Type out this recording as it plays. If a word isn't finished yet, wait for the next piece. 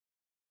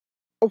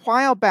A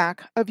while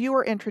back, a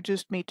viewer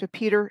introduced me to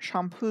Peter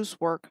Champoux's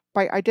work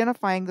by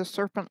identifying the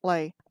Serpent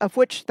Ley, of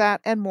which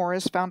that and more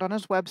is found on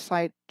his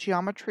website,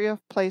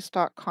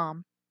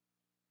 geometryofplace.com.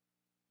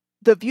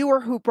 The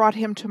viewer who brought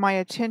him to my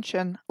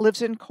attention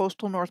lives in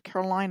coastal North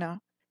Carolina.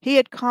 He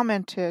had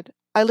commented,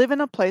 "I live in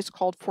a place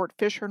called Fort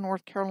Fisher,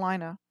 North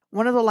Carolina.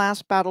 One of the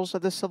last battles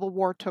of the Civil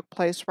War took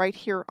place right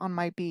here on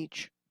my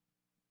beach."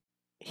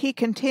 He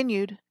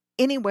continued,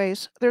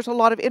 "Anyways, there's a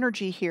lot of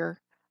energy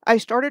here. I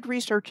started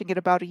researching it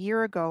about a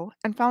year ago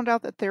and found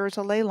out that there is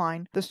a ley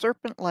line, the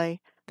Serpent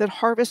Ley, that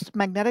harvests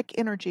magnetic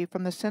energy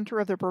from the center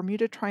of the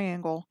Bermuda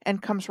Triangle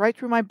and comes right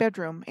through my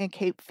bedroom in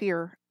Cape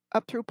Fear,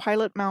 up through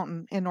Pilot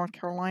Mountain in North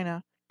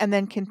Carolina, and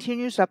then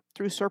continues up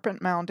through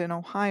Serpent Mound in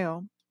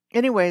Ohio.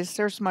 Anyways,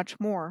 there's much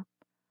more.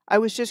 I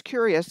was just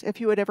curious if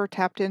you had ever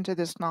tapped into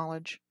this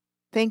knowledge.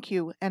 Thank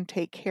you and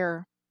take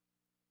care."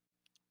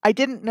 I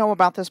didn't know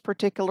about this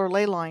particular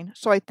ley line,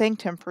 so I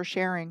thanked him for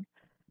sharing.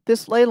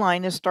 This ley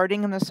line is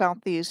starting in the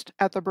southeast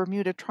at the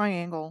Bermuda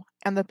Triangle,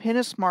 and the pin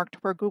is marked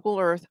where Google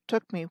Earth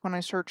took me when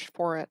I searched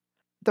for it.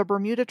 The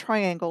Bermuda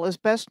Triangle is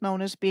best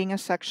known as being a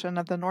section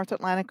of the North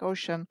Atlantic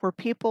Ocean where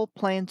people,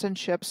 planes, and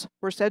ships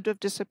were said to have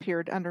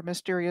disappeared under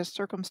mysterious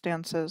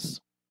circumstances.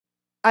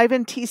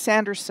 Ivan T.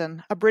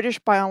 Sanderson, a British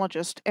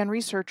biologist and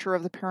researcher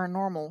of the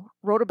paranormal,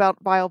 wrote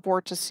about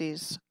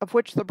biovortices, of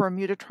which the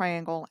Bermuda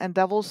Triangle and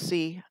Devil's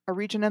Sea, a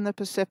region in the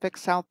Pacific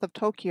south of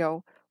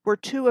Tokyo, were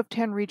 2 of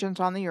 10 regions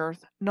on the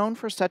Earth known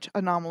for such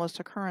anomalous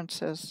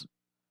occurrences.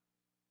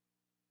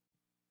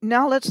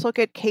 Now let's look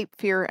at Cape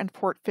Fear and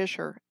Fort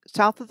Fisher,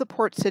 south of the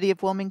port city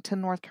of Wilmington,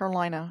 North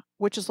Carolina,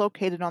 which is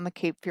located on the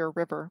Cape Fear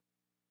River.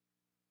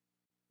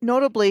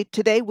 Notably,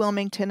 today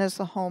Wilmington is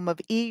the home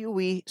of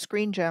EUE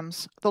Screen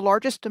Gems, the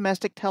largest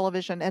domestic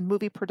television and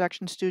movie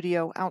production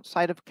studio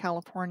outside of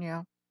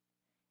California.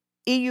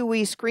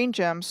 EUE Screen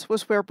Gems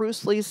was where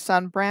Bruce Lee's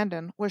son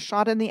Brandon was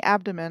shot in the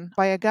abdomen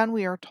by a gun,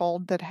 we are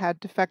told, that had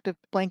defective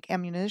blank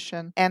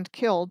ammunition, and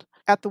killed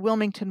at the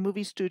Wilmington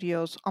movie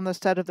studios on the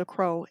set of The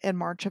Crow in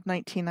March of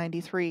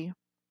 1993.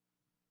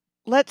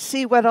 Let's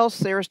see what else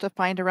there is to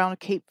find around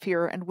Cape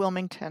Fear and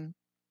Wilmington.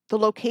 The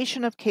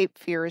location of Cape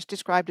Fear is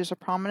described as a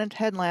prominent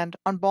headland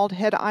on Bald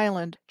Head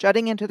Island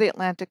jutting into the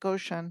Atlantic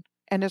Ocean,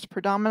 and is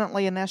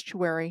predominantly an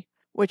estuary,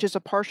 which is a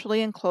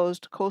partially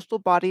enclosed coastal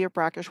body of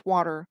brackish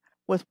water,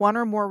 with 1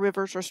 or more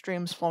rivers or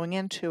streams flowing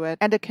into it,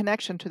 and a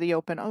connection to the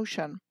open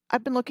ocean.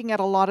 I've been looking at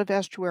a lot of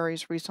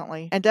estuaries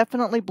recently, and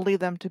definitely believe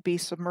them to be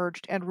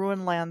submerged and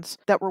ruined lands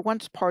that were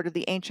once part of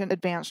the ancient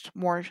advanced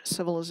Moorish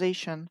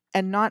civilization,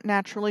 and not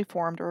naturally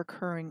formed or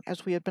occurring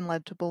as we have been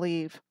led to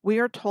believe. We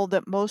are told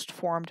that most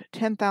formed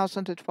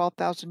 10,000 to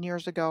 12,000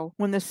 years ago,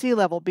 when the sea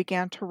level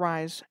began to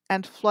rise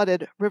and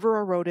flooded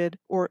river-eroded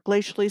or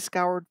glacially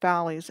scoured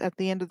valleys at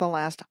the end of the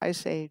last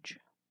ice age.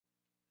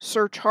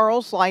 Sir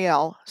Charles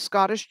Lyell,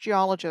 Scottish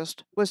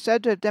geologist, was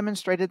said to have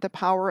demonstrated the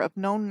power of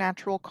known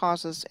natural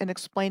causes in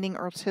explaining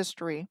Earth's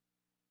history.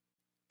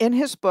 In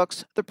his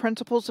books, The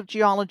Principles of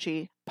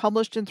Geology,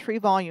 published in 3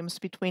 volumes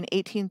between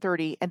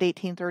 1830 and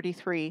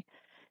 1833,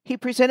 he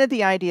presented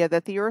the idea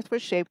that the Earth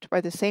was shaped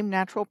by the same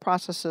natural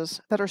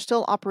processes that are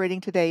still operating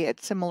today at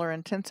similar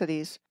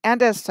intensities,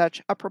 and as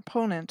such a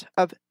proponent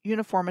of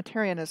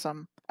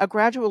uniformitarianism, a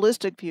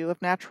gradualistic view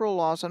of natural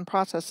laws and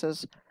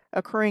processes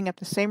occurring at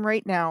the same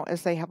rate now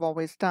as they have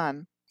always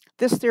done.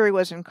 This theory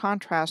was in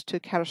contrast to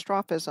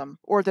catastrophism,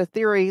 or the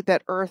theory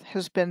that Earth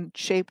has been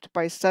shaped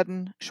by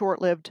sudden,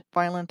 short-lived,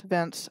 violent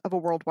events of a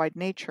worldwide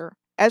nature.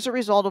 As a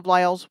result of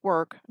Lyell's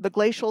work, the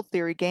glacial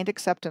theory gained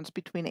acceptance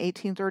between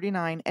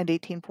 1839 and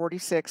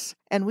 1846,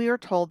 and we are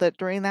told that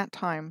during that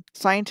time,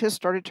 scientists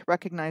started to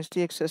recognize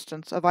the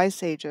existence of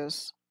ice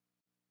ages.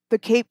 The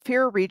Cape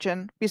Fear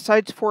region,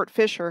 besides Fort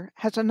Fisher,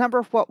 has a number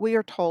of what we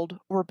are told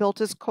were built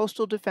as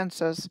coastal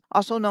defenses,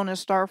 also known as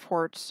star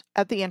forts,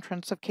 at the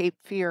entrance of Cape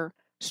Fear.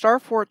 Star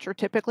forts are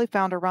typically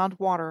found around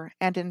water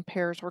and in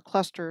pairs or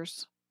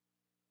clusters.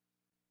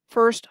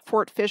 First,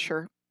 Fort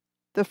Fisher.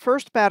 The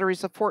first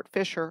batteries of Fort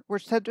Fisher were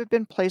said to have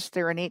been placed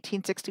there in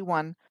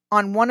 1861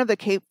 on one of the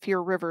Cape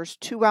Fear River's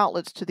 2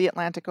 outlets to the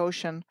Atlantic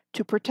Ocean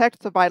to protect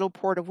the vital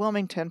port of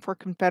Wilmington for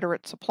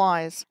Confederate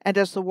supplies, and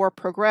as the war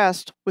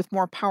progressed, with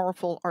more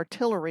powerful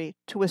artillery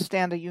to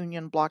withstand a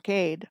Union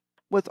blockade.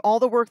 With all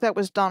the work that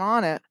was done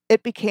on it,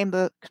 it became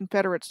the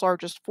Confederates'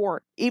 largest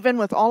fort. Even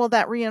with all of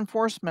that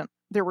reinforcement,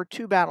 there were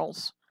 2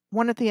 battles,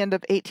 one at the end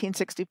of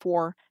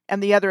 1864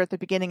 and the other at the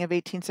beginning of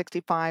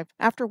 1865,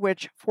 after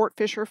which Fort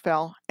Fisher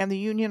fell and the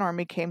Union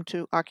Army came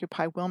to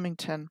occupy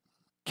Wilmington.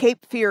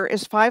 Cape Fear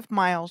is 5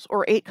 miles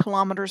or 8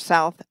 kilometers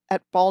south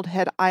at Bald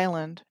Head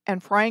Island,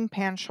 and Frying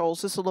Pan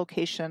Shoals is the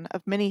location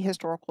of many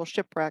historical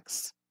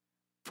shipwrecks.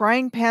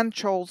 Frying Pan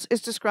Shoals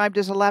is described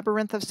as a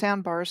labyrinth of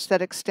sandbars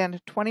that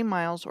extend 20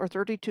 miles or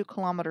 32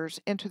 kilometers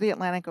into the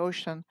Atlantic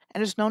Ocean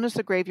and is known as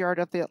the Graveyard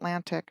of the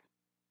Atlantic.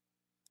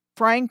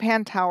 Frying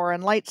Pan Tower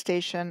and Light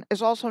Station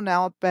is also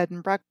now a bed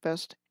and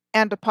breakfast,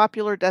 and a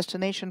popular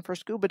destination for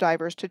scuba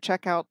divers to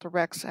check out the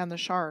wrecks and the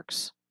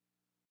sharks.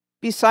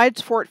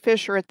 Besides Fort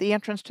Fisher at the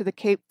entrance to the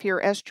Cape Fear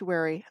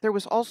estuary, there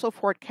was also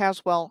Fort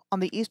Caswell on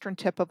the eastern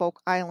tip of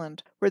Oak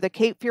Island, where the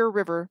Cape Fear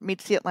River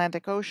meets the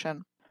Atlantic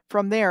Ocean.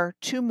 From there,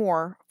 two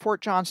more,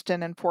 Fort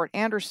Johnston and Fort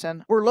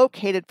Anderson, were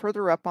located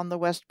further up on the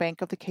west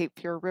bank of the Cape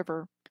Fear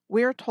River.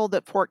 We are told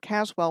that Fort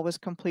Caswell was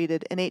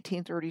completed in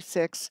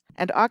 1836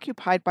 and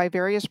occupied by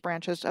various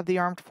branches of the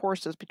armed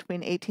forces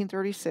between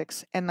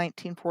 1836 and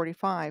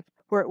 1945,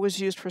 where it was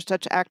used for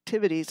such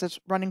activities as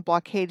running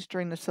blockades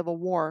during the Civil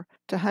War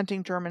to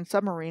hunting German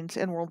submarines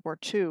in World War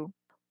II.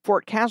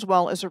 Fort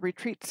Caswell is a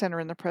retreat center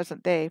in the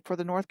present day for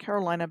the North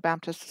Carolina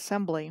Baptist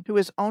Assembly, who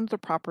has owned the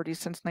property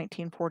since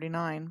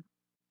 1949.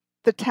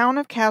 The town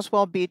of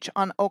Caswell Beach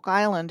on Oak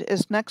Island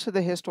is next to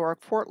the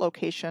historic fort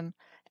location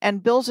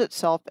and bills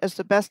itself as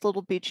the best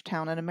little beach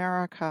town in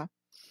America.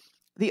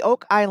 The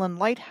Oak Island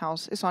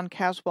Lighthouse is on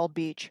Caswell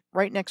Beach,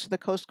 right next to the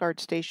Coast Guard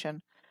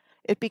station.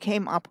 It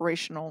became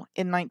operational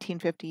in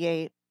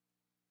 1958.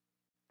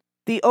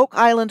 The Oak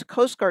Island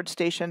Coast Guard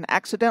station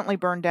accidentally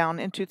burned down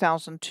in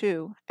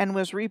 2002 and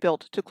was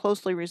rebuilt to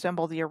closely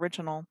resemble the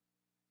original.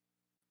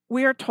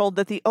 We are told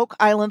that the Oak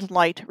Island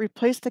Light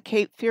replaced the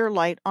Cape Fear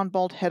Light on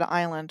Bald Head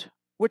Island,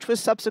 which was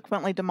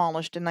subsequently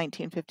demolished in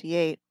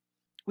 1958.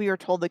 We are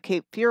told the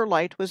Cape Fear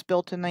Light was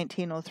built in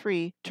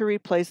 1903 to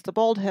replace the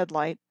Bald Head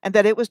Light, and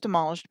that it was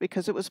demolished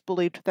because it was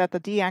believed that the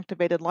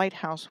deactivated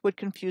lighthouse would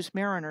confuse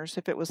mariners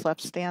if it was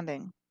left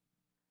standing.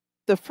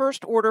 The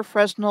first order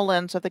Fresnel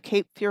lens of the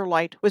Cape Fear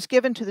Light was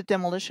given to the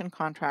demolition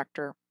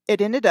contractor.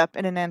 It ended up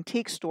in an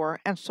antique store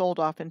and sold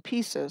off in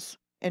pieces.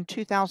 In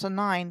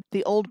 2009,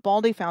 the Old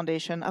Baldy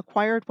Foundation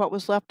acquired what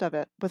was left of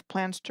it, with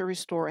plans to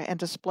restore and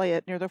display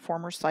it near the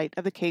former site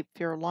of the Cape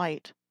Fear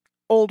Light.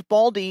 Old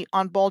Baldy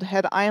on Bald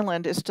Head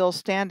Island is still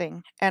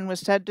standing and was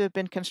said to have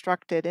been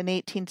constructed in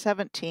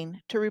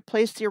 1817 to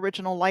replace the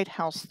original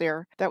lighthouse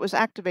there that was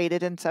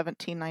activated in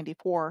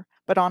 1794,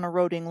 but on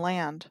eroding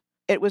land.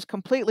 It was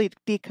completely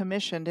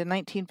decommissioned in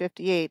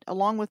 1958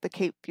 along with the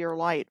Cape Fear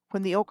Light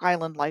when the Oak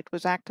Island Light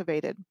was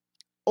activated.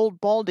 Old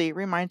Baldy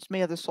reminds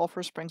me of the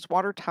Sulphur Springs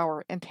Water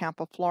Tower in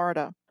Tampa,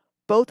 Florida.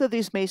 Both of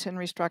these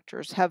masonry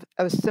structures have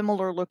a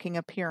similar looking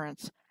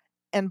appearance,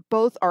 and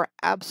both are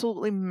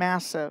absolutely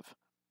massive,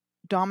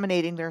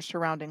 dominating their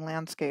surrounding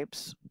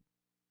landscapes.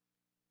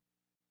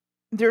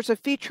 There's a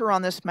feature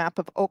on this map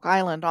of Oak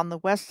Island on the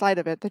west side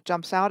of it that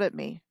jumps out at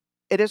me.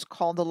 It is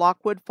called the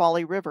Lockwood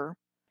Folly River.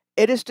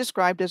 It is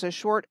described as a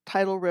short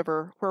tidal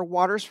river where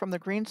waters from the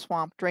Green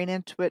Swamp drain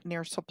into it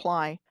near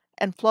Supply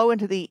and flow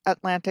into the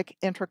Atlantic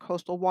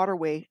Intracoastal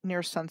Waterway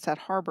near Sunset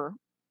Harbor.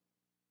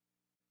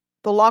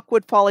 The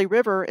Lockwood Folly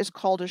River is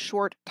called a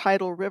short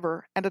tidal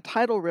river, and a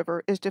tidal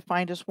river is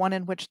defined as one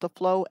in which the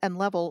flow and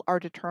level are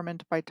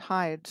determined by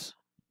tides.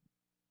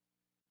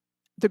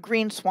 The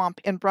Green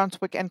Swamp in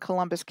Brunswick and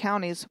Columbus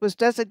counties was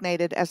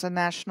designated as a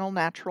National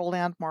Natural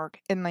Landmark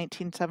in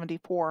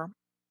 1974.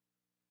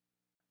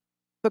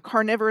 The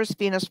carnivorous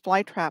Venus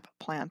flytrap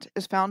plant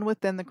is found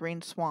within the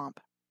Green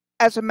Swamp.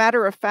 As a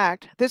matter of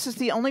fact, this is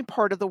the only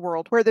part of the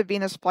world where the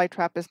Venus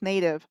flytrap is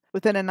native,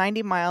 within a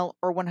 90-mile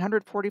or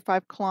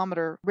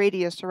 145-kilometer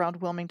radius around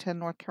Wilmington,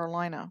 North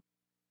Carolina.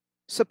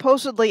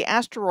 Supposedly,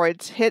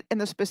 asteroids hit in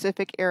the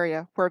specific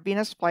area where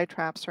Venus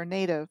flytraps are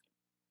native.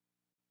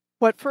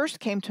 What first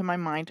came to my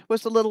mind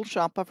was the Little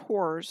Shop of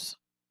Horrors.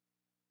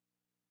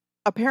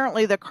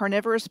 Apparently, the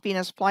carnivorous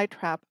Venus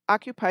flytrap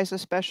occupies a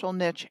special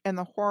niche in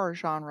the horror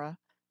genre,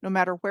 no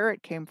matter where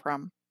it came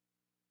from.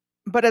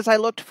 But as I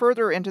looked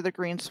further into the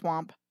Green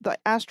Swamp, the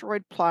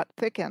asteroid plot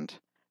thickened.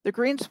 The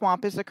Green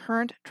Swamp is the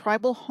current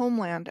tribal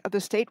homeland of the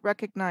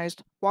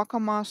state-recognized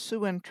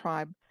Waccamaw-Siouan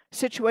tribe,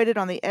 situated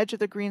on the edge of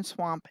the Green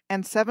Swamp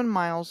and 7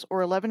 miles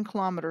or 11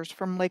 kilometers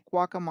from Lake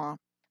Waccamaw.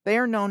 They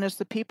are known as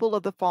the People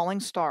of the Falling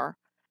Star,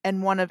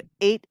 and one of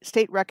 8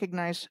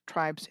 state-recognized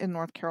tribes in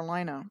North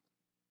Carolina.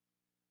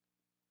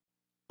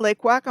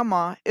 Lake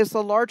Waccamaw is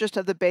the largest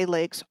of the Bay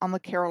Lakes on the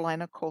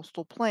Carolina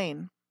coastal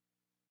plain.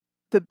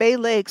 The Bay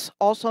Lakes,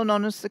 also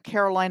known as the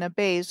Carolina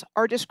Bays,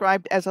 are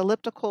described as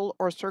elliptical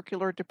or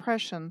circular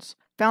depressions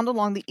found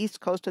along the east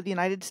coast of the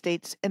United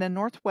States in a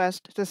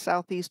northwest to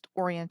southeast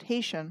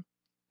orientation,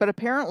 but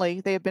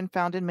apparently they have been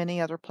found in many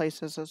other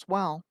places as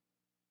well.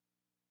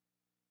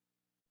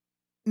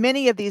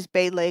 Many of these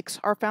Bay Lakes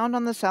are found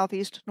on the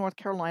southeast North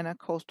Carolina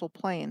coastal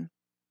plain.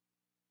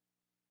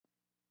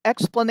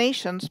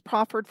 Explanations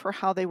proffered for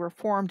how they were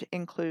formed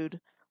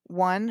include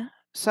 1.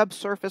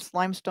 Subsurface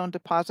limestone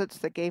deposits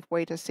that gave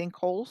way to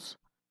sinkholes.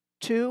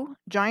 2.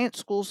 Giant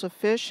schools of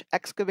fish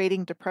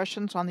excavating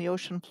depressions on the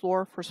ocean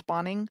floor for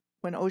spawning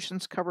when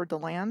oceans covered the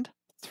land.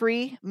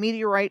 3.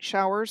 Meteorite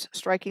showers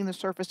striking the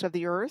surface of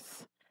the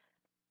earth.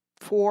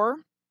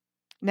 4.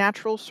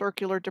 Natural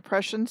circular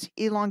depressions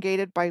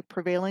elongated by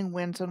prevailing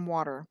winds and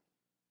water.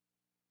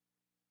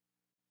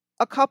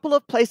 A couple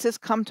of places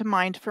come to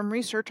mind from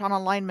research on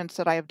alignments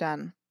that I have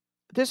done.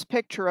 This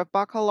picture of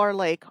Bacalar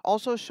Lake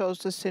also shows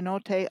the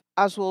cenote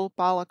Azul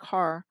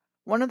Balacar,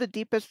 one of the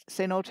deepest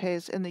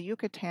cenotes in the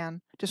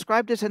Yucatan,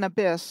 described as an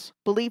abyss,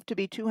 believed to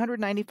be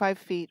 295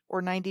 feet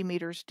or 90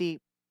 meters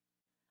deep.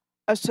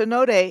 A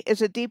cenote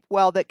is a deep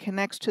well that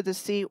connects to the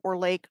sea or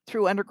lake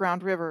through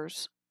underground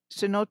rivers.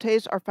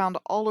 Cenotes are found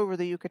all over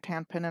the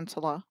Yucatan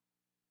Peninsula.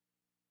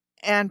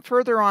 And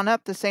further on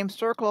up the same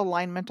circle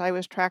alignment I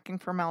was tracking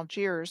from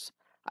Algiers,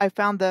 I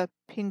found the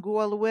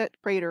Pingualuit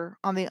crater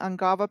on the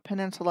Ungava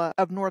Peninsula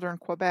of northern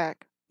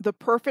Quebec. The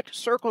perfect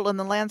circle in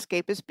the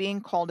landscape is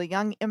being called a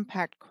young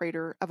impact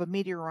crater of a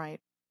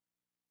meteorite.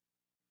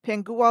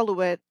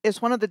 Pingualuit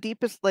is one of the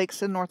deepest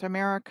lakes in North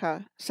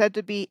America, said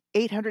to be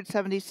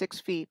 876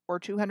 feet or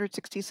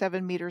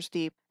 267 meters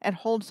deep, and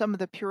holds some of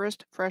the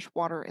purest fresh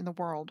water in the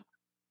world.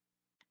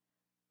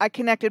 I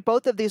connected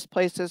both of these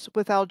places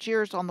with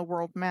Algiers on the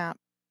world map.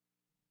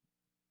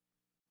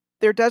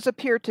 There does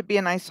appear to be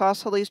an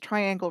isosceles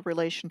triangle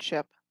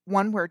relationship,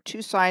 one where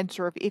two sides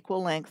are of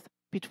equal length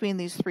between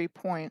these 3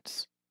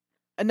 points.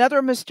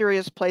 Another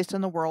mysterious place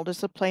in the world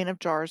is the Plain of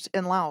Jars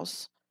in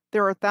Laos.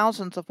 There are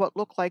thousands of what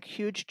look like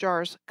huge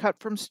jars cut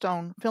from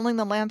stone filling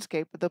the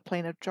landscape of the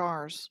Plain of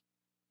Jars.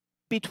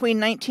 Between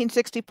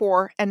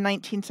 1964 and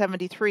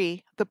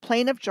 1973, the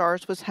Plain of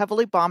Jars was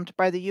heavily bombed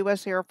by the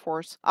U.S. Air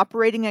Force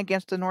operating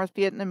against the North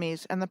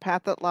Vietnamese and the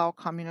Pathet Lao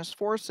Communist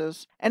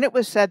forces, and it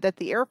was said that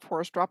the Air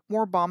Force dropped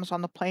more bombs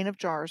on the Plain of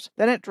Jars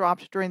than it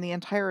dropped during the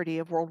entirety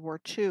of World War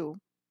II.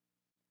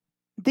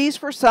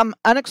 These were some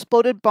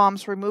unexploded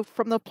bombs removed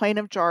from the Plain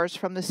of Jars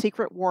from the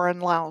secret war in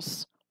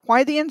Laos.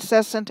 Why the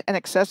incessant and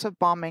excessive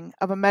bombing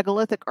of a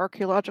megalithic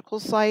archaeological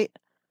site?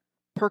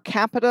 Per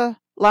capita,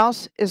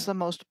 Laos is the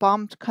most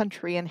bombed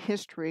country in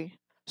history.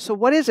 So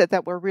what is it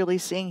that we're really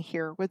seeing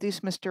here with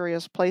these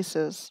mysterious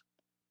places?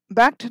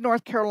 Back to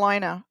North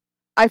Carolina.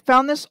 I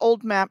found this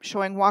old map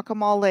showing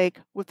Waccamaw Lake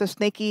with the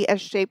snaky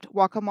S-shaped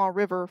Waccamaw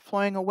River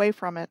flowing away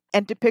from it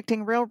and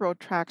depicting railroad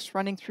tracks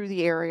running through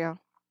the area.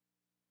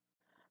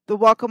 The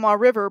Waccamaw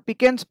River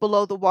begins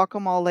below the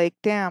Waccamaw Lake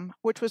Dam,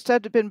 which was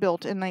said to have been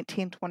built in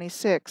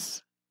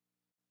 1926,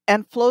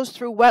 and flows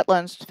through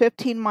wetlands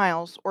 15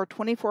 miles or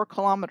 24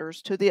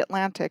 kilometers to the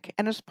Atlantic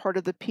and is part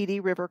of the Petey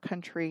River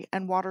country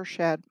and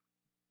watershed.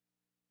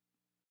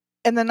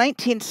 In the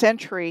 19th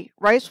century,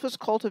 rice was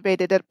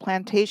cultivated at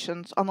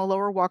plantations on the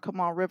lower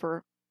Waccamaw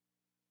River.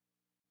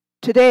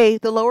 Today,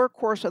 the lower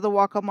course of the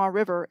Waccamaw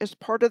River is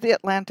part of the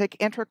Atlantic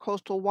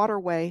Intracoastal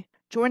Waterway,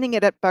 joining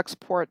it at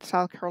Bucksport,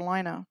 South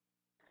Carolina.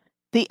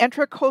 The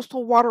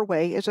Intracoastal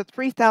Waterway is a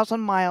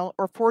 3,000-mile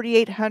or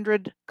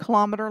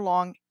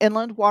 4,800-kilometer-long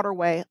inland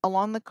waterway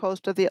along the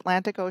coast of the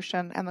Atlantic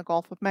Ocean and the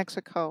Gulf of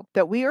Mexico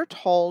that we are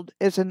told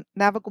is a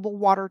navigable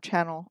water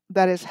channel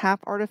that is half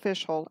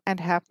artificial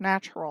and half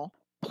natural.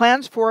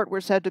 Plans for it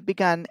were said to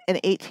begin in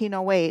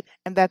 1808,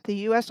 and that the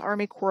U.S.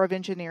 Army Corps of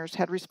Engineers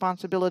had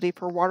responsibility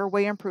for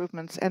waterway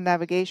improvements and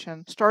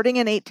navigation starting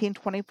in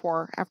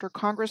 1824 after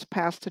Congress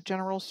passed the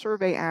General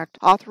Survey Act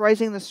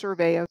authorizing the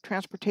survey of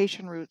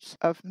transportation routes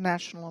of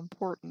national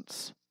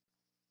importance.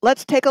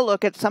 Let's take a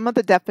look at some of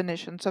the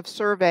definitions of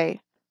survey.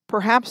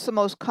 Perhaps the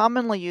most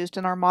commonly used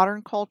in our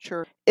modern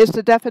culture is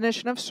the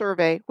definition of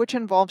survey, which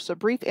involves a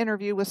brief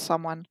interview with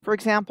someone, for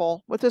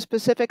example, with a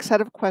specific set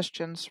of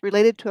questions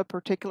related to a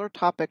particular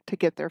topic to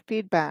get their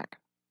feedback.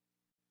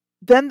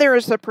 Then there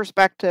is the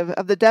perspective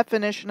of the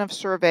definition of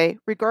survey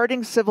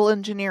regarding civil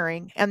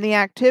engineering and the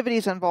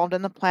activities involved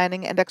in the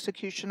planning and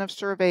execution of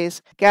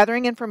surveys,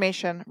 gathering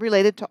information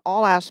related to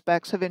all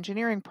aspects of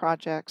engineering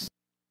projects.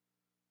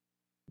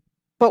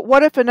 But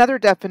what if another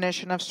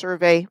definition of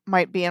survey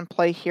might be in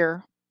play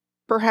here?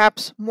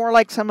 Perhaps more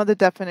like some of the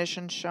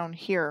definitions shown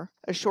here,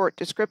 a short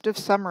descriptive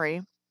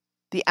summary,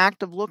 the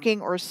act of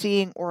looking or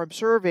seeing or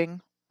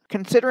observing,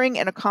 considering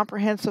in a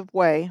comprehensive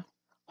way,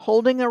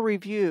 holding a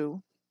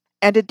review,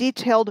 and a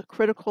detailed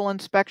critical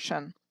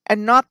inspection,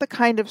 and not the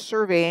kind of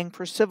surveying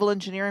for civil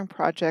engineering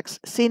projects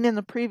seen in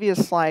the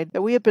previous slide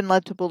that we have been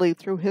led to believe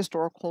through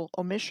historical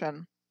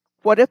omission.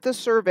 What if the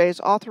surveys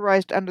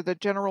authorized under the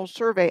General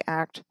Survey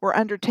Act were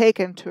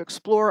undertaken to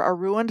explore a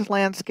ruined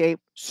landscape,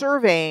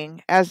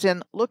 surveying as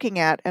in looking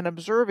at and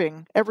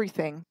observing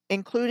everything,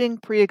 including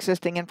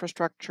pre-existing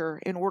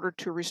infrastructure, in order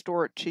to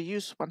restore it to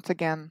use once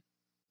again?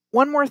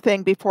 One more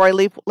thing before I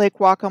leave Lake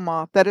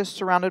Waccamaw that is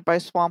surrounded by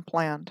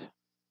swampland.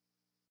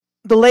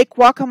 The Lake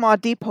Waccamaw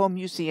Depot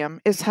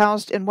Museum is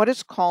housed in what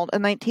is called a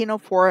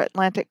 1904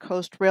 Atlantic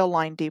Coast Rail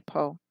Line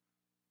depot.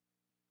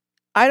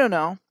 I don't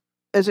know,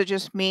 is it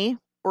just me?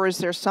 Or is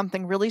there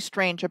something really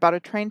strange about a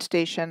train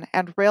station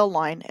and rail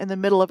line in the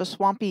middle of a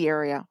swampy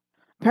area?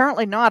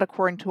 Apparently not,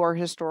 according to our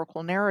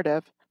historical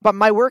narrative, but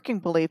my working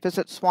belief is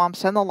that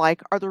swamps and the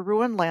like are the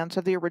ruined lands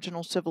of the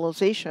original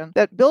civilization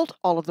that built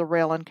all of the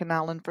rail and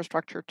canal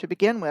infrastructure to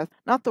begin with,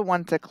 not the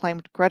ones that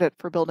claimed credit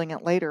for building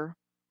it later.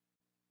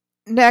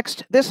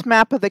 Next, this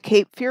map of the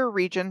Cape Fear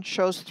region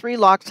shows 3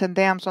 locks and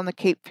dams on the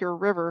Cape Fear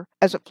River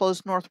as it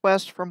flows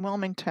northwest from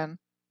Wilmington.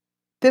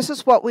 This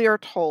is what we are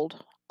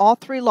told. All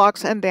 3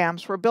 locks and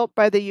dams were built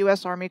by the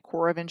U.S. Army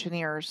Corps of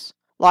Engineers.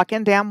 Lock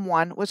and Dam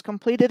 1 was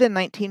completed in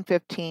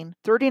 1915,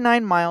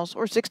 39 miles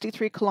or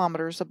 63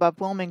 kilometers above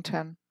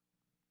Wilmington.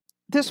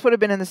 This would have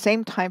been in the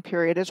same time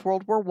period as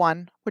World War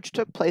I, which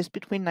took place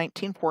between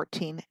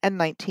 1914 and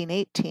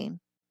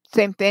 1918.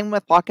 Same thing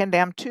with Lock and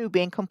Dam 2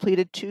 being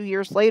completed 2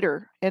 years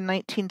later in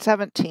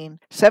 1917,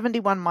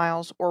 71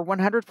 miles or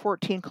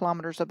 114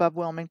 kilometers above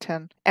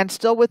Wilmington, and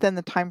still within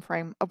the time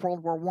frame of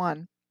World War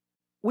I.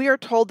 We are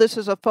told this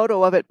is a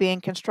photo of it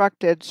being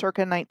constructed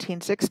circa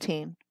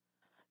 1916.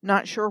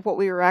 Not sure what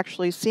we were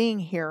actually seeing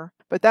here,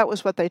 but that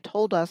was what they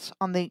told us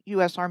on the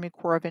U.S. Army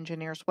Corps of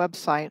Engineers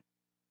website.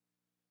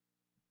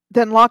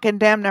 Then Lock and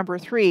Dam number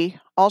 3,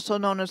 also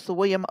known as the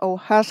William O.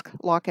 Husk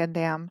Lock and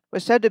Dam,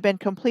 was said to have been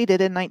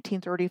completed in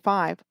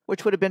 1935,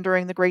 which would have been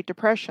during the Great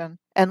Depression,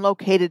 and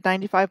located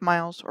 95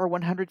 miles or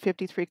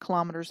 153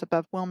 kilometers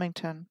above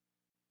Wilmington.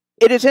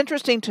 It is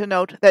interesting to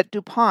note that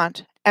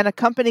DuPont and a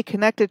company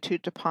connected to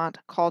DuPont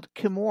called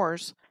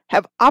Chemours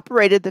have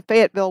operated the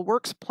Fayetteville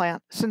Works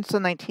plant since the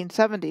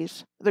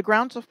 1970s, the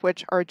grounds of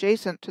which are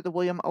adjacent to the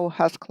William O.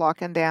 Husk Lock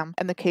and Dam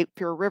and the Cape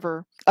Fear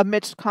River,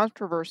 amidst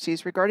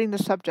controversies regarding the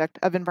subject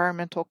of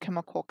environmental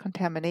chemical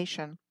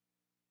contamination.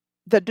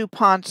 The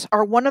DuPonts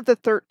are one of the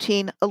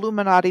 13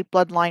 Illuminati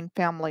bloodline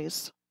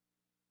families.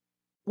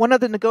 One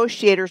of the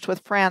negotiators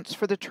with France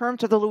for the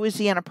terms of the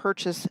Louisiana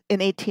Purchase in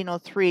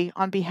 1803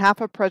 on behalf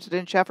of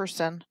President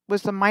Jefferson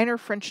was the minor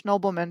French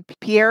nobleman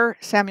Pierre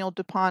Samuel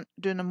Dupont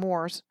de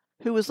Nemours,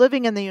 who was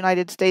living in the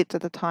United States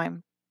at the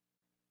time.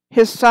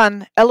 His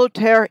son,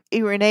 Eleuthère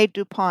Irénée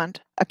Dupont,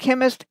 a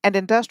chemist and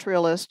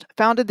industrialist,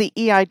 founded the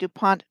E.I.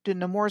 Dupont de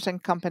Nemours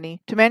and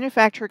Company to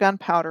manufacture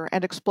gunpowder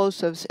and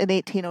explosives in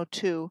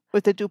 1802,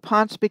 with the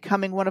Duponts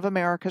becoming one of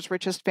America's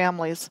richest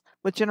families,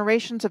 with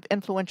generations of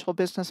influential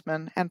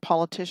businessmen and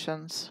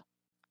politicians.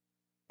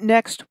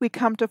 Next, we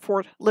come to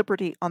Fort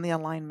Liberty on the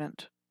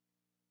alignment.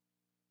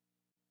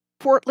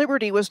 Fort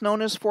Liberty was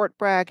known as Fort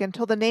Bragg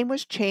until the name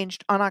was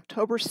changed on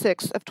October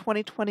 6 of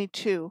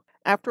 2022,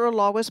 after a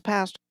law was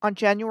passed on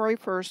January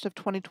 1st of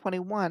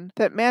 2021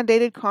 that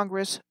mandated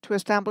Congress to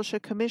establish a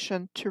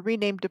commission to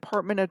rename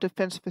Department of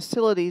Defense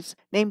facilities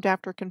named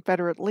after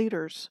Confederate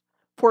leaders.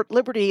 Fort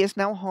Liberty is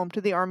now home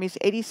to the Army's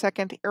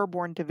 82nd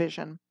Airborne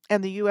Division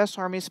and the U.S.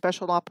 Army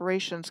Special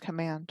Operations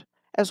Command,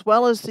 as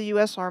well as the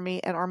U.S.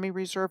 Army and Army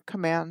Reserve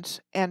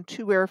Commands and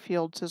 2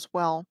 airfields as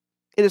well.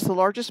 It is the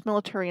largest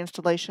military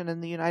installation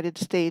in the United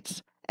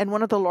States and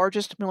one of the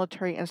largest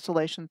military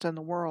installations in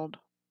the world.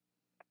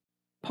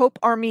 Pope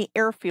Army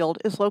Airfield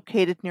is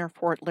located near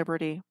Fort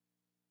Liberty.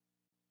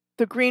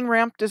 The Green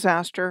Ramp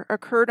disaster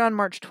occurred on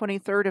March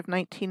 23 of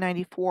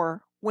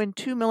 1994 when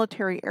 2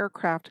 military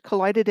aircraft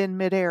collided in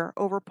midair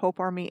over Pope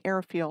Army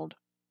Airfield.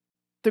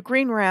 The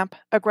Green Ramp,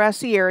 a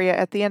grassy area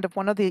at the end of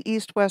one of the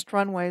east-west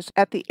runways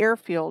at the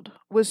airfield,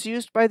 was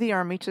used by the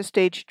Army to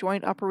stage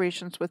joint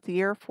operations with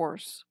the Air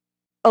Force.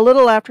 A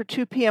little after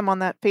 2 p.m. on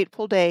that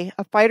fateful day,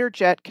 a fighter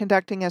jet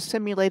conducting a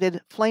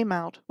simulated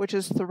flameout, which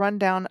is the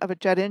rundown of a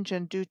jet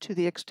engine due to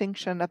the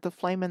extinction of the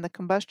flame in the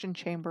combustion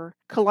chamber,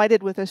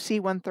 collided with a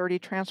C-130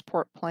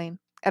 transport plane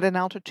at an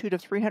altitude of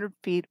 300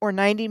 feet or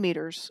 90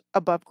 meters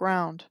above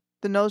ground.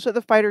 The nose of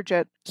the fighter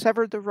jet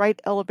severed the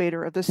right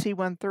elevator of the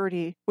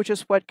C-130, which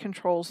is what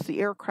controls the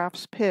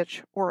aircraft's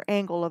pitch or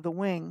angle of the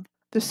wing.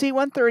 The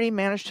C-130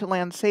 managed to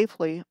land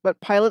safely,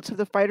 but pilots of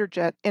the fighter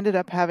jet ended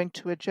up having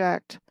to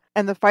eject,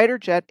 and the fighter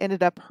jet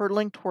ended up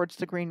hurtling towards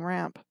the Green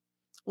Ramp.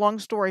 Long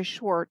story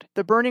short,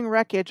 the burning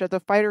wreckage of the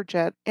fighter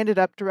jet ended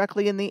up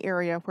directly in the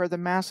area where the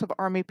massive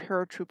Army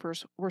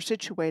paratroopers were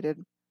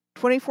situated.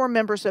 24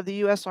 members of the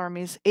U.S.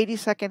 Army's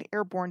 82nd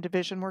Airborne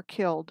Division were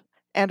killed,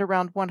 and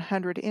around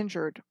 100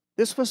 injured.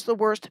 This was the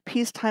worst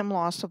peacetime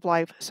loss of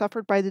life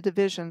suffered by the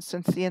division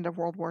since the end of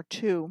World War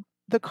II.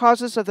 The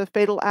causes of the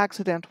fatal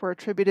accident were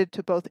attributed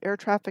to both air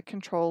traffic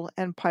control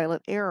and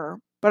pilot error.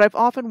 But I've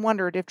often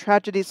wondered if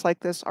tragedies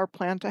like this are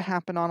planned to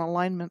happen on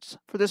alignments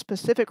for the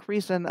specific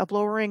reason of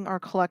lowering our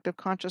collective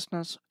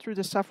consciousness through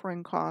the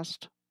suffering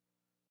caused.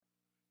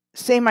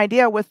 Same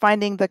idea with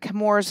finding the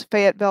Chemours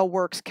Fayetteville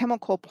Works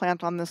chemical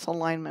plant on this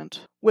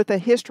alignment, with a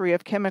history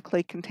of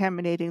chemically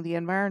contaminating the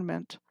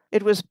environment.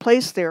 It was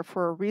placed there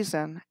for a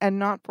reason, and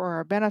not for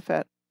our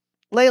benefit.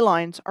 Ley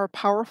lines are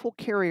powerful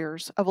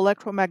carriers of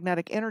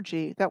electromagnetic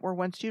energy that were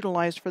once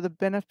utilized for the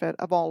benefit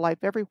of all life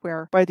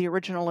everywhere by the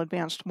original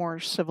advanced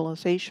Moorish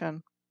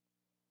civilization.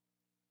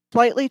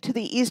 Slightly to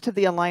the east of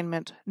the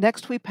alignment,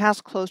 next we pass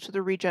close to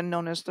the region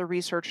known as the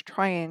Research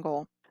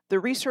Triangle.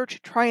 The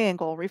Research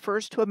Triangle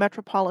refers to a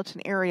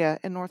metropolitan area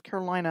in North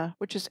Carolina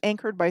which is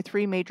anchored by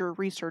 3 major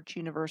research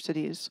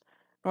universities: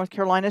 North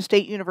Carolina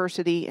State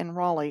University in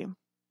Raleigh,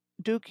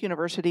 Duke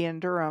University in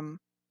Durham,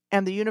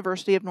 and the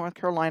University of North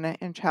Carolina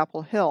in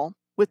Chapel Hill,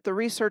 with the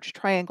Research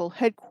Triangle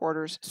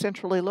headquarters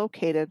centrally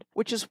located,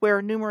 which is where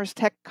numerous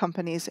tech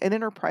companies and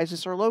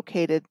enterprises are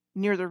located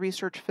near the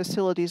research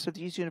facilities of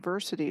these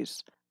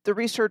universities. The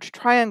Research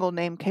Triangle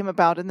name came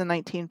about in the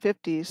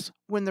 1950s,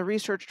 when the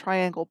Research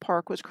Triangle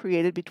Park was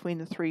created between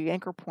the 3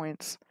 anchor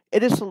points.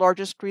 It is the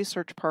largest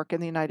research park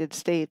in the United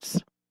States.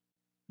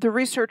 The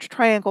Research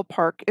Triangle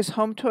Park is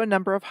home to a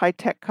number of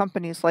high-tech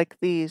companies like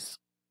these.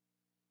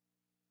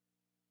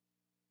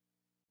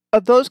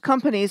 Of those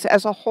companies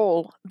as a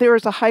whole, there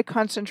is a high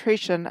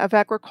concentration of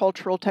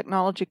agricultural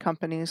technology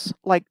companies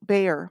like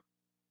Bayer.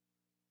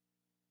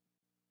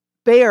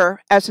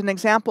 Bayer, as an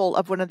example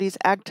of one of these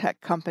ag-tech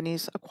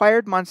companies,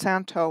 acquired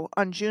Monsanto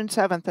on June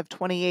 7th of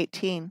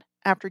 2018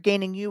 after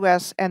gaining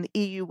U.S. and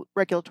EU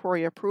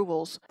regulatory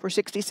approvals for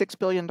 $66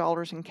 billion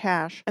in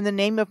cash, and the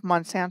name of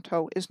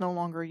Monsanto is no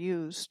longer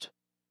used.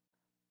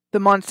 The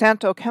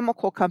Monsanto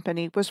Chemical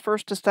Company was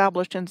first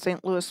established in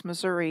St. Louis,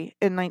 Missouri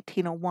in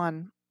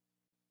 1901.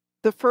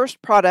 The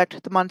first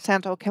product the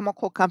Monsanto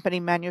Chemical Company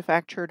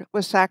manufactured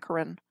was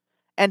saccharin,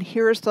 and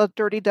here's the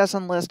Dirty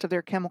Dozen list of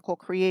their chemical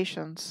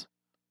creations.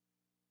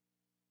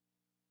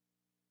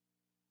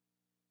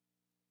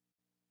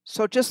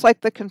 So just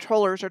like the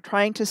controllers are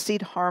trying to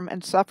seed harm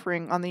and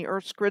suffering on the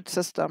Earth's grid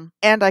system,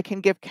 and I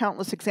can give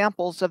countless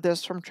examples of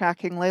this from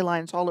tracking ley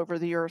lines all over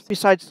the Earth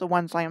besides the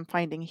ones I am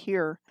finding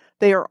here,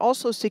 they are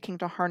also seeking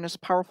to harness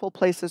powerful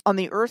places on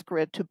the Earth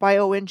grid to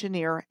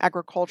bioengineer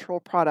agricultural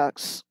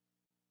products.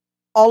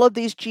 All of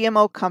these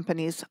GMO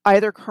companies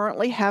either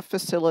currently have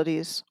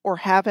facilities, or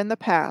have in the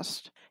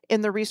past,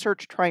 in the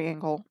Research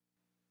Triangle.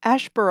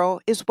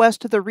 Asheboro is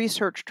west of the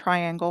Research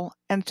Triangle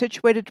and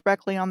situated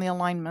directly on the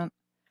alignment.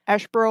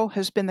 Asheboro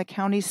has been the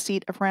county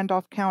seat of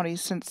Randolph County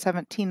since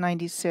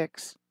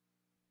 1796.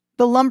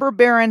 The lumber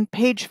baron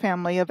Page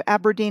family of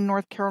Aberdeen,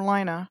 North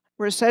Carolina,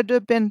 were said to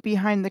have been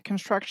behind the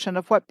construction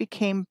of what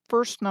became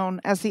first known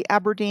as the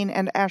Aberdeen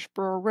and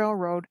Asheboro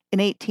Railroad in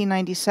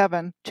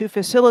 1897 to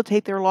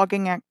facilitate their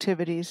logging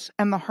activities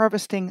and the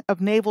harvesting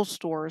of naval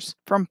stores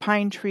from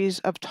pine trees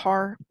of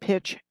tar,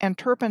 pitch, and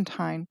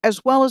turpentine,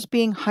 as well as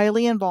being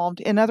highly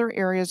involved in other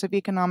areas of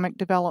economic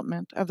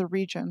development of the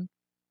region.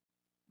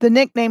 The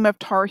nickname of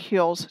Tar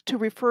Heels, to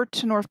refer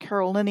to North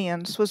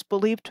Carolinians, was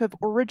believed to have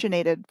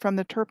originated from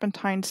the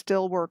turpentine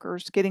steel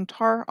workers getting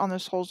tar on the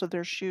soles of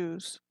their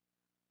shoes.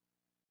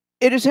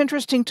 It is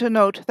interesting to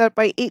note that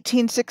by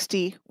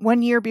 1860,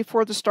 1 year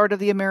before the start of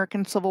the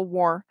American Civil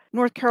War,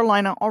 North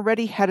Carolina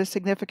already had a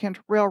significant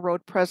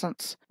railroad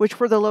presence, which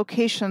were the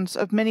locations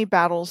of many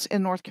battles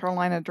in North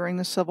Carolina during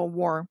the Civil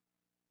War.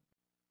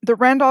 The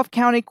Randolph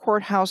County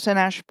Courthouse in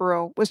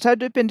Asheboro was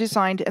said to have been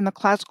designed in the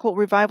Classical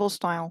Revival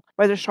style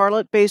by the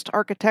Charlotte-based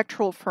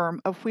architectural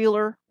firm of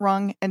Wheeler,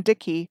 Rung, and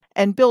Dickey,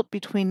 and built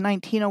between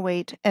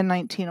 1908 and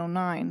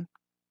 1909.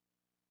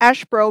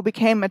 Asheboro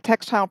became a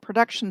textile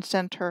production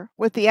center,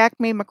 with the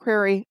Acme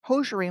McCrary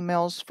hosiery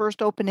mills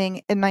first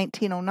opening in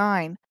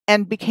 1909,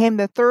 and became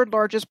the third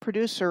largest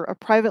producer of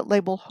private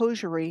label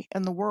hosiery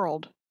in the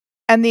world.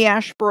 And the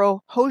Asheboro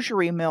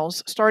hosiery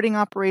mills starting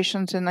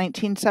operations in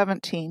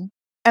 1917.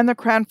 And the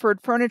Cranford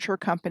Furniture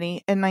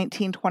Company in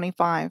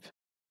 1925.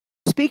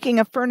 Speaking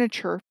of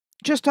furniture,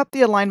 just up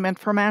the alignment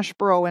from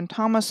Asheboro in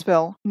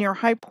Thomasville, near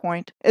High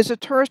Point, is a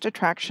tourist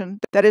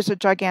attraction that is a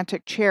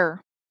gigantic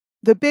chair.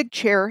 The Big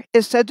Chair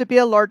is said to be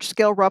a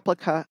large-scale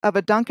replica of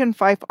a Duncan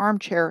Fife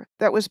armchair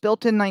that was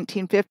built in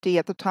 1950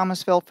 at the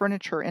Thomasville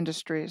Furniture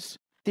Industries.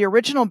 The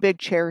original Big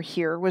Chair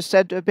here was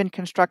said to have been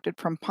constructed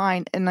from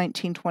pine in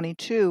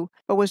 1922,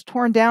 but was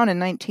torn down in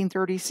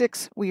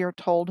 1936, we are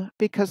told,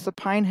 because the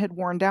pine had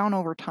worn down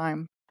over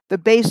time. The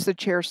base the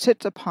chair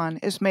sits upon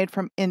is made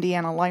from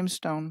Indiana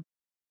limestone.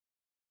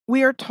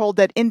 We are told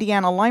that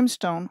Indiana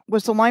limestone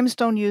was the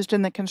limestone used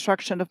in the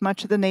construction of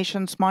much of the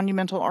nation's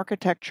monumental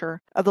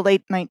architecture of the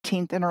late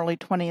 19th and early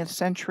 20th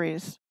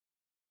centuries.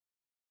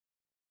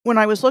 When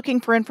I was looking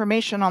for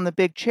information on the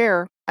Big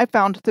Chair, I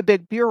found the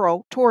Big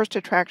Bureau tourist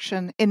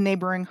attraction in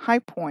neighboring High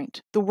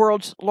Point, the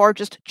world's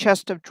largest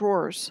chest of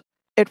drawers.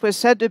 It was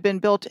said to have been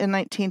built in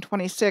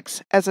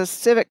 1926 as a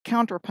civic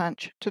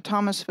counterpunch to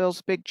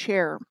Thomasville's Big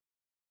Chair.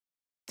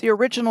 The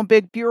original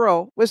Big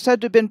Bureau was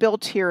said to have been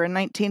built here in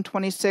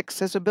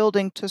 1926 as a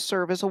building to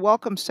serve as a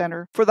welcome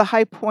center for the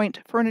High Point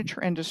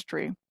furniture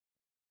industry.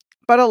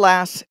 But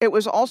alas, it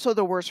was also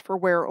the worse for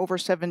wear over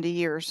 70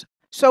 years.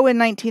 So in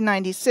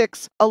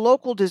 1996, a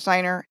local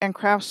designer and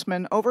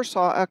craftsman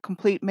oversaw a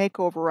complete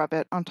makeover of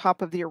it on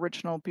top of the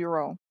original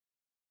bureau.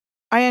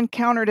 I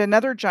encountered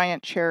another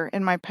giant chair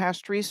in my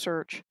past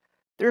research.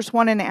 There's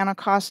one in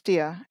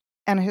Anacostia,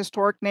 an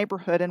historic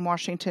neighborhood in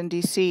Washington,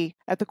 D.C.,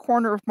 at the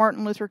corner of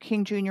Martin Luther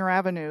King Jr.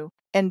 Avenue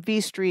and V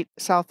Street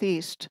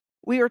Southeast.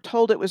 We are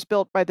told it was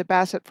built by the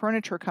Bassett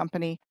Furniture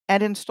Company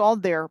and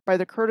installed there by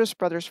the Curtis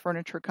Brothers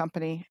Furniture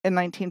Company in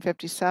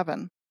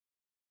 1957.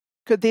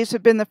 Could these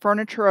have been the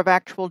furniture of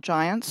actual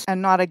giants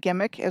and not a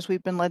gimmick, as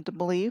we've been led to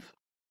believe?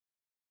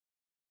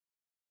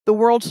 The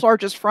world's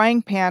largest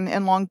frying pan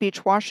in Long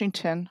Beach,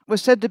 Washington,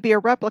 was said to be a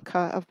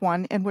replica of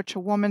one in which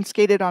a woman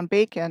skated on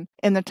bacon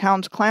in the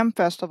town's clam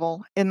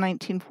festival in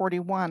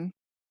 1941.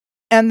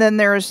 And then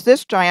there is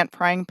this giant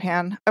frying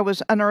pan that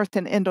was unearthed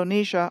in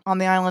Indonesia on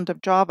the island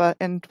of Java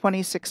in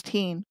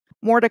 2016.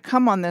 More to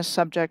come on this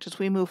subject as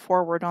we move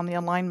forward on the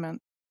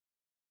alignment.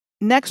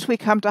 Next, we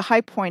come to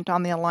High Point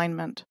on the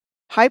alignment.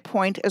 High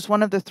Point is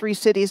one of the three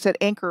cities that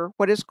anchor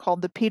what is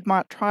called the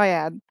Piedmont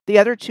Triad, the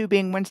other two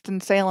being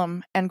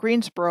Winston-Salem and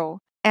Greensboro,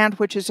 and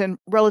which is in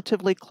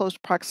relatively close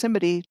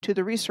proximity to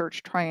the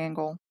Research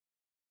Triangle.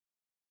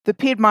 The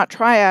Piedmont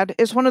Triad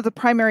is one of the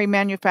primary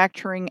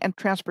manufacturing and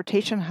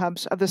transportation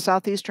hubs of the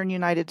southeastern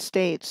United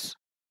States.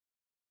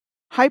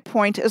 High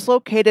Point is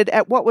located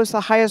at what was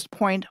the highest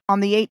point on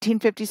the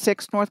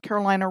 1856 North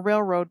Carolina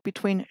Railroad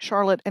between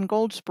Charlotte and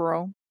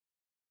Goldsboro.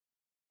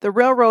 The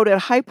railroad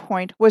at High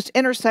Point was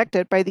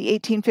intersected by the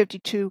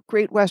 1852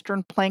 Great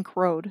Western Plank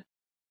Road.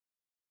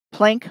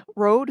 Plank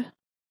Road?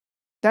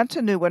 That's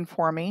a new one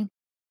for me.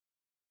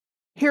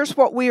 Here's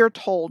what we are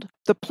told.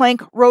 The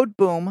plank road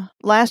boom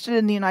lasted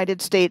in the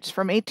United States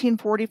from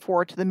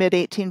 1844 to the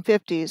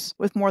mid-1850s,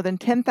 with more than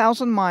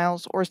 10,000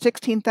 miles or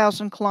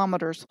 16,000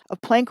 kilometers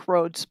of plank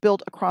roads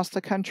built across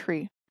the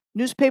country.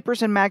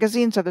 Newspapers and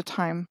magazines of the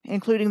time,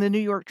 including the New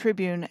York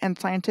Tribune and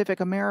Scientific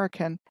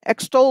American,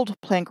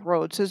 extolled plank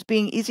roads as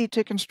being easy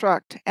to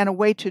construct and a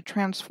way to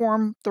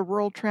transform the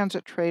rural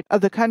transit trade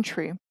of the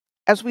country.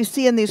 As we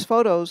see in these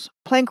photos,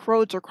 plank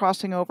roads are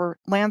crossing over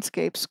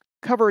landscapes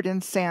covered in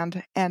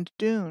sand and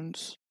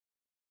dunes.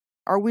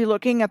 Are we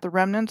looking at the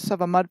remnants of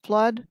a mud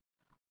flood,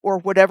 or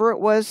whatever it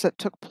was that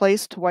took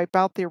place to wipe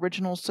out the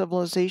original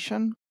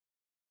civilization?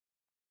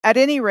 At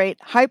any rate,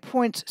 High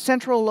Point's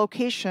central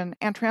location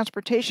and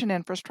transportation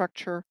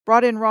infrastructure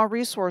brought in raw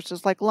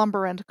resources like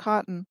lumber and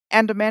cotton,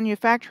 and a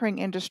manufacturing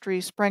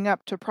industry sprang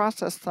up to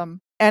process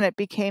them, and it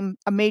became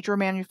a major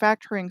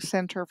manufacturing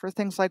center for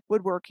things like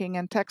woodworking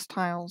and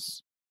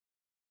textiles.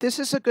 This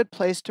is a good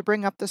place to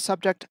bring up the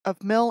subject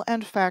of mill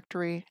and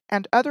factory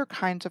and other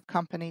kinds of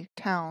company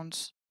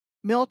towns.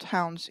 Mill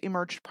towns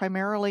emerged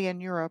primarily in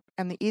Europe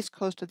and the east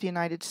coast of the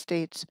United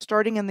States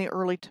starting in the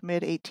early to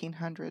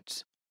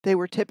mid-1800s. They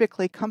were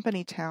typically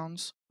company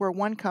towns where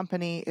one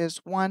company is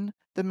 1,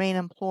 the main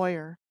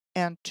employer,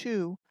 and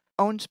 2,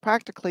 owns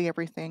practically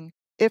everything,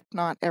 if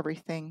not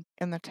everything,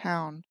 in the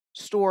town: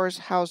 stores,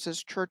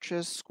 houses,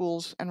 churches,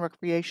 schools, and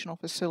recreational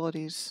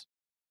facilities.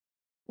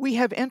 We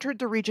have entered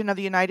the region of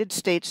the United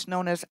States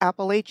known as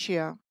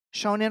Appalachia,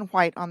 shown in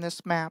white on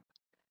this map.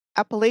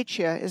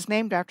 Appalachia is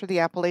named after the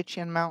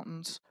Appalachian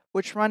Mountains,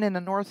 which run in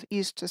a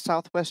northeast to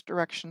southwest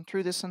direction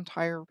through this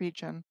entire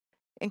region,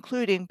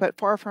 including, but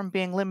far from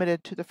being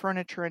limited to, the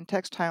furniture and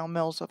textile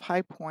mills of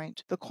High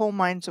Point, the coal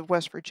mines of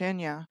West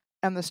Virginia,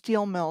 and the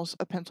steel mills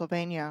of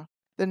Pennsylvania.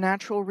 The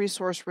natural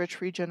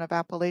resource-rich region of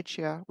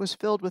Appalachia was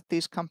filled with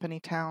these company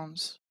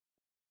towns.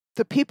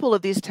 The people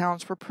of these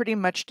towns were pretty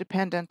much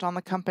dependent on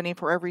the company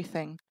for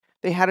everything.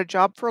 They had a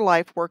job for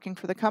life working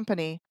for the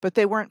company, but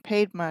they weren't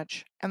paid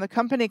much, and the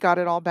company got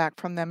it all back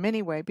from them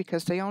anyway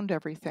because they owned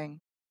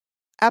everything.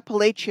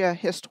 Appalachia,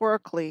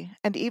 historically,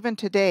 and even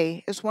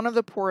today, is one of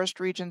the poorest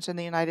regions in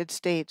the United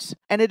States,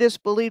 and it is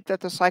believed that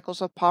the cycles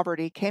of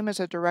poverty came as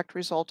a direct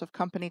result of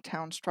company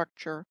town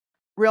structure.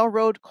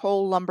 Railroad,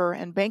 coal, lumber,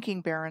 and banking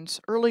barons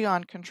early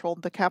on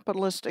controlled the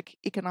capitalistic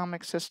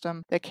economic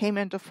system that came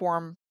into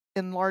form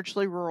in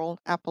largely rural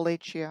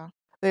Appalachia.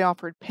 They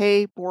offered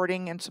pay,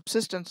 boarding, and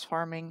subsistence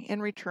farming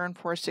in return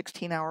for a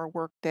 16-hour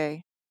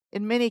workday.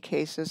 In many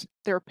cases,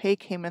 their pay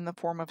came in the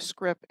form of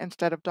scrip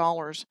instead of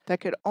dollars that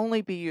could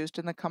only be used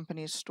in the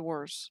company's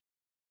stores.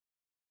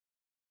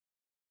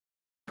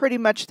 Pretty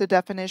much the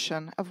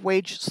definition of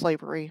wage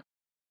slavery.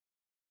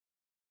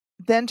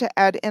 Then, to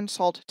add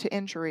insult to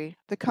injury,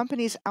 the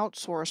companies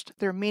outsourced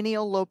their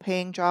menial,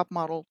 low-paying job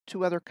model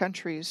to other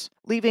countries,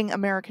 leaving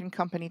American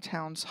company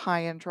towns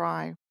high and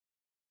dry.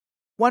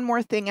 One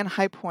more thing in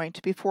High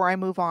Point before I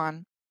move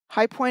on.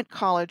 High Point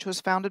College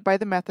was founded by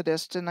the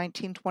Methodists in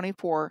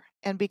 1924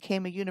 and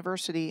became a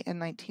university in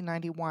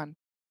 1991.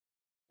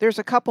 There's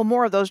a couple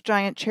more of those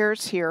giant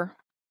chairs here.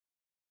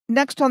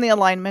 Next on the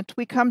alignment,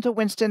 we come to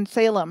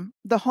Winston-Salem,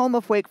 the home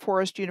of Wake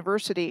Forest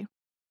University.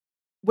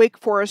 Wake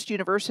Forest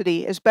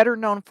University is better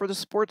known for the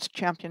sports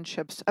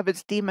championships of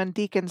its Demon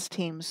Deacons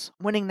teams,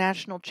 winning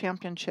national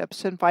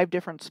championships in 5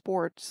 different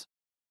sports.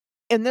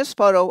 In this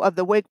photo of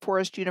the Wake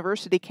Forest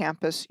University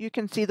campus, you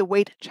can see the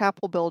Waite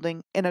Chapel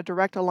building in a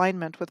direct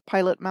alignment with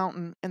Pilot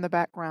Mountain in the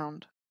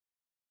background.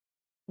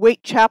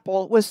 Waite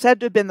Chapel was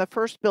said to have been the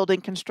first building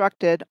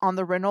constructed on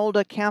the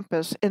Ranolda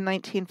campus in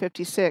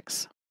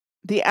 1956.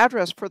 The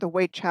address for the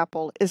Waite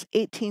Chapel is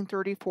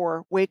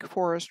 1834 Wake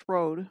Forest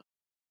Road.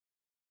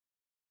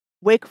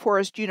 Wake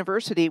Forest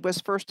University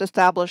was first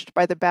established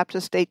by the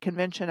Baptist State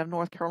Convention of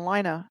North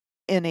Carolina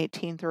in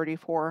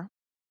 1834.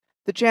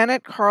 The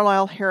Janet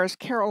Carlisle Harris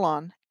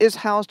Carillon is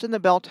housed in the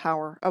bell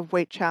tower of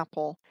Waite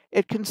Chapel.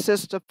 It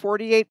consists of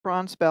 48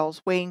 bronze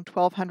bells weighing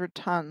 1,200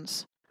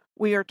 tons.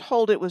 We are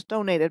told it was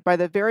donated by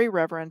the Very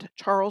Reverend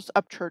Charles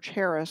Upchurch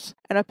Harris,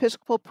 an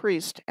Episcopal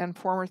priest and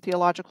former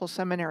theological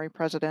seminary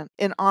president,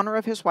 in honor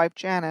of his wife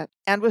Janet,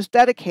 and was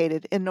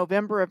dedicated in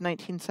November of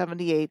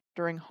 1978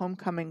 during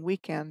homecoming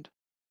weekend.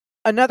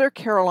 Another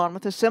carillon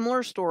with a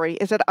similar story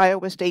is at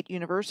Iowa State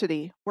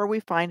University, where we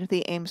find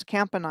the Ames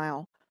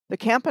Campanile. The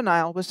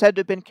campanile was said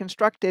to have been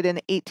constructed in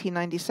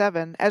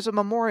 1897 as a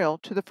memorial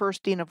to the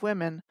first Dean of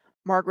Women,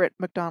 Margaret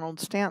MacDonald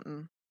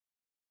Stanton.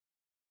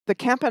 The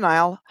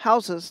campanile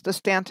houses the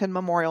Stanton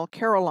Memorial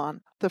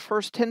Carillon, the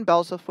first 10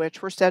 bells of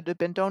which were said to have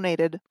been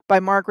donated by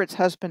Margaret's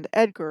husband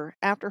Edgar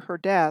after her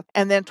death,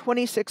 and then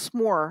 26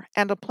 more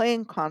and a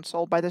playing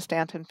console by the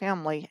Stanton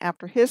family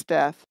after his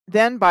death.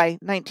 Then by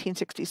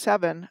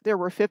 1967, there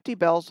were 50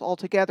 bells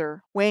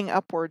altogether, weighing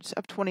upwards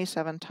of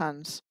 27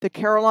 tons. The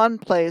carillon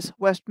plays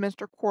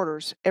Westminster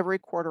quarters every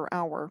quarter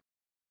hour.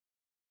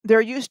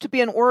 There used to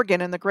be an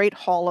organ in the Great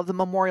Hall of the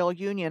Memorial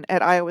Union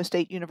at Iowa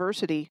State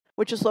University,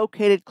 which is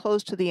located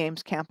close to the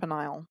Ames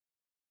Campanile.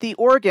 The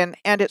organ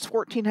and its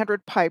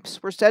 1,400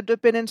 pipes were said to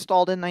have been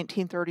installed in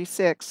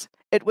 1936.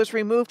 It was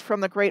removed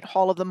from the Great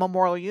Hall of the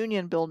Memorial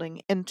Union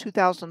building in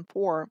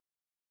 2004.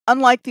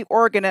 Unlike the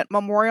organ at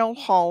Memorial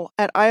Hall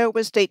at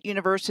Iowa State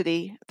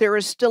University, there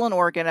is still an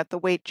organ at the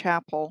Waite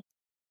Chapel.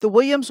 The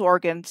Williams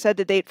organ, said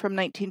to date from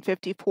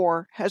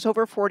 1954, has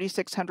over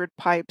 4,600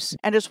 pipes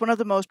and is one of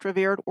the most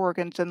revered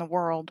organs in the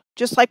world.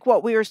 Just like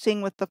what we are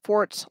seeing with the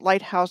forts,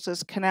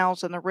 lighthouses,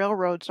 canals, and the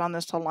railroads on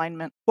this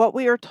alignment, what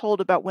we are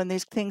told about when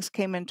these things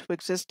came into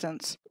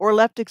existence, or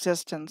left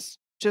existence,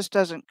 just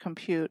doesn't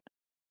compute.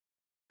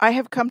 I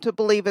have come to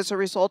believe, as a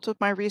result of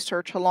my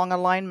research along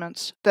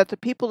alignments, that the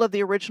people of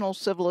the original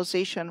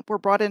civilization were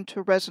brought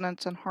into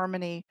resonance and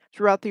harmony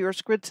throughout the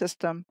Earth's grid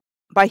system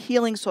by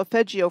healing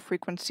solfeggio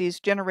frequencies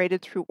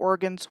generated through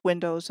organs,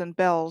 windows, and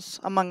bells,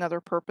 among other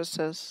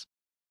purposes.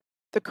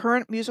 The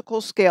current musical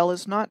scale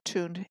is not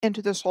tuned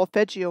into the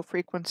solfeggio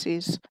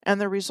frequencies, and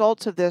the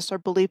results of this are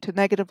believed to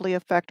negatively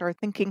affect our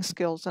thinking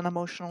skills and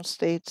emotional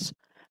states,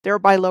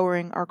 thereby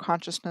lowering our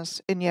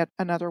consciousness in yet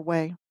another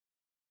way.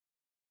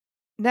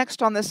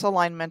 Next on this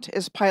alignment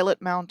is Pilot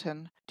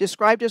Mountain,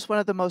 described as one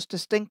of the most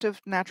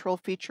distinctive natural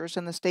features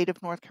in the state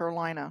of North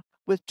Carolina,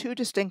 with two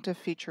distinctive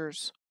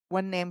features,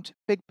 one named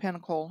Big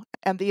Pinnacle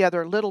and the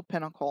other Little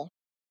Pinnacle.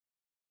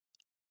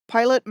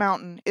 Pilot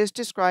Mountain is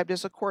described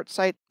as a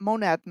quartzite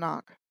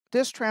monadnock.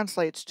 This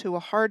translates to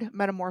a hard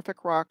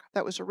metamorphic rock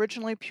that was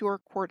originally pure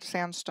quartz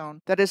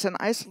sandstone that is an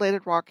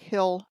isolated rock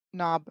hill,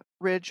 knob,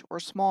 ridge, or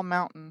small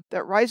mountain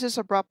that rises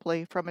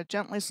abruptly from a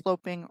gently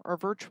sloping or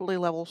virtually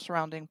level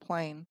surrounding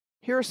plain.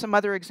 Here are some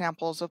other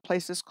examples of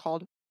places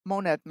called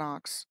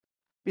monadnocks.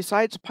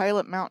 Besides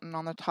Pilot Mountain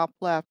on the top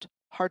left,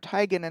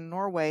 Harteigen in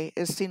Norway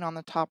is seen on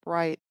the top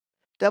right,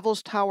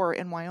 Devil's Tower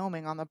in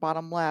Wyoming on the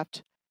bottom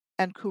left,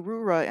 and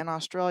Kurura in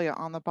Australia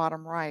on the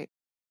bottom right.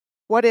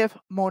 What if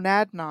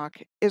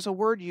monadnock is a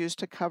word used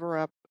to cover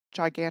up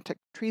gigantic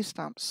tree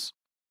stumps?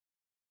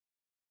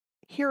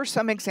 Here are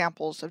some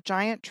examples of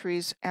giant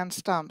trees and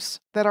stumps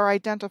that are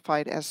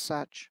identified as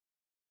such.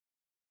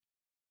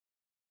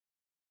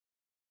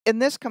 In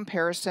this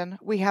comparison,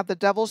 we have the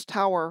Devil's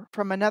Tower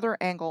from another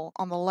angle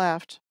on the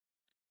left,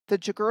 the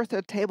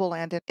Jugurtha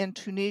tableland in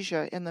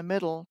Tunisia in the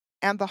middle,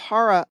 and the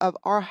Hara of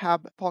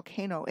Arhab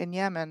volcano in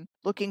Yemen,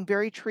 looking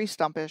very tree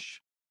stumpish.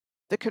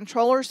 The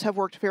controllers have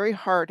worked very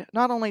hard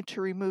not only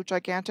to remove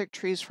gigantic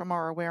trees from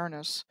our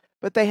awareness,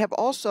 but they have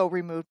also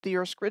removed the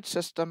Earth's grid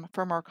system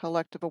from our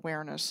collective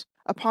awareness,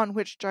 upon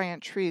which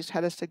giant trees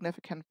had a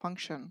significant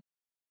function.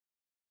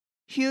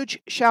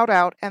 Huge shout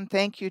out and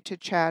thank you to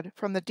Chad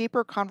from the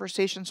Deeper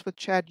Conversations with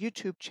Chad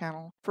YouTube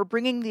channel for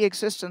bringing the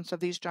existence of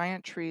these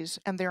giant trees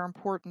and their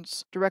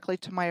importance directly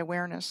to my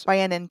awareness by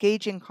an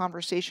engaging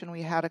conversation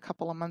we had a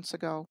couple of months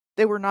ago.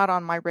 They were not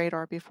on my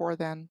radar before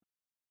then.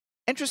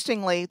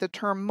 Interestingly, the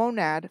term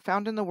monad,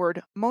 found in the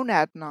word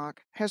monadnock,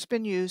 has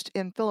been used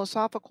in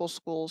philosophical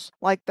schools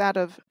like that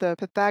of the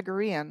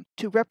Pythagorean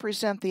to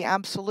represent the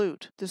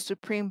absolute, the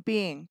supreme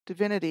being,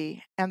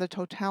 divinity, and the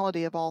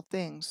totality of all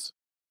things.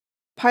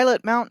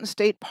 Pilot Mountain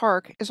State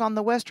Park is on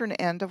the western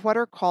end of what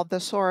are called the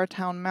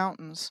Soratown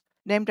Mountains,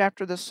 named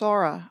after the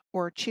Sora,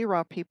 or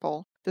Chira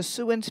people, the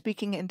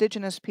Siouan-speaking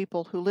indigenous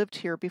people who lived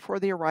here before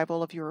the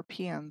arrival of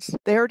Europeans.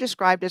 They are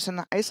described as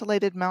an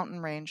isolated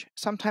mountain range,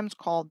 sometimes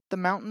called the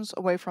Mountains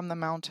Away from the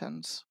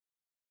Mountains.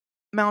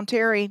 Mount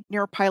Airy,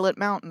 near Pilot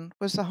Mountain,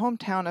 was the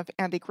hometown of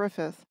Andy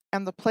Griffith,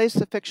 and the place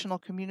the fictional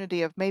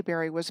community of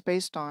Mayberry was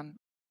based on.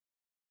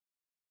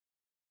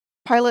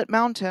 Pilot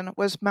Mountain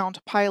was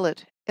Mount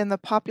Pilot in the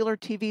popular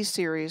TV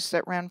series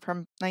that ran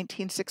from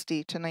 1960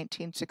 to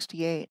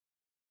 1968.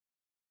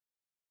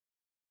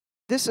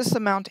 This is the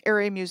Mount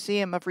Airy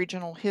Museum of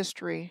Regional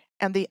History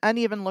and the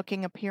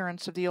uneven-looking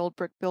appearance of the old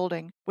brick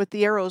building, with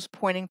the arrows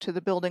pointing to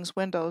the building's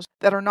windows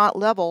that are not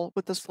level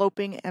with the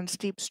sloping and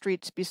steep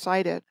streets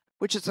beside it,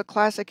 which is a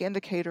classic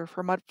indicator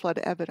for mudflood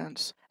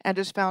evidence and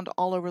is found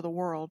all over the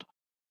world.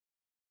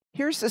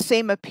 Here's the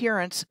same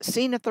appearance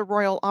seen at the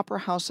Royal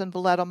Opera House in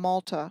Valletta,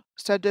 Malta,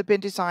 said to have been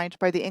designed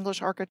by the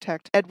English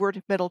architect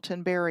Edward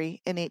Middleton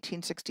Barry in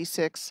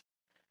 1866.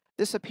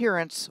 This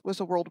appearance was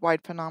a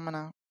worldwide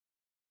phenomenon.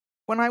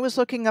 When I was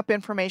looking up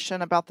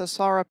information about the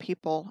Sara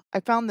people, I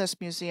found this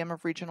Museum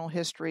of Regional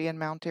History in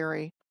Mount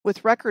Airy,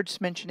 with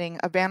records mentioning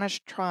a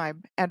vanished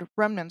tribe and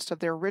remnants of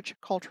their rich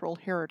cultural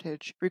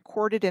heritage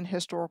recorded in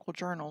historical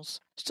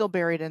journals, still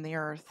buried in the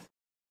earth.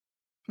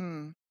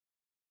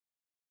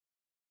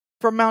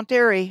 From Mount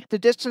Airy, the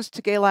distance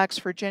to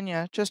Galax,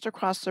 Virginia, just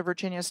across the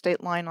Virginia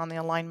state line on the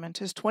alignment,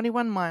 is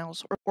 21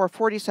 miles or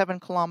 47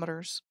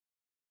 kilometers.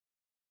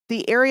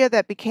 The area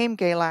that became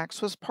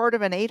Galax was part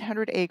of an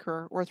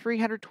 800-acre or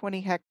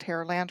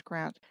 320-hectare land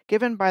grant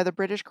given by the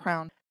British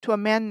Crown to a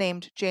man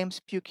named James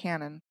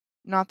Buchanan,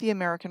 not the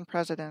American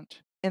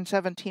president, in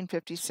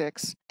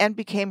 1756, and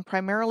became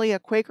primarily a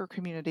Quaker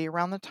community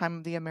around the time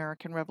of the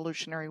American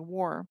Revolutionary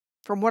War.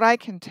 From what I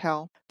can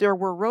tell, there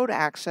were road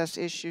access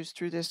issues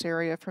through this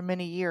area for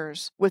many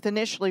years, with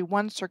initially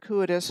one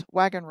circuitous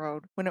wagon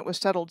road when it was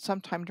settled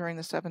sometime during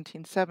the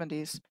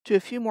 1770s, to a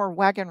few more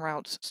wagon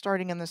routes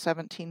starting in the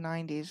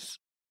 1790s.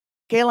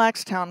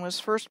 Galaxtown was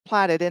first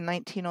platted in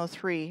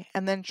 1903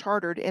 and then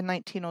chartered in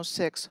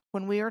 1906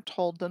 when we are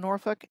told the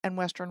Norfolk and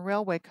Western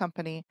Railway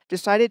Company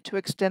decided to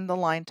extend the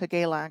line to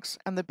Galax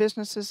and the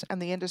businesses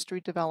and the industry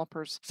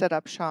developers set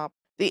up shop.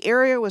 The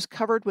area was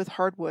covered with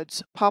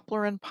hardwoods,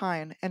 poplar and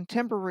pine, and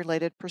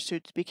timber-related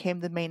pursuits became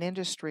the main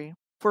industry.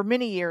 For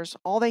many years,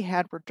 all they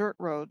had were dirt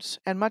roads,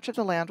 and much of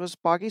the land was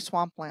boggy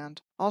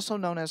swampland, also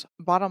known as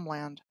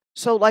bottomland.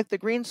 So, like the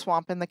green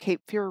swamp in the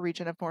Cape Fear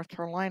region of North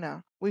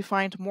Carolina, we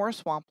find more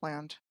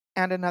swampland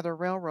and another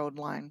railroad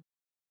line.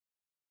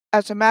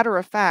 As a matter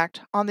of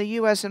fact, on the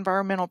U.S.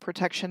 Environmental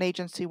Protection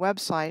Agency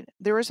website,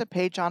 there is a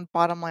page on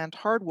bottomland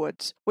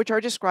hardwoods, which are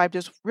described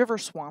as river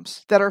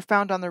swamps that are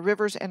found on the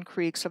rivers and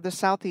creeks of the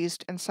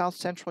southeast and south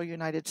central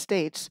United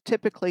States,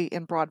 typically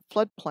in broad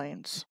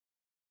floodplains.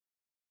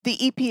 The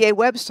EPA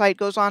website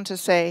goes on to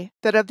say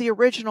that of the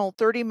original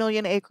 30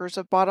 million acres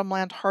of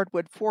bottomland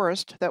hardwood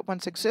forest that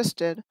once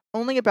existed,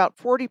 only about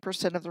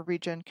 40% of the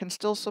region can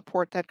still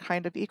support that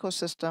kind of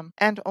ecosystem,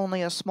 and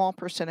only a small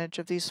percentage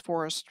of these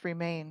forests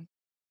remain.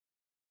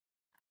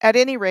 At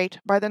any rate,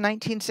 by the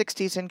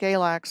 1960s in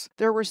Galax,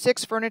 there were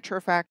 6 furniture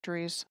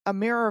factories, a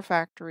mirror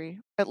factory,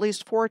 at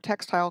least 4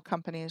 textile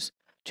companies,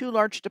 2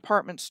 large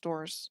department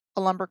stores, a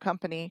lumber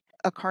company,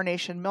 a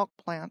Carnation milk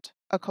plant,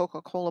 a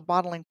Coca-Cola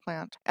bottling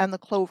plant, and the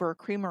Clover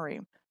Creamery.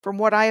 From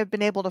what I have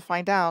been able to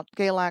find out,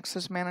 Galax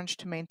has managed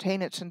to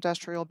maintain its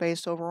industrial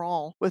base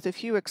overall, with a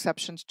few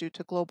exceptions due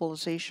to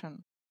globalization.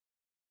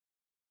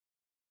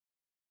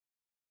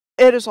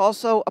 It is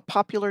also a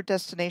popular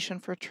destination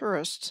for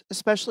tourists,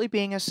 especially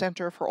being a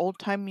center for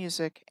old-time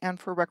music and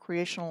for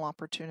recreational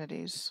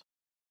opportunities.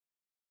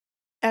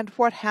 And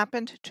what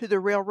happened to the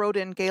railroad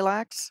in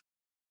Galax?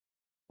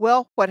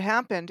 Well, what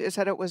happened is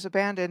that it was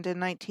abandoned in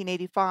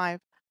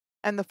 1985,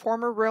 and the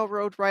former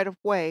railroad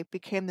right-of-way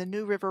became the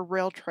New River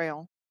Rail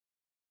Trail.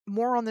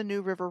 More on the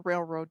New River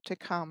Railroad to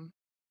come.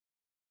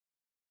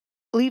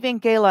 Leaving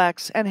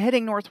Galax and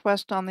heading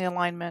northwest on the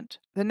alignment,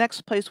 the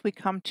next place we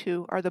come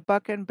to are the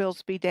Buck and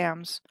Bilsby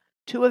Dams,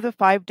 2 of the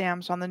 5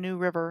 dams on the New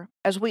River,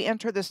 as we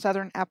enter the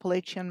southern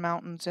Appalachian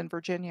Mountains in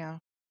Virginia.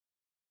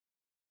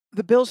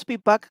 The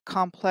Bilsby-Buck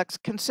complex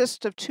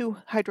consists of 2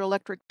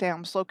 hydroelectric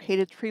dams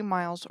located 3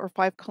 miles or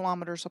 5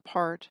 kilometers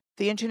apart.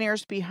 The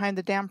engineers behind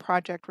the dam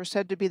project were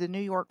said to be the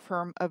New York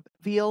firm of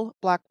Veal,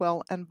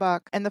 Blackwell, and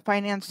Buck, and the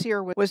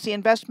financier was the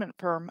investment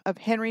firm of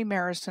Henry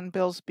Marrison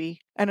Bilsby,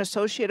 an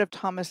associate of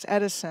Thomas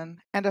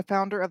Edison and a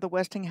founder of the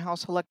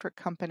Westinghouse Electric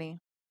Company.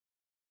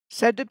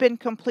 Said to have been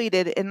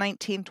completed in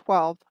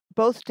 1912,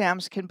 both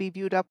dams can be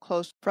viewed up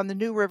close from the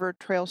New River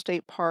Trail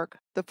State Park,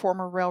 the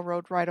former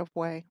railroad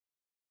right-of-way.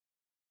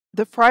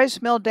 The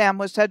Fry's Mill Dam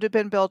was said to have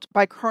been built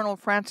by Colonel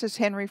Francis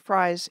Henry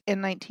Fry's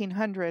in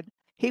 1900.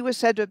 He was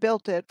said to have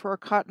built it for a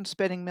cotton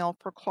spinning mill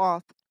for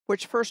cloth,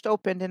 which first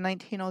opened in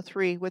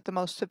 1903 with the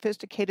most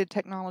sophisticated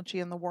technology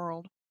in the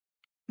world.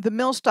 The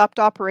mill stopped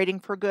operating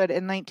for good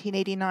in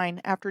 1989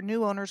 after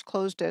new owners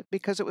closed it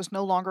because it was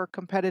no longer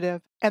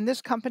competitive, and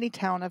this company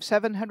town of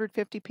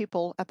 750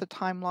 people at the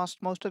time lost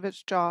most of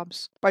its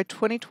jobs. By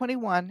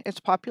 2021,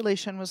 its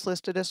population was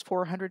listed as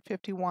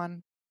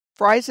 451.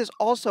 Fry's is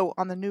also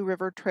on the New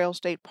River Trail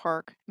State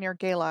Park near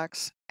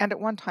Galax, and at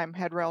one time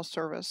had rail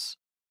service.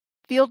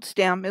 Fields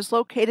Dam is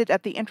located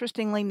at the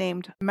interestingly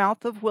named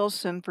mouth of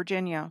Wilson,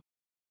 Virginia.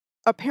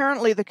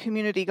 Apparently, the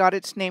community got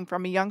its name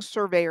from a young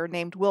surveyor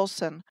named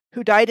Wilson,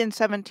 who died in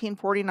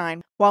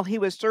 1749 while he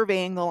was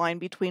surveying the line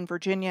between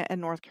Virginia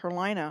and North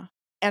Carolina,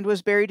 and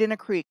was buried in a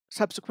creek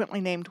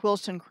subsequently named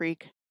Wilson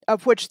Creek,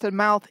 of which the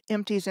mouth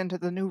empties into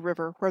the New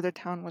River where the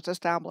town was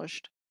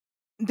established.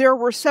 There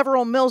were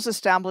several mills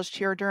established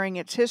here during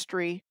its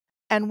history,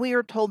 and we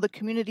are told the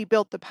community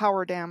built the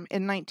power dam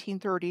in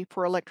 1930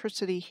 for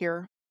electricity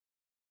here.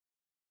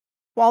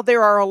 While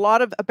there are a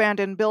lot of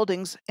abandoned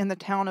buildings in the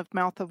town of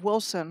Mouth of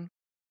Wilson,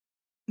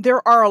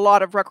 there are a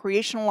lot of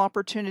recreational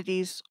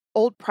opportunities,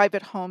 old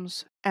private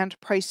homes, and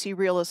pricey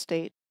real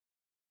estate.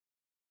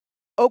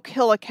 Oak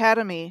Hill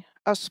Academy,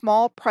 a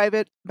small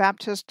private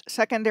Baptist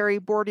secondary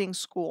boarding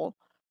school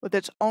with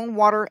its own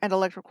water and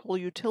electrical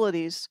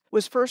utilities,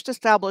 was first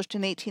established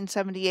in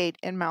 1878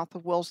 in Mouth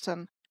of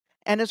Wilson,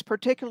 and is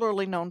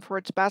particularly known for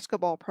its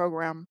basketball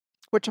program,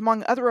 which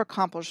among other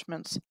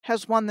accomplishments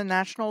has won the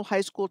National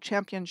High School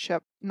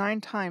Championship 9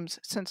 times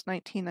since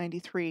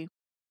 1993.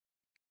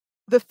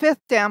 The 5th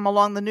dam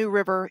along the New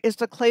River is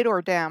the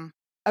Clador Dam.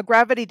 a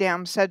gravity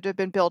dam said to have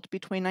been built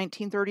between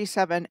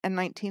 1937 and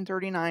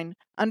 1939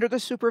 under the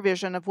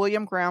supervision of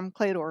William Graham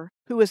Claytor,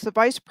 who was the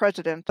vice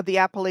president of the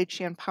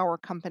Appalachian Power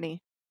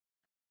Company.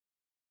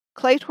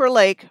 Claytor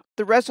Lake,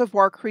 the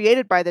reservoir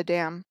created by the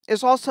dam,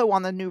 is also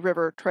on the New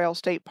River Trail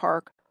State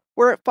Park,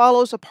 where it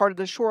follows a part of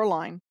the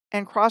shoreline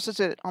and crosses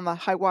it on the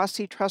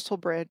Hiwassee Trestle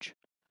Bridge.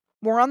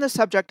 More on the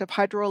subject of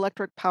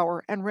hydroelectric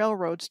power and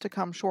railroads to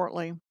come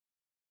shortly.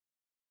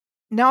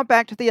 Now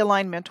back to the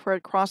alignment where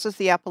it crosses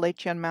the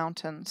Appalachian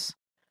Mountains.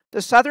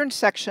 The southern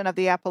section of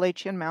the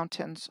Appalachian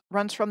Mountains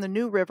runs from the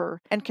New River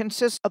and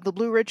consists of the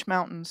Blue Ridge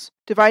Mountains,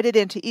 divided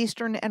into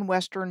eastern and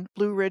western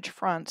Blue Ridge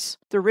fronts,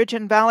 the Ridge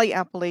and Valley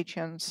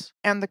Appalachians,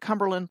 and the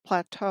Cumberland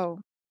Plateau.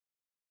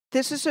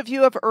 This is a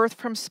view of Earth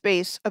from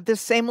space of this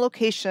same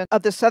location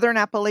of the southern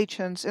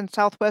Appalachians in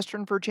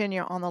southwestern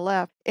Virginia on the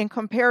left, in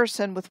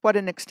comparison with what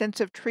an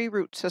extensive tree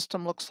root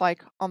system looks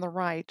like on the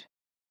right.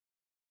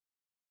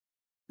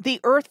 The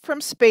Earth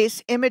from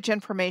space image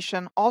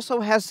information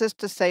also has this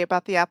to say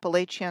about the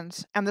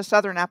Appalachians and the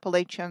southern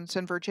Appalachians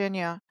in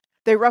Virginia.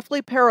 They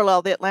roughly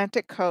parallel the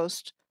Atlantic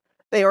coast.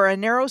 They are a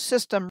narrow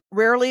system,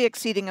 rarely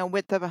exceeding a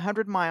width of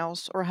 100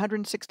 miles or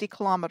 160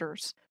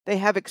 kilometers. They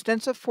have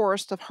extensive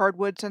forests of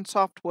hardwoods and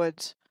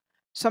softwoods.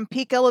 Some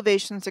peak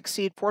elevations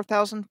exceed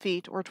 4,000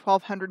 feet or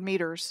 1,200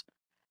 meters,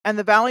 and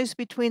the valleys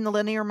between the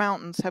linear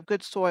mountains have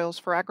good soils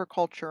for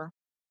agriculture.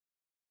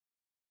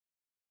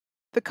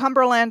 The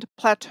Cumberland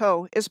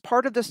Plateau is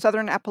part of the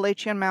southern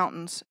Appalachian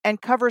Mountains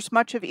and covers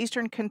much of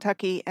eastern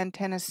Kentucky and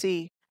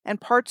Tennessee, and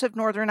parts of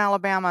northern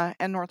Alabama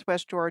and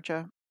northwest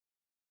Georgia.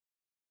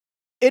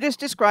 It is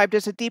described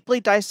as a deeply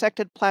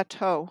dissected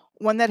plateau,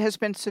 one that has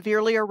been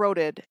severely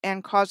eroded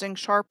and causing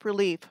sharp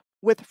relief,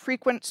 with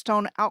frequent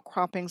stone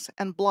outcroppings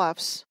and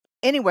bluffs.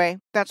 Anyway,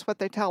 that's what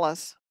they tell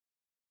us.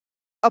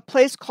 A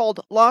place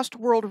called Lost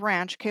World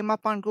Ranch came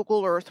up on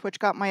Google Earth, which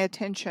got my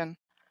attention.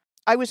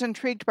 I was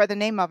intrigued by the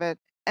name of it,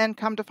 and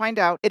come to find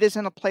out, it is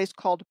in a place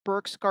called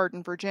Burke's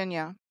Garden,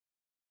 Virginia.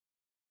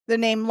 The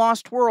name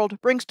Lost World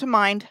brings to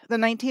mind the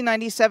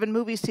 1997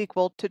 movie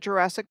sequel to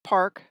Jurassic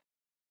Park,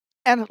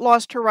 and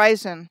Lost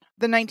Horizon,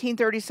 the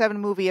 1937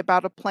 movie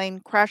about a plane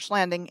crash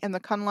landing in the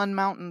Kunlun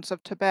Mountains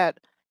of Tibet,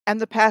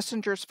 and the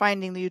passengers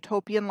finding the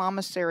utopian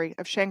lamasery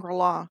of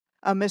Shangri-La,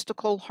 a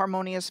mystical,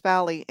 harmonious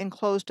valley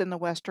enclosed in the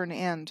western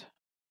end.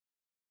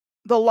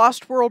 The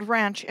Lost World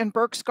Ranch in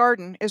Burke's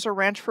Garden is a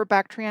ranch for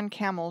Bactrian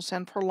camels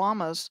and for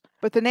llamas,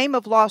 but the name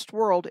of Lost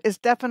World is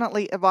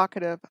definitely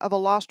evocative of a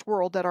lost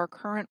world that our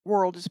current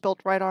world is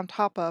built right on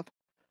top of,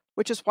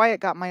 which is why it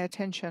got my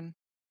attention.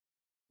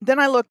 Then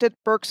I looked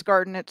at Burke's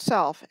Garden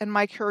itself, and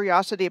my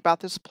curiosity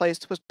about this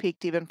place was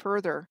piqued even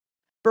further.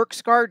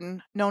 Burke's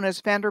Garden, known as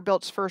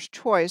Vanderbilt's first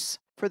choice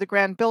for the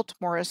Grand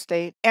Biltmore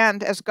estate,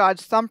 and as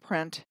God's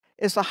thumbprint,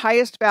 is the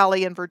highest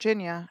valley in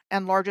Virginia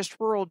and largest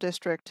rural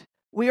district.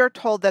 We are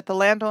told that the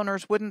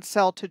landowners wouldn't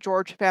sell to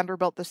George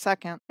Vanderbilt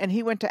II, and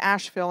he went to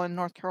Asheville in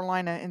North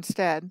Carolina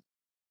instead.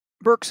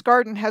 Burke's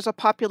Garden has a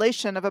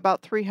population of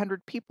about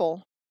 300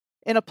 people,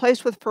 in a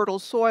place with fertile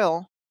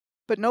soil,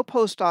 but no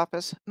post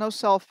office, no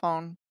cell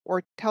phone,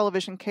 or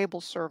television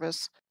cable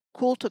service,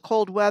 cool to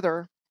cold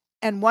weather,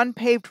 and one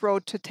paved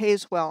road to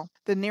Tazewell,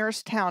 the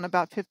nearest town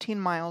about 15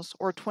 miles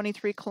or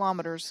 23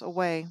 kilometers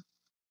away.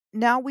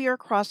 Now we are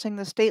crossing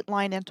the state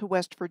line into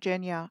West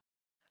Virginia.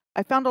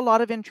 I found a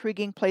lot of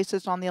intriguing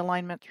places on the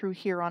alignment through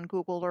here on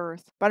Google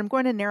Earth, but I'm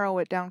going to narrow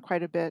it down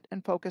quite a bit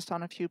and focus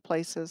on a few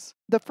places.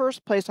 The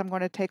first place I'm going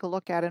to take a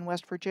look at in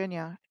West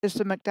Virginia is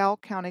the McDowell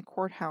County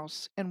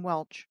Courthouse in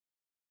Welch.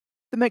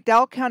 The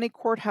McDowell County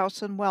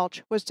Courthouse in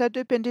Welch was said to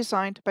have been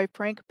designed by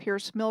Frank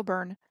Pierce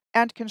Milburn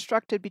and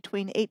constructed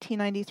between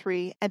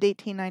 1893 and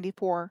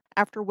 1894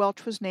 after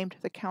Welch was named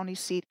the county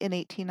seat in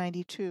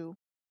 1892.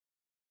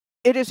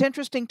 It is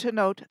interesting to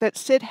note that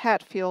Sid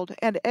Hatfield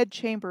and Ed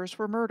Chambers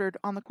were murdered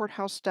on the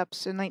courthouse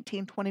steps in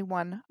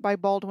 1921 by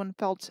Baldwin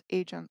Felts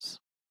agents.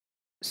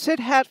 Sid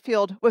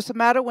Hatfield was the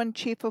Matawan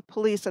chief of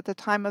police at the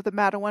time of the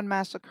Matawan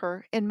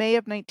massacre in May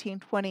of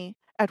 1920,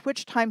 at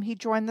which time he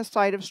joined the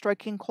side of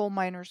striking coal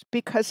miners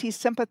because he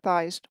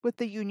sympathized with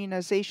the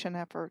unionization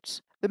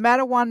efforts. The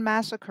Matawan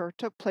massacre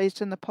took place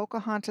in the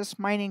Pocahontas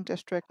mining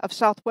district of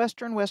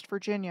southwestern West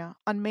Virginia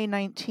on May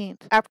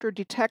 19th, after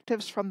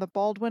detectives from the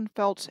Baldwin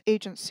Felts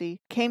Agency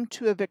came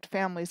to evict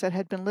families that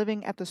had been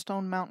living at the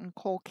Stone Mountain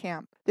coal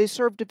camp. They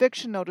served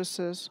eviction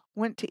notices,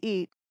 went to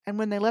eat, and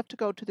when they left to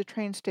go to the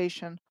train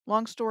station,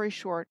 long story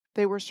short,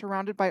 they were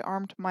surrounded by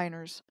armed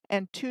miners,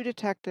 and 2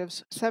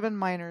 detectives, 7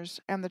 miners,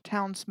 and the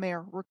town's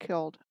mayor were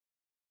killed.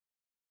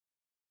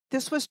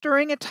 This was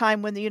during a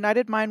time when the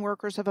United Mine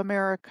Workers of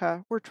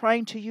America were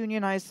trying to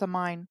unionize the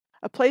mine,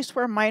 a place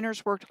where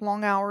miners worked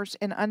long hours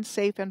in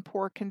unsafe and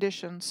poor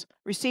conditions,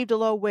 received a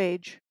low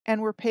wage, and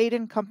were paid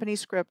in company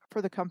scrip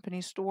for the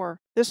company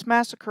store. This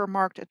massacre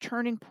marked a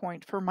turning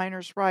point for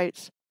miners'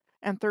 rights,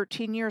 and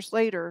 13 years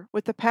later,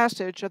 with the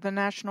passage of the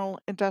National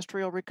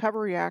Industrial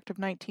Recovery Act of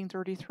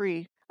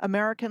 1933,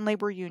 American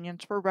labor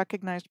unions were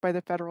recognized by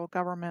the federal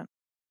government.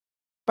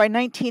 By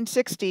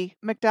 1960,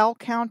 McDowell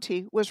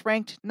County was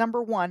ranked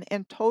 #1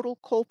 in total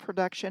coal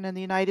production in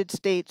the United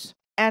States,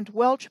 and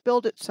Welch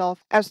billed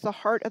itself as the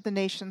heart of the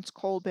nation's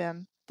coal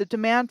bin. The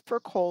demand for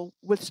coal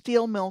with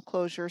steel mill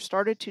closures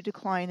started to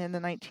decline in the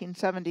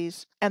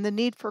 1970s, and the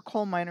need for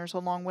coal miners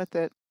along with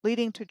it,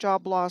 leading to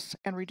job loss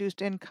and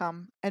reduced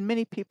income, and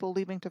many people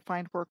leaving to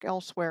find work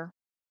elsewhere.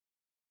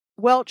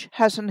 Welch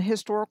has an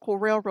historical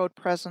railroad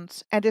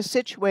presence and is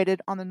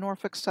situated on the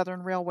Norfolk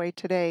Southern Railway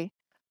today,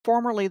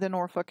 formerly the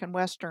Norfolk and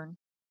Western.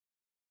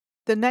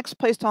 The next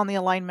place on the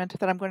alignment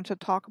that I'm going to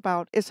talk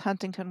about is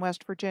Huntington,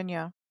 West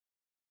Virginia.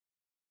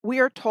 We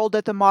are told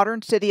that the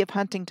modern city of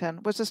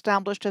Huntington was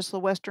established as the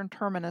western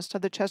terminus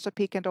of the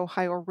Chesapeake and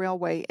Ohio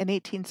Railway in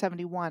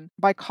 1871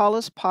 by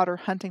Collis Potter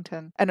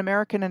Huntington, an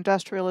American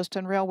industrialist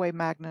and railway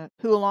magnate,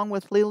 who, along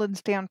with Leland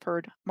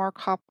Stanford, Mark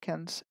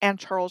Hopkins, and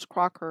Charles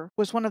Crocker,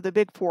 was one of the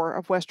big four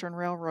of Western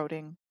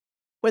railroading.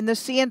 When the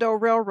C&O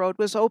Railroad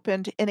was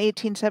opened in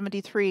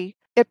 1873,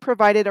 it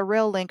provided a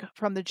rail link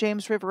from the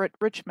James River at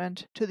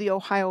Richmond to the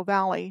Ohio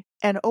Valley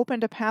and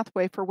opened a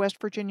pathway for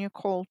West Virginia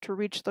coal to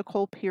reach the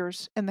coal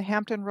piers in the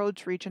Hampton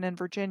Roads region in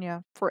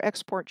Virginia for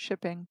export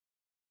shipping.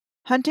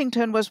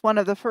 Huntington was one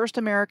of the first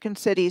American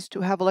cities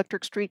to have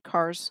electric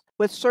streetcars,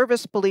 with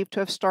service believed to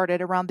have started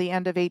around the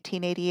end of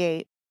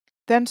 1888.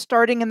 Then,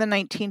 starting in the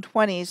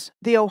 1920s,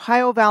 the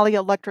Ohio Valley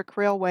Electric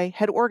Railway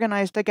had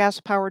organized a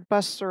gas-powered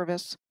bus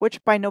service,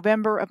 which by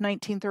November of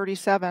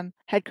 1937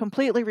 had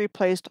completely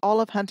replaced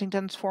all of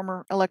Huntington's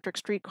former electric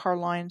streetcar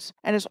lines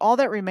and is all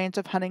that remains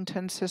of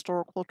Huntington's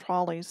historical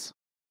trolleys.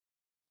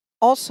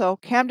 Also,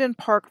 Camden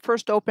Park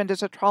first opened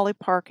as a trolley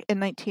park in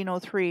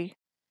 1903.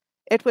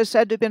 It was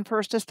said to have been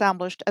first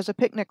established as a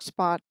picnic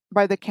spot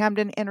by the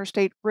Camden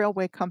Interstate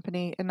Railway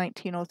Company in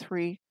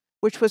 1903.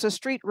 Which was a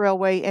street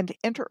railway and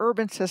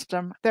interurban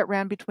system that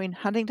ran between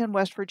Huntington,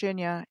 West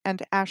Virginia,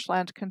 and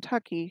Ashland,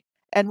 Kentucky,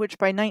 and which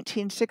by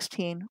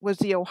 1916 was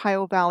the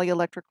Ohio Valley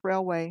Electric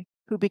Railway,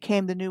 who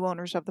became the new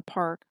owners of the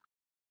park.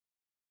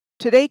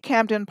 Today,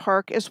 Camden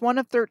Park is one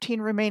of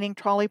 13 remaining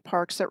trolley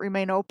parks that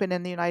remain open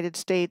in the United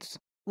States,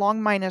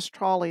 long minus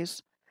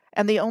trolleys,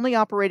 and the only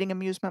operating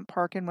amusement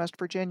park in West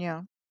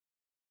Virginia.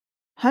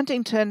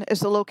 Huntington is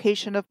the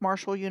location of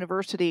Marshall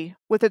University,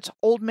 with its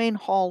old main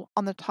hall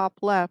on the top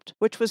left,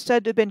 which was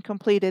said to have been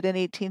completed in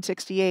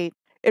 1868.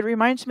 It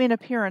reminds me in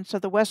appearance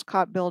of the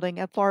Westcott Building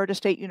at Florida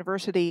State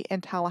University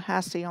in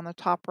Tallahassee on the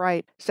top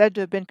right, said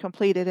to have been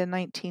completed in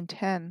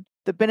 1910.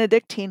 The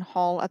Benedictine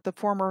Hall at the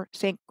former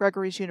St.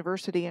 Gregory's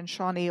University in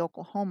Shawnee,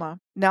 Oklahoma,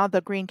 now the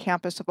Green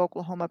Campus of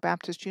Oklahoma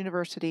Baptist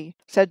University,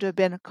 said to have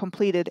been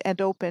completed and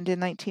opened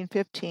in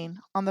 1915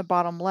 on the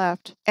bottom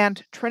left,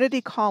 and Trinity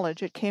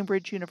College at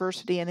Cambridge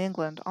University in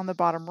England on the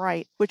bottom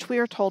right, which we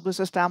are told was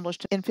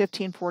established in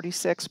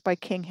 1546 by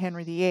King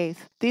Henry VIII.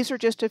 These are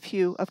just a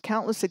few of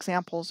countless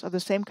examples of the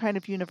same kind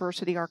of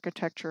university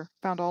architecture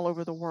found all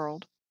over the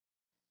world.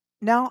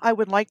 Now I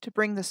would like to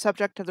bring the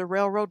subject of the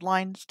railroad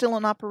line still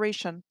in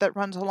operation that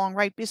runs along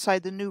right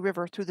beside the New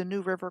River through the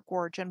New River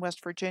Gorge in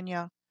West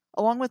Virginia,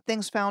 along with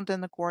things found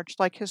in the gorge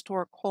like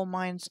historic coal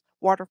mines,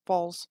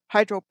 waterfalls,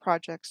 hydro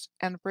projects,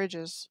 and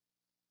bridges.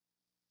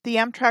 The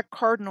Amtrak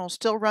Cardinal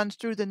still runs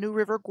through the New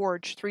River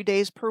Gorge 3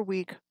 days per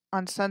week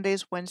on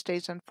Sundays,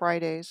 Wednesdays, and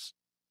Fridays.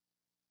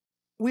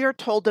 We are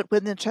told that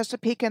when the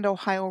Chesapeake and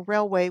Ohio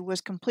Railway was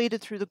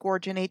completed through the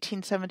gorge in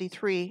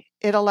 1873,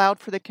 it allowed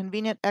for the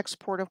convenient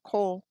export of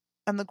coal,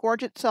 and the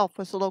gorge itself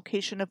was the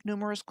location of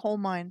numerous coal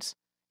mines,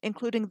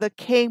 including the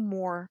K.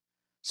 Moore,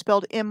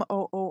 spelled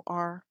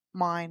M-O-O-R,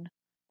 mine,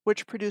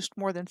 which produced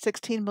more than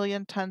 16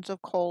 million tons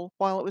of coal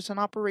while it was in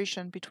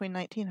operation between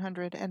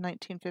 1900 and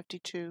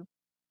 1952.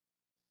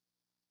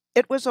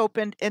 It was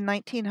opened in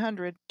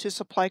 1900 to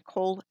supply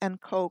coal and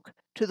coke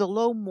to the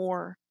Low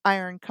Moor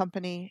Iron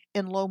Company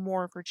in Low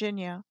Moor,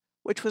 Virginia,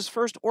 which was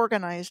first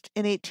organized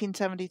in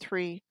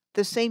 1873,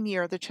 the same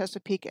year the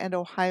Chesapeake and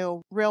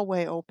Ohio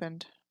Railway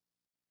opened.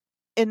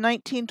 In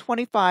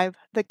 1925,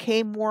 the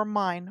K. Moore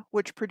Mine,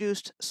 which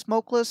produced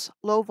smokeless,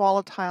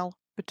 low-volatile,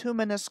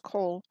 bituminous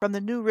coal from the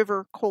New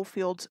River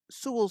Coalfields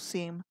Sewell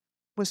Seam,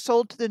 was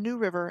sold to the New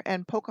River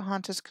and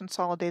Pocahontas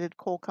Consolidated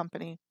Coal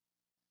Company.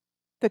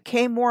 The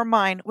K. Moore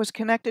Mine was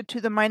connected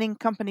to the mining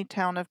company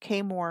town of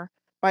K. Moore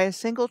by a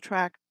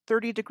single-track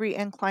 30-degree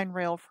incline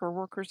rail for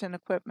workers and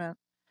equipment,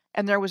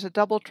 and there was a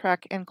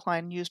double-track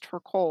incline used for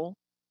coal.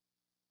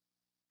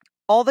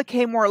 All the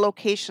K. Moore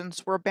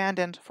locations were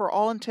abandoned for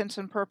all intents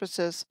and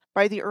purposes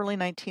by the early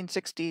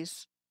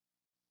 1960s.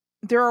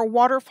 There are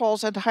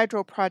waterfalls and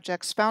hydro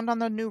projects found on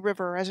the New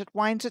River as it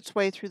winds its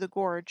way through the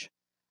gorge.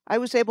 I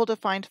was able to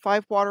find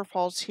 5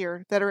 waterfalls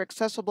here that are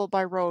accessible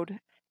by road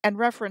and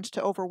reference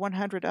to over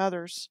 100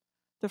 others.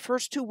 The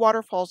first 2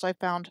 waterfalls I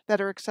found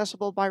that are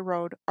accessible by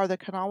road are the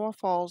Kanawha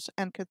Falls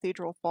and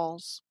Cathedral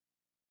Falls.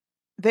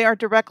 They are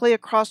directly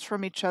across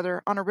from each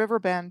other on a river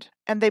bend,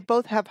 and they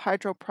both have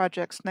hydro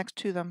projects next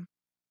to them.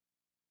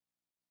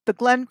 The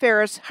Glen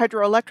Ferris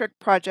hydroelectric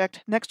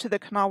project next to the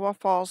Kanawha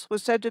Falls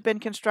was said to have been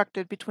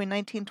constructed between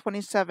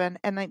 1927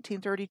 and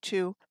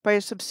 1932 by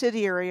a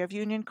subsidiary of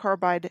Union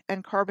Carbide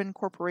and Carbon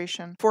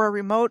Corporation for a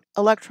remote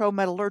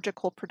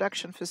electrometallurgical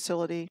production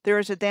facility. There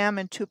is a dam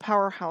and two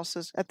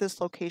powerhouses at this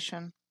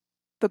location.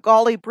 The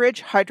Gauley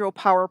Bridge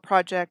hydropower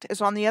project is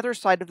on the other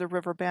side of the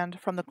river bend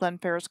from the Glen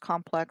Ferris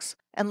complex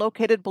and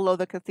located below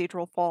the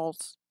Cathedral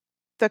Falls.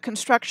 The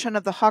construction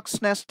of the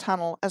Hawks Nest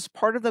Tunnel as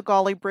part of the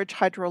Gauley Bridge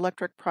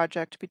hydroelectric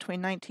project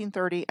between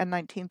 1930 and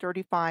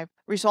 1935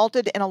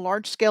 resulted in a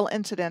large-scale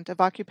incident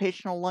of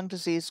occupational lung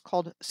disease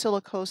called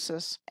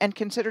silicosis and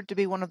considered to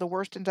be one of the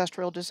worst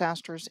industrial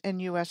disasters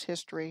in U.S.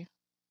 history.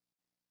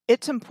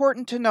 It's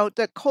important to note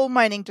that coal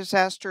mining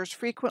disasters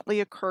frequently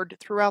occurred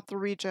throughout the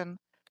region,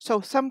 so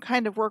some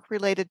kind of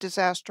work-related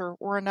disaster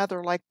or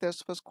another like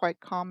this was quite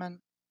common.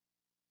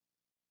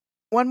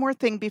 One more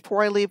thing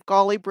before I leave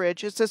Gauley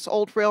Bridge is this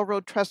old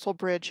railroad trestle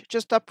bridge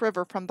just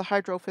upriver from the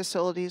hydro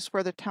facilities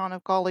where the town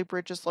of Gauley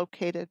Bridge is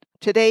located.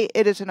 Today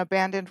it is an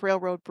abandoned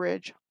railroad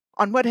bridge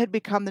on what had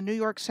become the New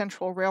York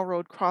Central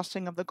Railroad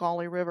crossing of the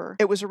Gauley River.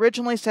 It was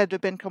originally said to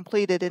have been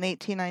completed in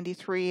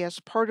 1893 as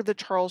part of the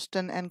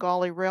Charleston and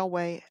Gauley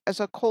Railway as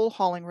a coal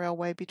hauling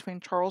railway between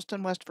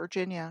Charleston, West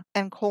Virginia,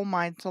 and coal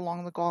mines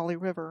along the Gauley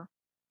River.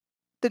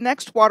 The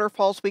next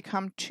waterfalls we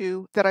come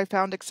to that I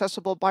found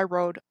accessible by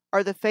road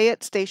are the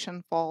Fayette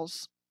Station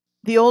Falls.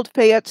 The old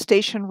Fayette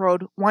Station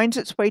Road winds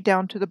its way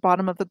down to the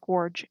bottom of the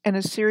gorge in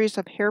a series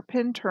of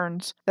hairpin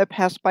turns that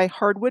pass by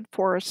hardwood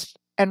forests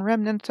and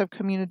remnants of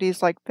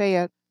communities like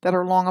Fayette that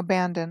are long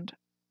abandoned.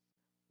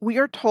 We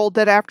are told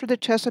that after the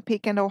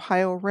Chesapeake and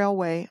Ohio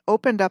Railway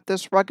opened up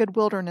this rugged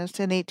wilderness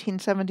in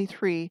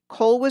 1873,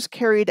 coal was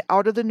carried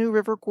out of the New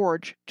River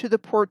Gorge to the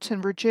ports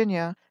in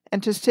Virginia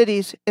and to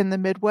cities in the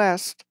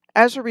Midwest.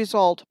 As a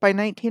result, by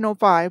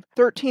 1905,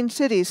 13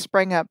 cities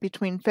sprang up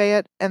between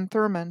Fayette and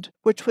Thurmond,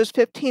 which was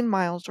 15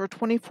 miles or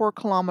 24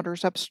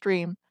 kilometers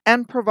upstream,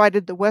 and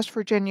provided the West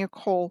Virginia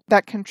coal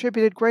that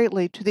contributed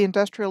greatly to the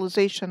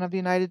industrialization of the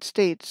United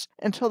States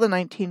until the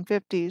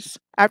 1950s.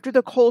 After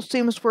the coal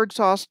seams were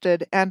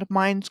exhausted and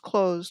mines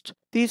closed,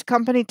 these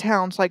company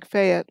towns like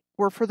Fayette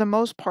were for the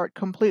most part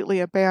completely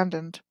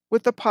abandoned,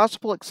 with the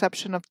possible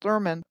exception of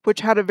Thurmond,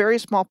 which had a very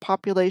small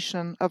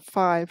population of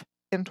 5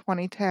 in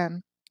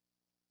 2010.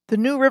 The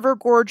New River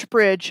Gorge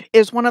Bridge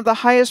is one of the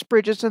highest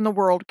bridges in the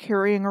world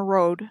carrying a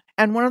road,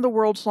 and one of the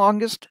world's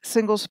longest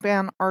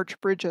single-span arch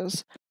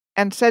bridges,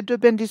 and said to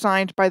have been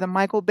designed by the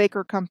Michael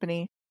Baker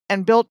Company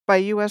and built by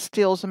U.S.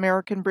 Steel's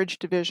American Bridge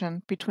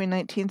Division between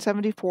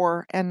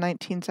 1974 and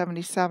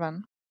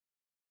 1977.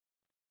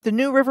 The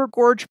New River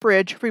Gorge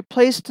Bridge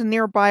replaced the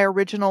nearby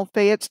original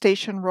Fayette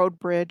Station Road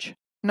Bridge,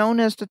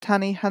 known as the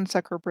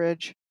Tunney-Hunsaker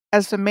Bridge,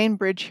 as the main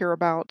bridge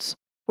hereabouts,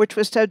 which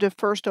was said to have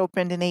first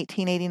opened in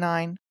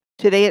 1889.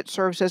 Today it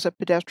serves as a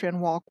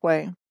pedestrian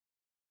walkway.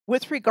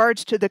 With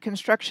regards to the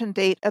construction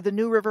date of the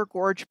New River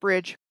Gorge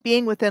Bridge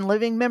being within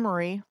living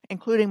memory,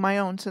 including my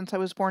own since I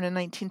was born in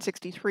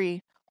 1963,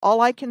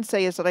 all I can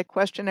say is that I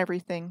question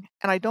everything,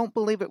 and I don't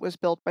believe it was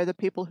built by the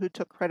people who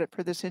took credit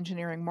for this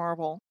engineering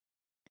marvel.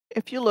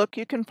 If you look,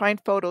 you can find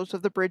photos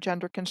of the bridge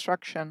under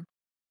construction.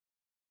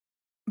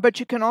 But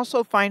you can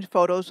also find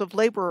photos of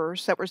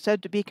laborers that were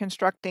said to be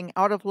constructing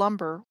out of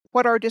lumber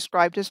what are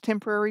described as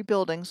temporary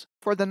buildings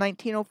for the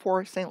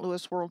 1904 St.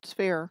 Louis World's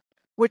Fair,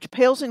 which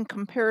pales in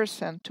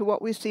comparison to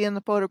what we see in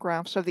the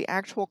photographs of the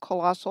actual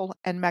colossal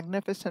and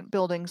magnificent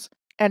buildings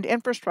and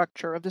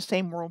infrastructure of the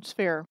same World's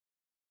Fair.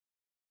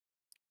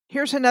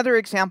 Here's another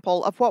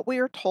example of what we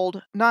are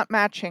told not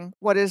matching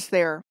what is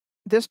there,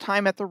 this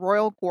time at the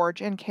Royal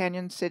Gorge in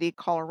Canyon City,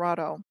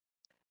 Colorado.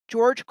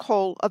 George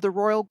Cole of the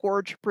Royal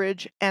Gorge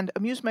Bridge and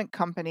Amusement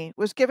Company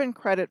was given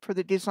credit for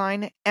the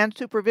design and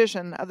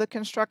supervision of the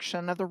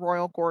construction of the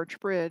Royal Gorge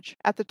Bridge,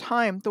 at the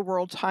time the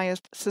world's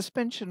highest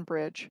suspension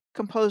bridge,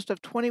 composed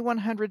of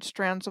 2,100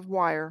 strands of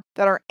wire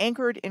that are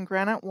anchored in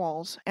granite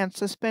walls and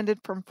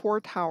suspended from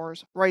 4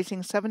 towers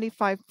rising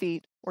 75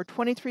 feet or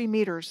 23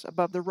 meters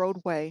above the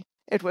roadway.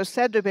 It was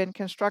said to have been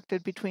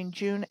constructed between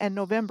June and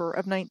November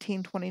of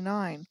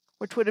 1929,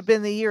 which would have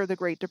been the year the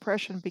Great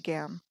Depression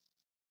began.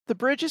 The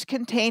bridge is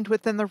contained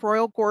within the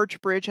Royal Gorge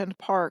Bridge and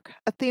Park,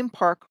 a theme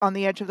park on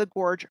the edge of the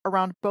gorge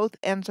around both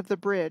ends of the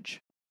bridge,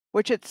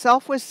 which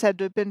itself was said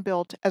to have been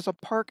built as a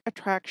park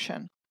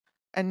attraction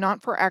and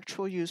not for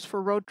actual use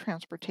for road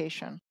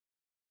transportation.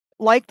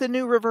 Like the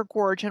New River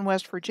Gorge in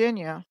West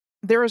Virginia,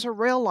 there is a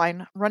rail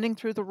line running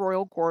through the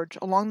Royal Gorge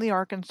along the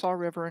Arkansas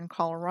River in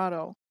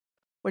Colorado,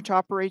 which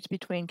operates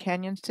between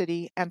Canyon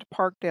City and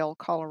Parkdale,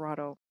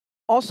 Colorado.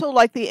 Also,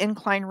 like the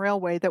incline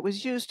railway that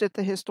was used at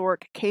the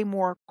historic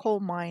Kmore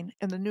coal mine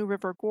in the New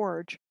River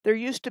Gorge, there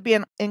used to be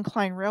an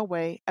incline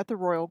railway at the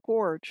Royal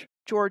Gorge.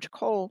 George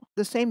Cole,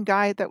 the same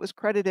guy that was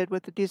credited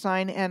with the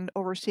design and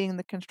overseeing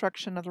the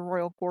construction of the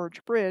Royal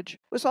Gorge Bridge,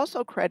 was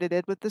also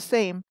credited with the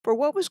same for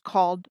what was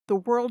called the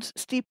world's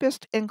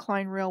steepest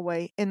incline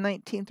railway in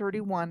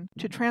 1931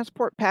 to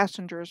transport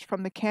passengers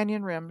from the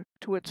canyon rim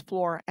to its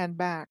floor and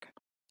back.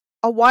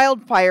 A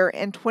wildfire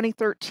in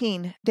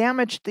 2013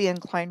 damaged the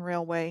incline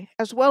railway,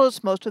 as well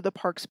as most of the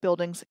park's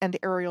buildings and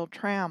aerial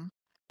tram.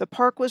 The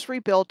park was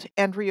rebuilt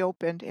and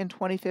reopened in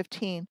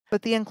 2015,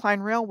 but the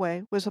incline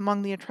railway was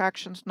among the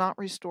attractions not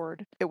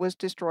restored. It was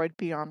destroyed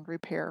beyond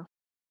repair.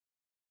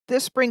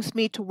 This brings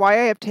me to why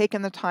I have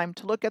taken the time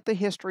to look at the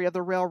history of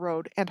the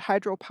railroad and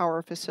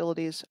hydropower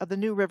facilities of the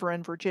New River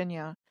in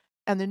Virginia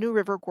and the New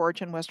River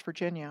Gorge in West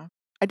Virginia.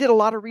 I did a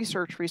lot of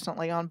research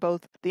recently on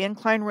both the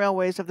incline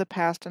railways of the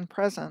past and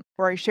present,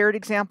 where I shared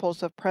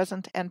examples of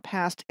present and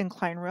past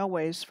incline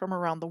railways from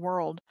around the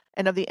world,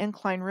 and of the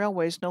incline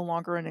railways no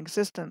longer in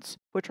existence,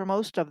 which are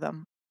most of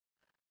them.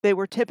 They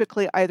were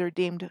typically either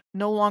deemed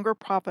no longer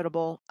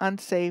profitable,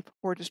 unsafe,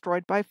 or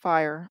destroyed by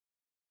fire,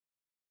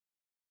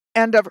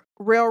 and of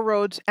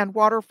railroads and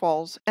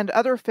waterfalls and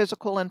other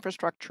physical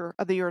infrastructure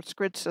of the Earth's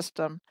grid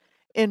system,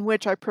 in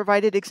which I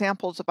provided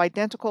examples of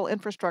identical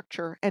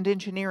infrastructure and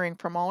engineering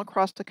from all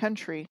across the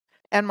country,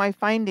 and my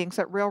findings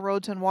that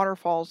railroads and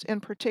waterfalls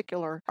in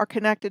particular are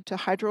connected to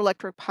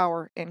hydroelectric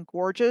power in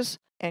gorges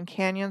and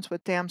canyons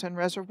with dams and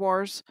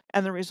reservoirs,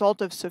 and the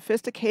result of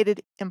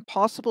sophisticated,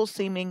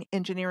 impossible-seeming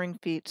engineering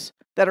feats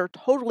that are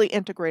totally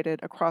integrated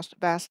across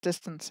vast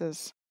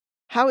distances.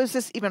 How is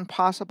this even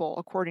possible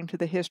according to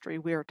the history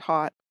we are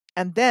taught?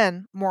 And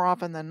then, more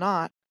often than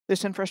not,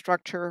 this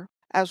infrastructure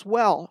as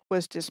well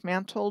was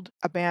dismantled,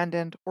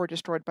 abandoned, or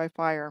destroyed by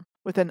fire,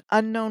 with an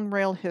unknown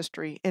rail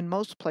history in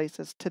most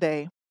places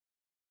today.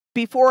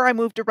 Before I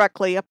move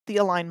directly up the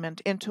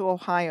alignment into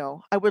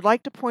Ohio, I would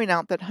like to point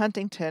out that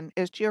Huntington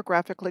is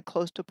geographically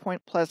close to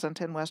Point Pleasant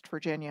in West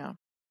Virginia.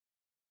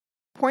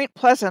 Point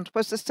Pleasant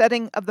was the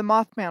setting of the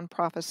Mothman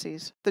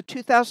Prophecies, the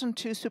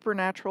 2002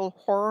 supernatural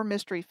horror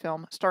mystery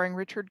film starring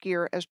Richard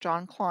Gere as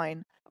John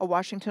Klein, a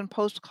Washington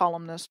Post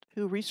columnist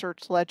who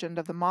researched legend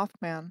of the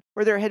Mothman,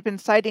 where there had been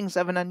sightings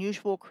of an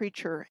unusual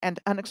creature and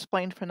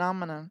unexplained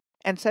phenomenon,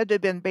 and said to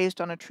have been based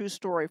on a true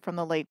story from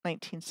the late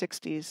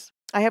 1960s.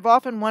 I have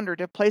often wondered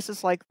if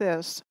places like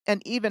this,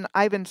 and even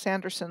Ivan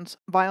Sanderson's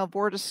vile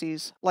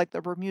vortices, like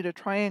the Bermuda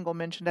Triangle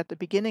mentioned at the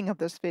beginning of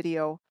this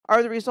video,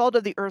 are the result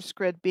of the Earth's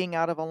grid being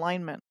out of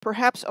alignment,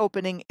 perhaps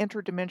opening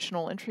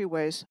interdimensional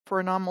entryways for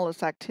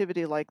anomalous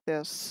activity like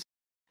this.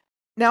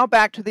 Now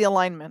back to the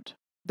alignment.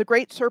 The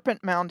Great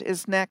Serpent Mound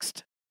is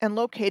next, and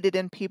located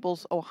in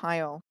Peebles,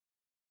 Ohio.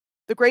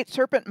 The Great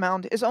Serpent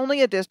Mound is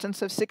only a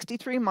distance of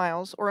 63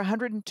 miles or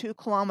 102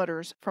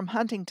 kilometers from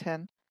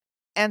Huntington,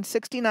 and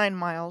 69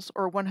 miles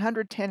or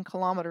 110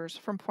 kilometers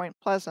from Point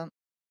Pleasant.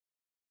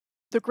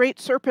 The Great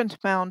Serpent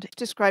Mound is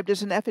described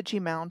as an effigy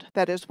mound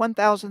that is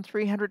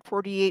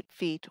 1,348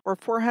 feet or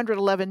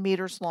 411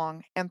 meters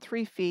long and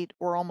 3 feet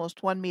or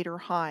almost 1 meter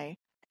high.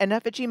 An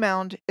effigy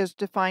mound is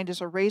defined as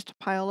a raised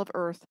pile of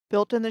earth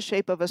built in the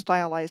shape of a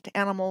stylized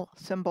animal,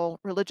 symbol,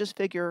 religious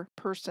figure,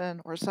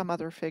 person, or some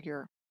other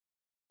figure.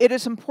 It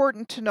is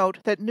important to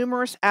note that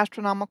numerous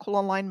astronomical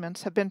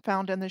alignments have been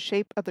found in the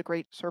shape of the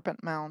Great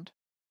Serpent Mound,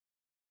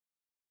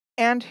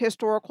 and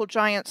historical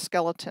giant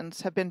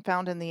skeletons have been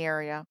found in the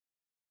area.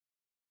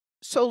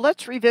 So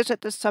let's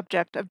revisit the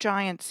subject of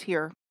giants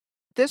here.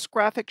 This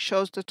graphic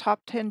shows the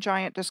top 10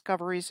 giant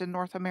discoveries in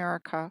North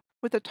America,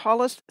 with the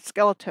tallest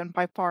skeleton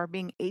by far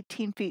being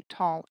 18 feet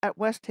tall at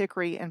West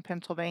Hickory in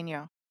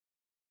Pennsylvania.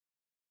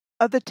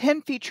 Of the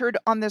 10 featured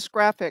on this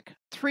graphic,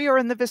 3 are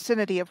in the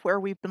vicinity of where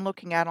we've been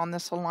looking at on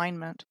this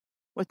alignment,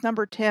 with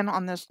number 10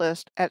 on this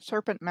list at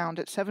Serpent Mound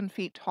at 7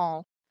 feet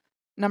tall,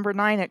 number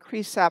 9 at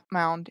Cresap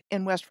Mound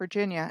in West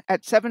Virginia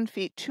at 7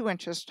 feet 2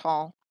 inches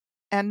tall,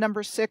 and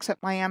number 6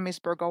 at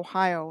Miamisburg,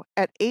 Ohio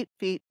at 8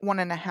 feet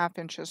 1.5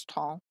 inches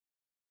tall.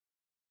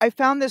 I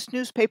found this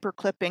newspaper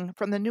clipping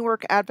from the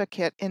Newark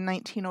Advocate in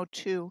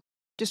 1902,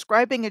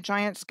 describing a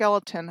giant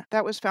skeleton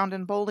that was found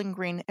in Bowling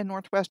Green in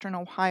northwestern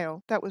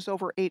Ohio that was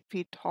over 8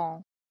 feet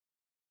tall.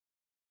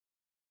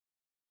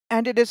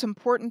 And it is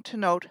important to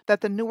note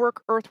that the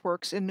Newark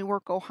Earthworks in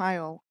Newark,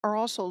 Ohio are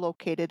also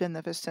located in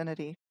the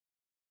vicinity.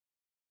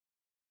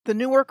 The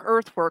Newark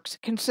Earthworks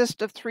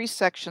consist of 3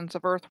 sections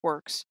of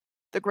earthworks: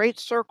 the Great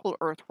Circle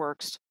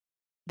Earthworks,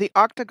 the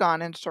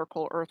Octagon and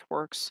Circle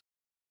Earthworks,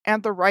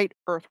 and the Wright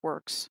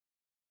Earthworks.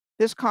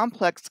 This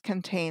complex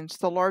contains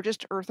the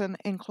largest earthen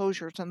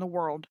enclosures in the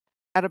world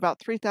at about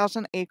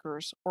 3,000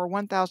 acres or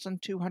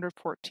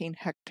 1,214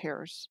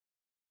 hectares.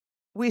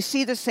 We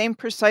see the same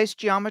precise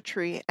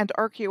geometry and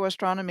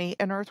archaeoastronomy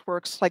in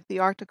earthworks like the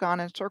Octagon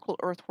and Circle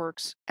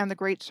Earthworks and the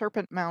Great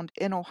Serpent Mound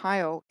in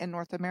Ohio in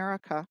North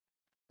America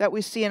that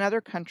we see in other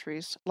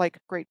countries like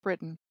Great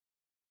Britain.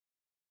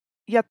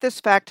 Yet this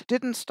fact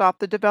didn't stop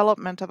the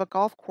development of a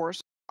golf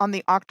course on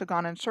the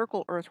Octagon and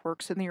Circle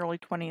earthworks in the early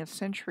 20th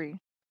century.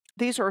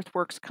 These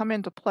earthworks come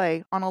into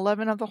play on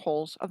 11 of the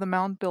holes of the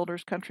Mound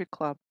Builders Country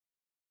Club.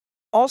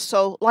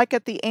 Also, like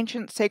at the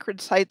ancient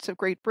sacred sites of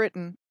Great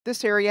Britain,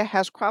 this area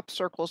has crop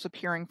circles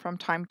appearing from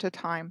time to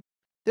time.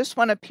 This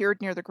one appeared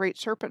near the Great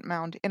Serpent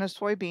Mound in a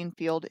soybean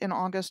field in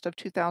August of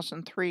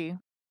 2003.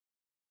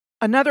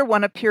 Another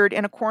one appeared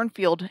in a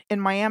cornfield in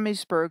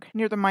Miamisburg,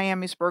 near the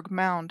Miamisburg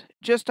Mound,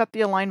 just up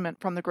the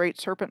alignment from the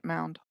Great Serpent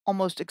Mound,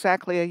 almost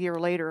exactly a year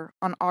later,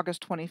 on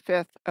August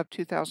 25th of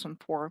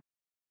 2004.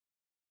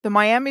 The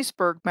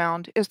Miamisburg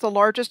Mound is the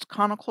largest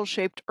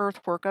conical-shaped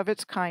earthwork of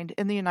its kind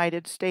in the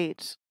United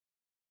States.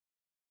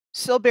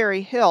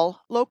 Silbury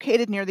Hill,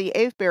 located near the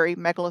Avebury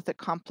megalithic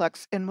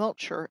complex in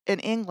Wiltshire, in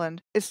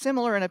England, is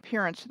similar in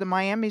appearance to the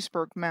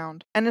Miamisburg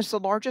Mound and is the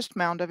largest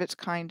mound of its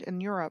kind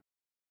in Europe.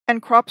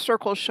 And crop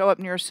circles show up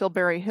near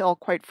Silbury Hill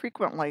quite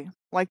frequently,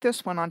 like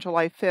this one on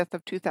July 5th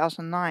of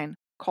 2009,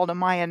 called a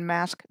Mayan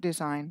mask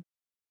design.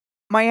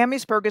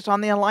 Miamisburg is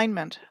on the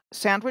alignment,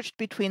 sandwiched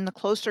between the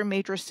closer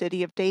major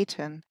city of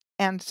Dayton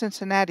and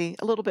Cincinnati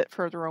a little bit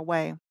further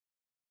away.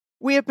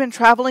 We have been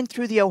traveling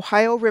through the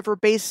Ohio River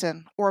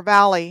Basin, or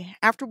Valley,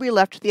 after we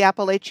left the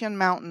Appalachian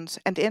Mountains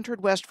and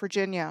entered West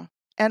Virginia,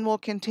 and will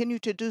continue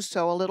to do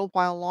so a little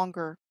while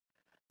longer.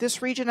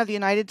 This region of the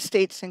United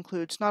States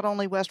includes not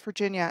only West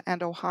Virginia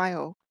and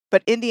Ohio,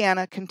 but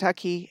Indiana,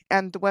 Kentucky,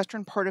 and the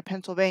western part of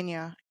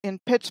Pennsylvania, in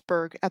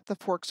Pittsburgh at the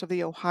forks of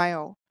the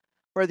Ohio,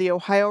 where the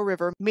Ohio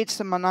River meets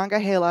the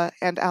Monongahela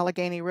and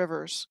Allegheny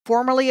Rivers.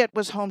 Formerly, it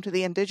was home to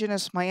the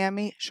indigenous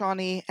Miami,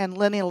 Shawnee, and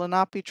Lenni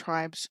Lenape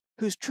tribes,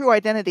 whose true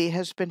identity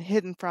has been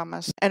hidden from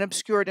us and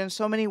obscured in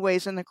so many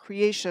ways in the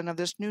creation of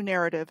this new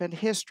narrative and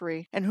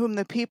history, and whom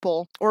the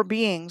people, or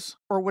beings,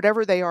 or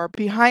whatever they are,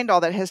 behind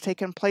all that has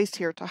taken place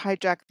here to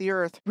hijack the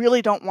earth,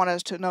 really don't want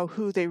us to know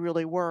who they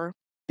really were.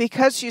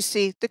 Because, you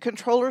see, the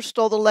controllers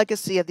stole the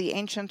legacy of the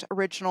ancient,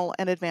 original,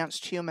 and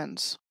advanced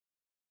humans.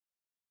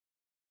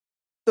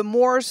 The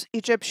Moors,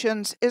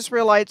 Egyptians,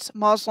 Israelites,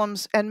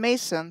 Muslims, and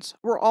Masons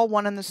were all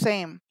one and the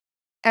same,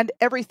 and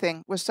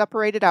everything was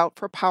separated out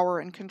for power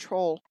and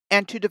control,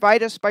 and to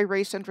divide us by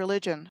race and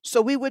religion,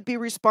 so we would be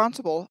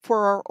responsible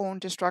for our own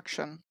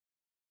destruction.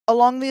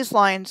 Along these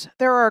lines,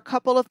 there are a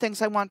couple of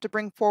things I want to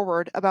bring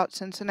forward about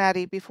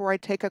Cincinnati before I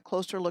take a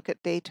closer look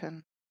at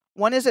Dayton.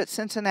 One is that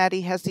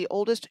Cincinnati has the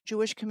oldest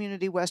Jewish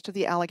community west of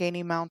the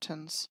Allegheny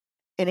Mountains.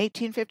 In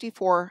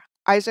 1854,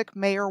 Isaac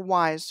Mayer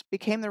Wise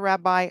became the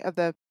rabbi of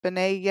the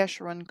B'nai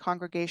Yeshurun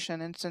congregation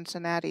in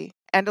Cincinnati,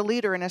 and a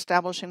leader in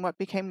establishing what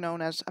became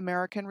known as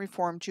American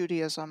Reform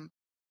Judaism.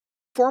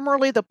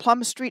 Formerly the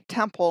Plum Street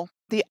Temple,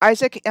 the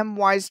Isaac M.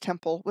 Wise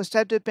Temple was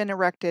said to have been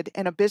erected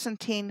in a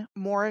Byzantine,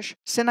 Moorish,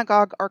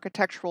 synagogue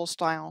architectural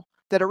style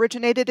that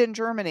originated in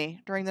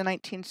Germany during the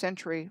 19th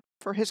century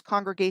for his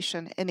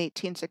congregation in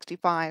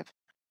 1865,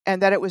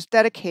 and that it was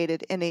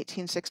dedicated in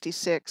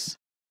 1866.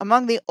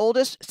 Among the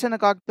oldest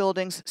synagogue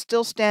buildings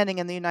still standing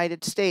in the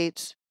United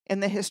States, in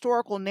the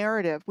historical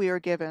narrative we are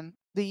given,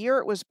 the year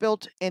it was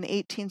built in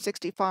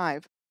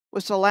 1865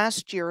 was the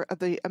last year of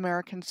the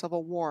American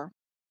Civil War.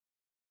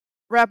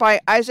 Rabbi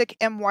Isaac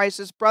M.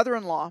 Wise's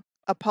brother-in-law,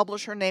 a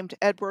publisher named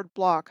Edward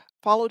Block,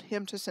 followed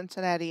him to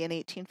Cincinnati in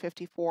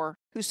 1854,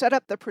 who set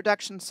up the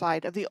production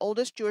side of the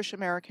oldest Jewish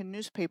American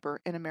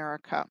newspaper in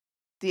America,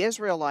 the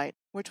Israelite,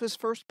 which was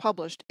first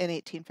published in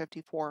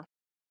 1854.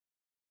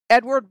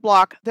 Edward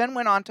Block then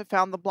went on to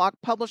found the Block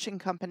Publishing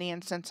Company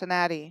in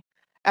Cincinnati,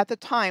 at the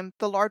time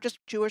the largest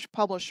Jewish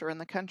publisher in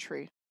the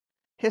country.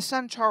 His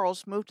son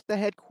Charles moved the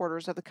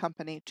headquarters of the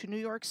company to New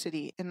York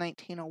City in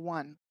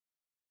 1901.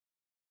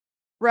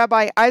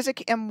 Rabbi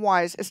Isaac M.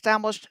 Wise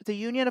established the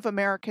Union of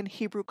American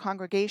Hebrew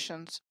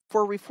Congregations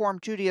for Reform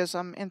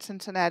Judaism in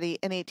Cincinnati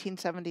in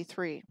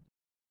 1873.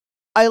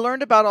 I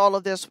learned about all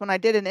of this when I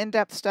did an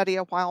in-depth study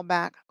a while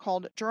back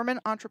called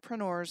German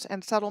Entrepreneurs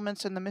and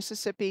Settlements in the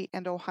Mississippi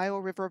and Ohio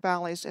River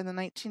Valleys in the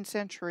 19th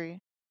Century,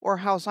 or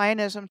How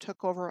Zionism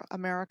Took Over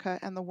America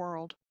and the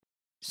World.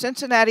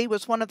 Cincinnati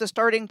was one of the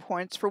starting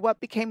points for what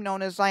became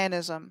known as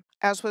Zionism,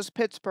 as was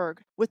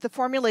Pittsburgh, with the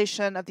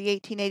formulation of the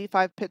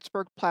 1885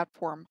 Pittsburgh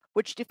Platform,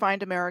 which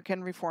defined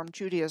American Reform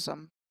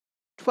Judaism.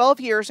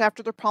 12 years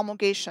after the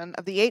promulgation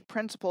of the 8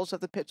 principles of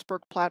the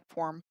Pittsburgh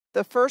Platform,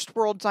 the First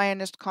World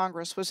Zionist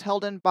Congress was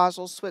held in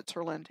Basel,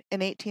 Switzerland, in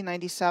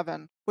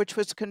 1897, which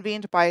was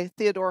convened by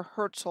Theodor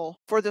Herzl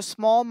for the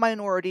small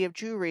minority of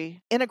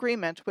Jewry in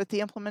agreement with the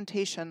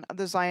implementation of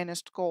the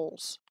Zionist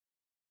goals.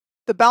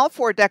 The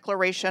Balfour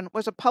Declaration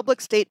was a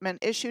public statement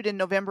issued in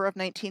November of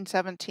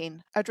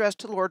 1917, addressed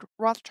to Lord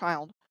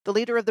Rothschild, the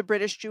leader of the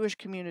British Jewish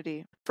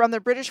community, from the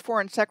British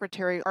Foreign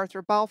Secretary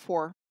Arthur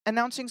Balfour,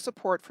 announcing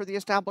support for the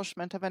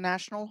establishment of a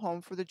national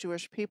home for the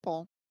Jewish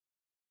people.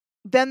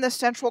 Then the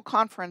Central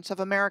Conference of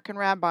American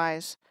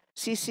Rabbis,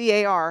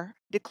 CCAR,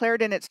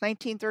 declared in its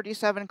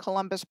 1937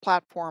 Columbus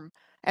Platform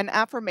an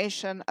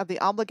affirmation of the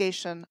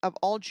obligation of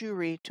all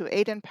Jewry to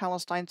aid in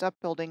Palestine's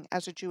upbuilding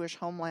as a Jewish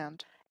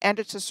homeland, and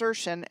its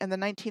assertion in the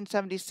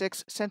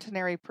 1976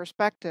 Centenary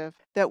Perspective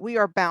that we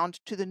are bound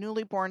to the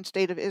newly born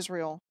state of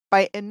Israel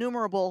by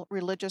innumerable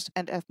religious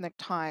and ethnic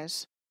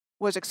ties,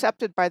 was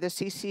accepted by the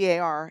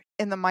CCAR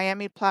in the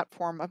Miami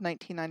Platform of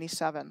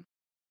 1997.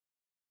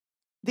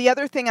 The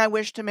other thing I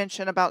wish to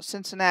mention about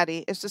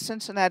Cincinnati is the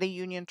Cincinnati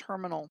Union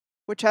Terminal,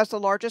 which has the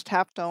largest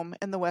half-dome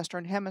in the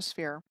Western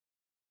Hemisphere.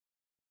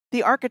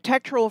 The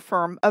architectural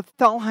firm of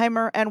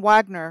Thalheimer and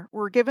Wagner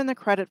were given the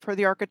credit for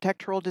the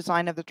architectural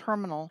design of the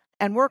terminal,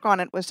 and work on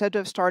it was said to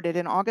have started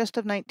in August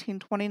of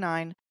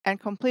 1929 and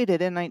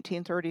completed in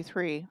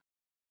 1933.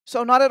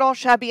 So not at all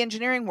shabby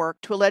engineering work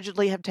to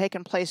allegedly have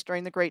taken place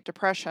during the Great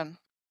Depression.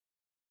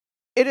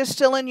 It is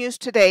still in use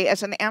today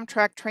as an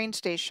Amtrak train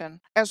station,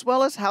 as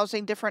well as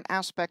housing different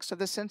aspects of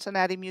the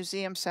Cincinnati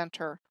Museum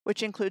Center,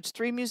 which includes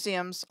 3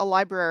 museums, a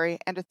library,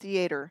 and a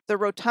theater. The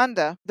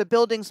rotunda, the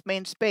building's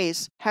main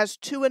space, has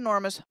 2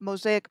 enormous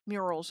mosaic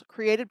murals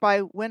created by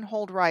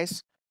Winold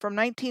Rice from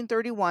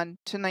 1931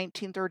 to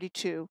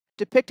 1932,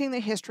 depicting the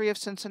history of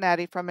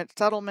Cincinnati from its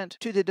settlement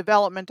to the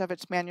development of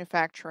its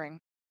manufacturing.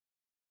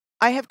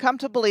 I have come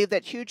to believe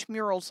that huge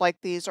murals like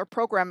these are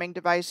programming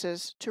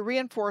devices to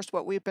reinforce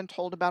what we've been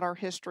told about our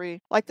history,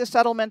 like the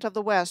settlement of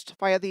the West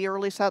via the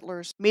early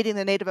settlers meeting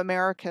the Native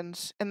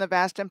Americans in the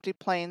vast empty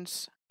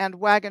plains and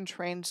wagon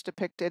trains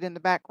depicted in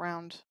the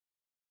background.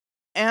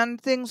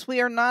 And things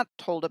we are not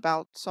told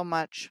about so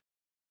much.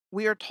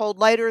 We are told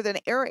lighter than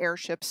air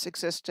airships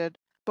existed,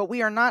 but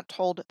we are not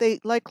told they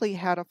likely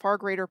had a far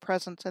greater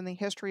presence in the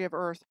history of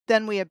Earth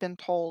than we have been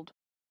told.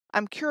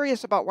 I'm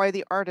curious about why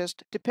the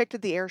artist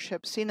depicted the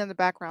airship seen in the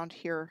background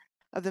here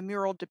of the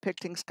mural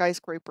depicting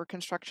skyscraper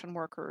construction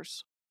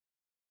workers.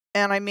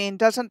 And I mean,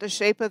 doesn't the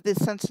shape of the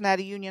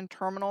Cincinnati Union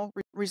Terminal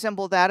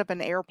resemble that of an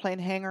airplane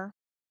hangar?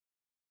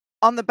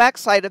 On the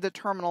backside of the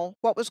terminal,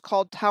 what was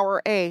called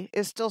Tower A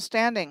is still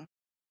standing.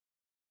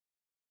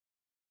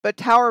 But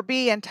Tower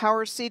B and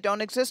Tower C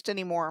don't exist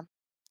anymore.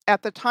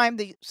 At the time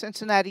the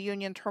Cincinnati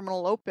Union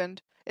Terminal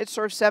opened, it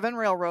served 7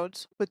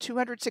 railroads, with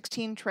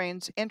 216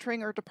 trains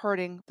entering or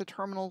departing the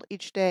terminal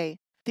each day.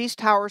 These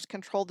towers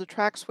controlled the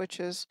track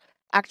switches,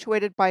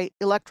 actuated by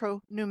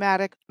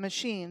electro-pneumatic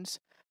machines,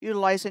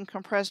 utilizing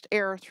compressed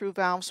air through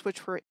valves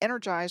which were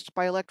energized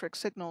by electric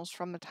signals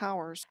from the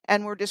towers,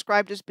 and were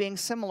described as being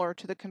similar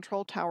to the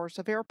control towers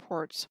of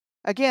airports.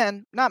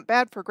 Again, not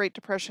bad for Great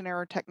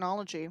Depression-era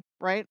technology,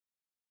 right?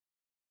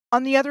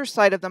 On the other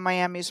side of the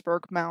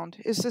Miamisburg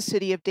Mound is the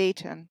city of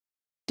Dayton.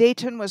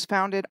 Dayton was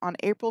founded on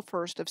April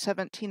 1st of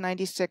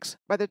 1796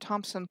 by the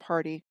Thompson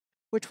Party,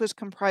 which was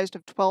comprised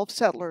of 12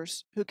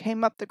 settlers who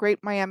came up the Great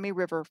Miami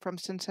River from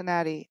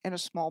Cincinnati in a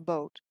small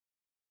boat.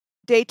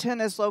 Dayton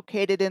is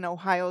located in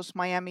Ohio's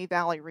Miami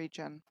Valley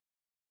region.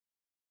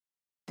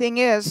 Thing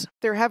is,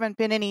 there haven't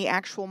been any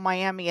actual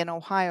Miami in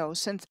Ohio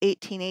since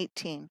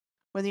 1818,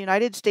 when the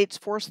United States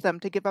forced them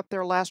to give up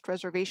their last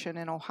reservation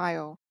in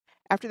Ohio,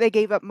 after they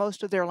gave up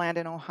most of their land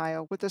in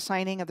Ohio with the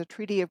signing of the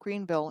Treaty of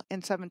Greenville in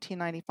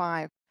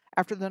 1795,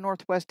 after the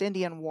Northwest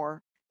Indian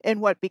War, in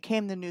what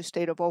became the new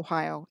state of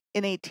Ohio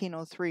in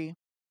 1803.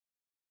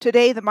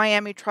 Today, the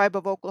Miami tribe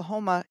of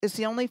Oklahoma is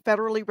the only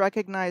federally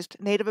recognized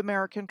Native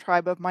American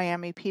tribe of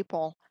Miami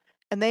people,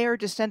 and they are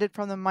descended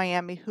from the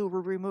Miami who were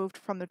removed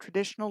from the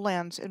traditional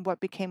lands in what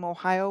became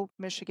Ohio,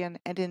 Michigan,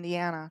 and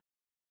Indiana.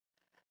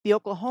 The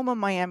Oklahoma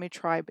Miami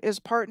tribe is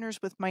partners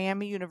with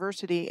Miami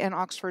University in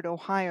Oxford,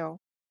 Ohio,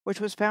 which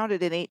was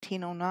founded in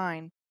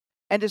 1809,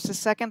 and is the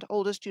 2nd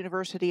oldest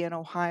university in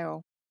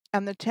Ohio,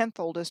 and the 10th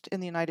oldest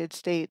in the United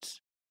States.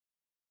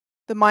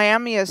 The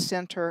Miami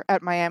Center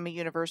at Miami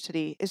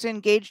University is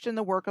engaged in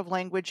the work of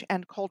language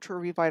and culture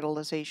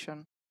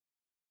revitalization.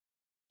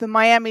 The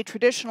Miami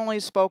traditionally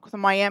spoke the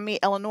Miami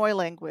Illinois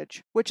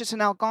language, which is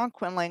an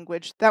Algonquin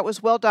language that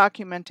was well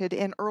documented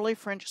in early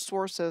French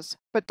sources,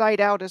 but died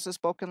out as a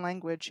spoken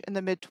language in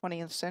the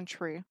mid-20th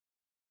century.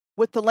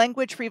 With the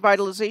Language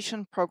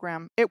Revitalization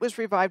Program, it was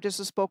revived as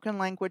a spoken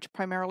language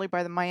primarily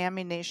by the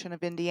Miami Nation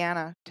of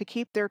Indiana to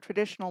keep their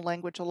traditional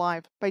language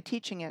alive by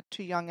teaching it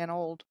to young and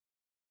old.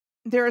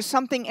 There is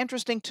something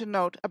interesting to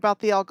note about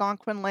the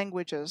Algonquin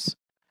languages.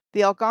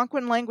 The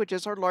Algonquin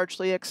languages are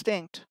largely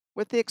extinct,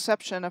 with the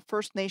exception of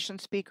First Nation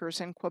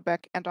speakers in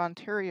Quebec and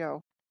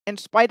Ontario, in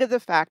spite of the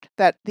fact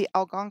that the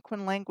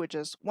Algonquin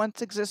languages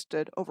once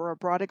existed over a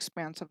broad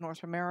expanse of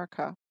North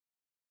America.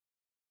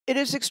 It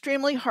is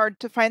extremely hard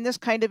to find this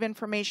kind of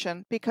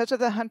information because of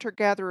the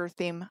hunter-gatherer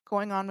theme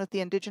going on with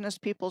the indigenous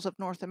peoples of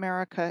North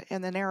America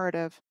in the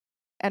narrative,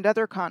 and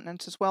other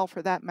continents as well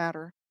for that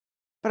matter.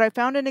 But I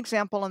found an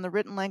example in the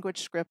written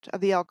language script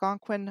of the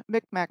Algonquin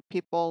Mi'kmaq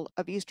people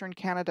of eastern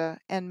Canada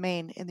and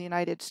Maine in the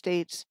United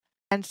States,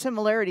 and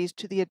similarities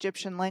to the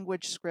Egyptian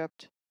language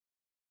script.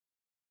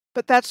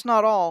 But that's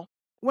not all.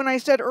 When I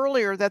said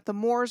earlier that the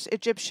Moors,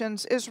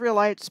 Egyptians,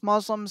 Israelites,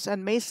 Muslims,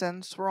 and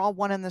Masons were all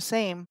one and the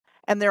same,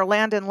 and their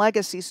land and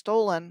legacy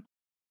stolen,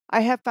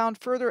 I have found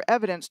further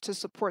evidence to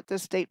support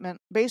this statement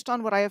based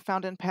on what I have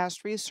found in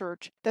past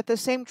research that the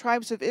same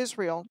tribes of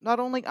Israel not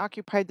only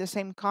occupied the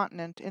same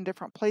continent in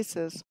different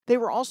places, they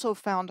were also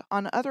found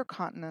on other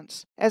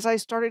continents, as I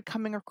started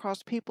coming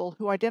across people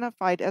who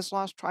identified as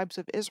lost tribes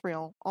of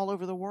Israel all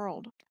over the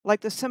world,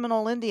 like the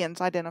Seminole Indians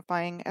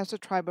identifying as a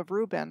tribe of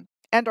Reuben,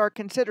 and are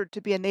considered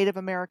to be a Native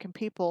American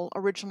people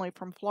originally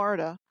from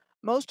Florida,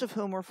 most of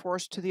whom were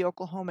forced to the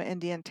Oklahoma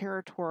Indian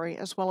Territory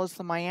as well as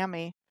the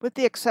Miami, with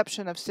the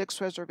exception of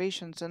 6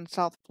 reservations in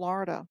South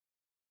Florida.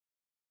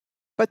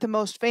 But the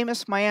most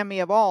famous Miami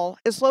of all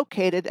is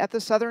located at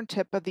the southern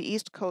tip of the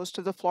east coast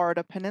of the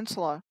Florida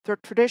Peninsula, the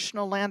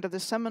traditional land of the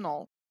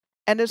Seminole,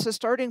 and is the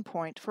starting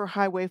point for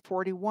Highway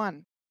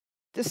 41.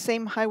 This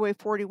same Highway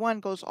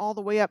 41 goes all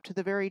the way up to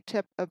the very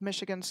tip of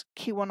Michigan's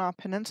Keweenaw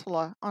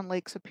Peninsula on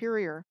Lake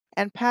Superior,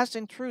 and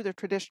passing through the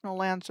traditional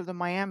lands of the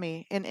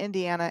Miami in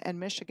Indiana and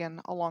Michigan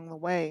along the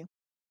way.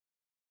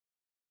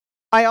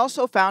 I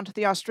also found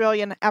the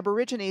Australian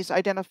Aborigines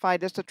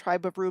identified as the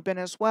tribe of Reuben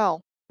as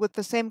well, with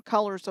the same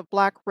colors of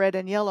black, red,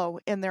 and yellow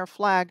in their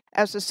flag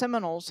as the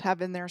Seminoles have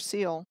in their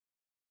seal.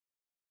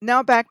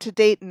 Now back to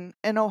Dayton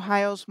in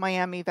Ohio's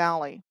Miami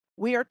Valley.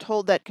 We are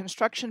told that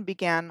construction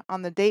began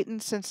on the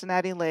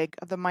Dayton-Cincinnati leg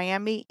of the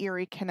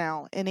Miami-Erie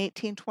Canal in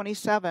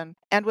 1827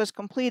 and was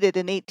completed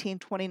in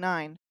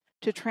 1829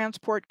 to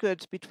transport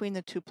goods between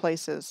the two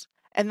places,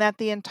 and that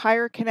the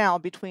entire canal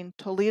between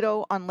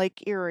Toledo on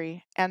Lake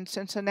Erie and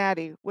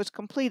Cincinnati was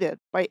completed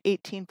by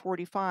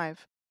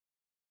 1845.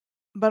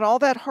 But all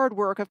that hard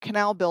work of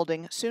canal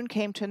building soon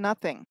came to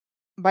nothing.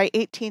 By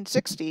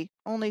 1860,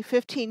 only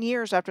 15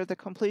 years after the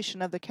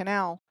completion of the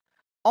canal,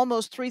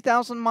 almost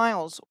 3,000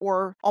 miles,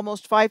 or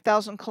almost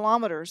 5,000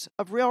 kilometers,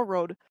 of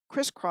railroad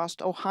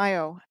crisscrossed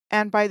Ohio,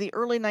 and by the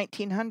early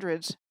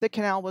 1900s, the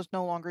canal was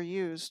no longer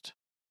used.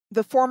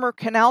 The former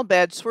canal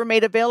beds were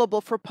made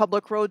available for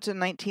public roads in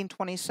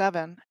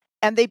 1927,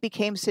 and they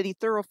became city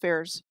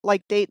thoroughfares,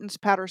 like Dayton's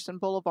Patterson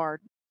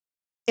Boulevard.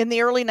 In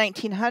the early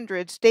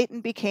 1900s, Dayton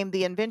became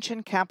the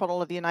invention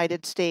capital of the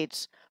United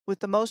States, with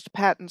the most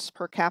patents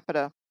per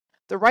capita.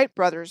 The Wright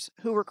brothers,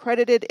 who were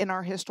credited in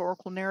our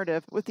historical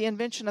narrative with the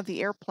invention of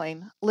the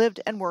airplane,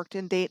 lived and worked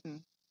in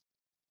Dayton.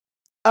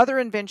 Other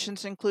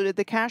inventions included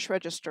the cash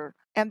register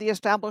and the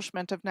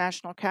establishment of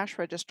National Cash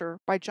Register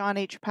by John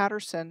H.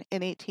 Patterson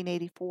in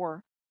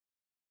 1884.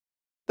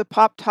 The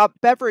pop-top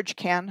beverage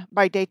can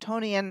by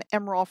Daytonian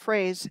Emerald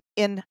Fraze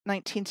in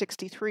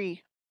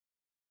 1963.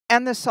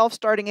 And the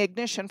self-starting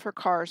ignition for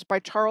cars by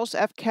Charles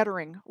F.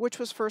 Kettering, which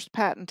was first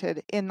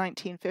patented in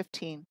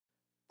 1915.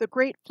 The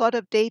Great Flood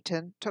of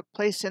Dayton took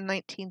place in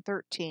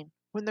 1913,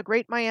 when the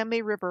Great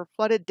Miami River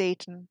flooded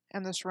Dayton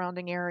and the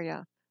surrounding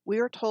area. We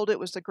are told it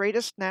was the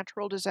greatest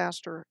natural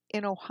disaster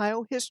in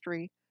Ohio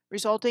history,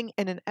 resulting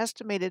in an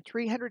estimated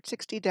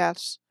 360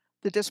 deaths,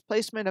 the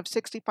displacement of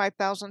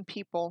 65,000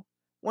 people,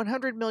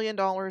 $100 million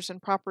in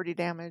property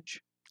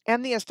damage,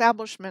 and the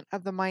establishment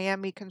of the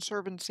Miami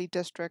Conservancy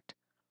District,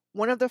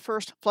 one of the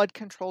first flood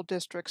control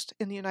districts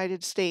in the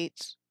United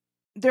States.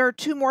 There are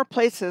two more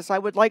places I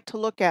would like to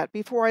look at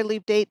before I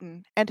leave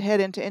Dayton and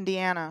head into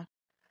Indiana.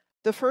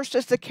 The first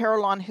is the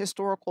Carillon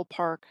Historical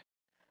Park.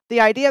 The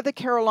idea of the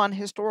Carillon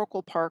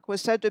Historical Park was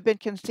said to have been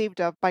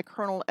conceived of by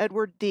Colonel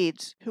Edward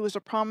Deeds, who was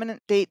a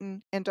prominent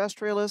Dayton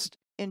industrialist,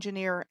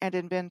 engineer, and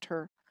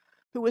inventor,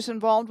 who was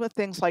involved with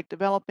things like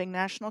developing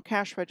National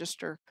Cash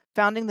Register,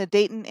 founding the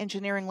Dayton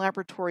Engineering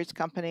Laboratories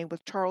Company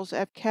with Charles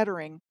F.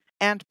 Kettering,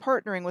 and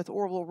partnering with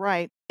Orville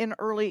Wright in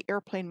early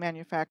airplane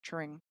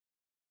manufacturing.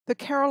 The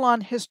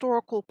Carillon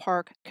Historical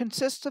Park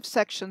consists of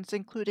sections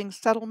including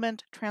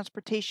settlement,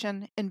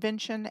 transportation,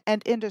 invention,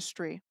 and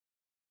industry,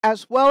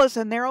 as well as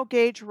a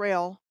narrow-gauge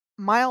rail,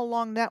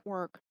 mile-long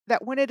network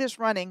that, when it is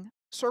running,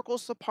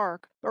 circles the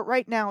park, but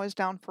right now is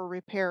down for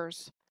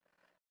repairs.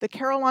 The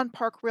Carillon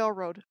Park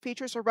Railroad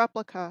features a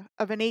replica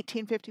of an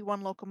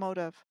 1851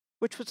 locomotive,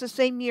 which was the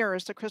same year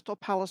as the Crystal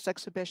Palace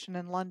exhibition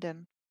in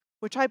London,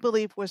 which I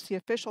believe was the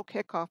official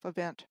kickoff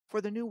event for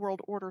the New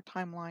World Order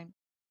timeline.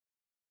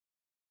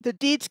 The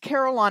Deeds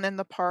Carillon in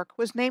the park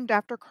was named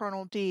after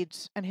Colonel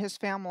Deeds and his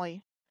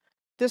family.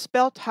 This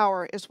bell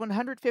tower is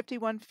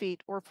 151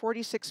 feet or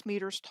 46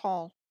 meters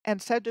tall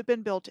and said to have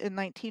been built in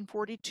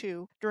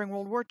 1942 during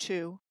World War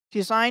II,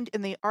 designed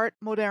in the Art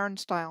Moderne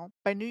style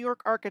by New York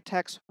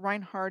architects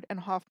Reinhard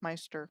and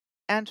Hofmeister,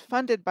 and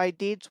funded by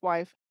Deeds'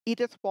 wife,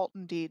 Edith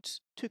Walton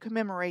Deeds, to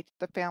commemorate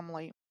the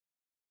family.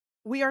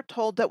 We are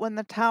told that when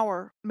the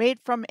tower, made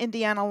from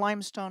Indiana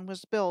limestone,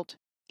 was built,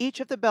 each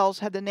of the bells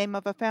had the name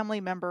of a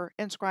family member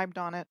inscribed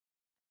on it,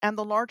 and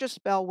the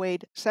largest bell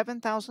weighed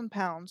 7,000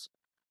 pounds,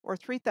 or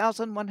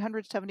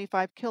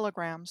 3,175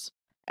 kilograms,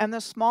 and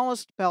the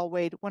smallest bell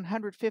weighed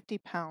 150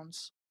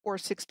 pounds, or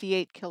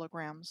 68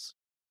 kilograms.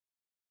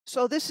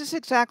 So this is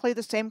exactly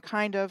the same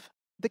kind of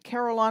 "the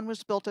Carillon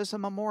was built as a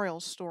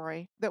memorial"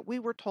 story that we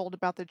were told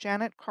about the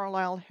Janet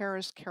Carlisle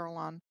Harris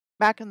Carillon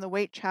back in the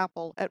Waite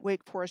Chapel at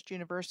Wake Forest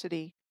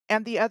University,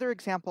 and the other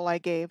example I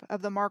gave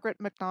of the Margaret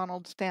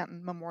MacDonald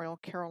Stanton Memorial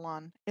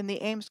Carillon in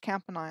the Ames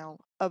Campanile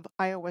of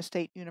Iowa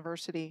State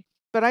University.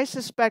 But I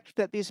suspect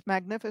that these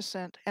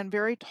magnificent and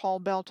very tall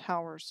bell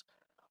towers,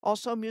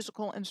 also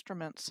musical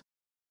instruments,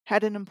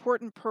 had an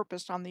important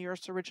purpose on the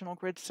Earth's original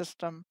grid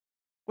system,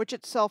 which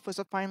itself was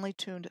a finely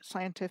tuned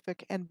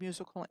scientific and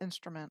musical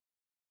instrument.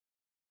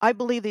 I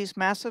believe these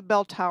massive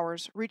bell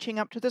towers reaching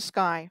up to the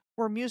sky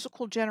were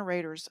musical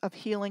generators of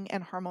healing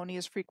and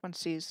harmonious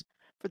frequencies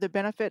for the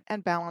benefit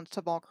and balance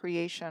of all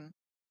creation.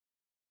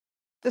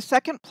 The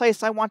second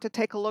place I want to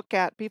take a look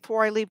at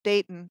before I leave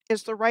Dayton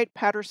is the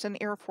Wright-Patterson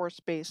Air Force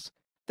Base,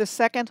 the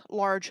second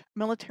large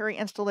military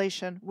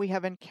installation we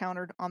have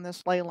encountered on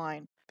this ley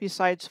line,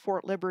 besides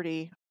Fort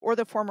Liberty or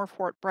the former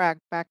Fort Bragg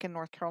back in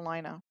North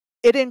Carolina.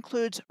 It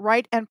includes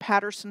Wright and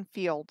Patterson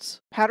Fields.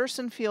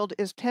 Patterson Field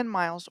is 10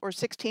 miles or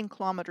 16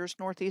 kilometers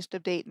northeast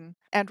of Dayton,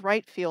 and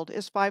Wright Field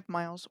is 5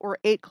 miles or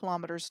 8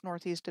 kilometers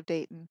northeast of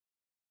Dayton.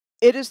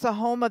 It is the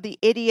home of the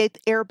 88th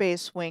Air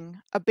Base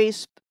Wing, a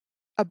base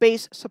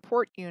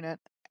support unit,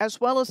 as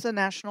well as the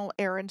National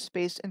Air and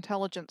Space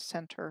Intelligence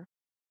Center.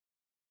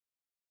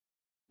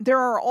 There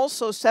are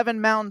also 7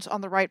 mounds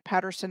on the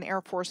Wright-Patterson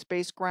Air Force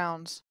Base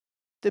grounds.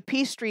 The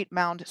P Street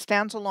Mound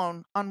stands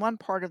alone on one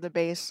part of the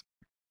base,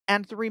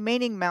 and the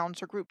remaining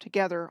mounds are grouped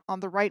together on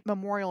the Wright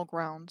Memorial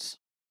grounds.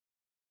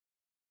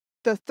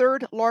 The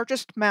third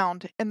largest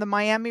mound in the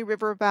Miami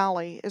River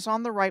Valley is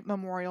on the Wright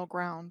Memorial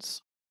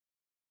grounds.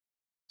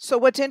 So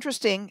what's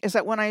interesting is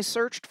that when I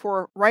searched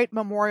for Wright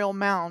Memorial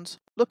mounds,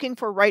 looking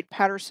for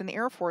Wright-Patterson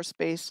Air Force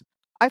Base,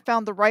 I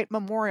found the Wright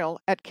Memorial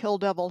at Kill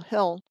Devil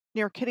Hill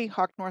near Kitty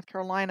Hawk, North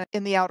Carolina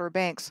in the Outer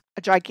Banks,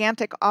 a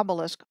gigantic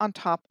obelisk on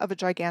top of a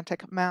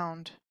gigantic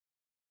mound.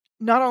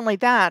 Not only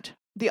that,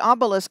 the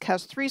obelisk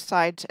has 3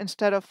 sides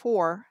instead of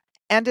 4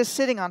 and is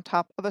sitting on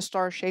top of a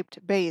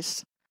star-shaped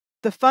base.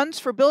 The funds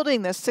for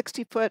building this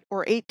 60-foot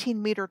or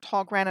 18-meter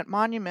tall granite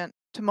monument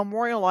to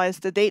memorialize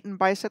the Dayton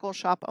bicycle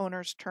shop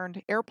owners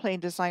turned airplane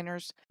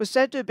designers was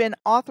said to have been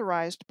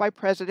authorized by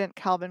President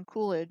Calvin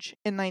Coolidge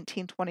in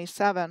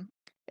 1927.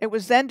 It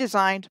was then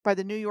designed by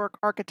the New York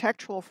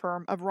architectural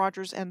firm of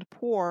Rogers and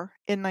Poor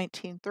in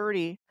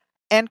 1930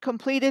 and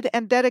completed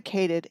and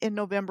dedicated in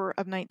November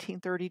of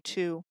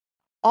 1932.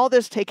 All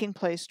this taking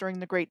place during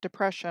the Great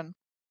Depression.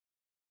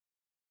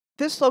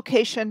 This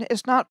location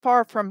is not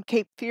far from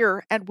Cape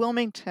Fear and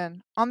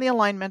Wilmington on the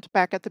alignment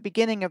back at the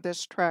beginning of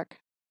this trek.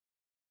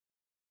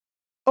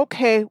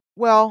 Okay,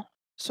 well,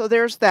 so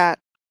there's that.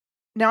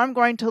 Now I'm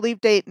going to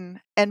leave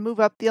Dayton and move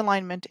up the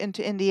alignment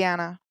into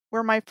Indiana,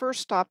 where my first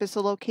stop is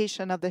the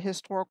location of the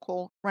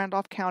historical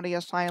Randolph County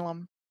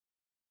Asylum.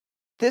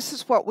 This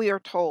is what we are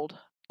told.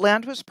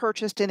 Land was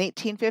purchased in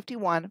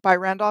 1851 by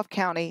Randolph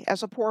County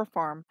as a poor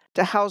farm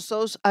to house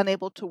those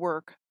unable to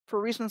work for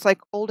reasons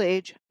like old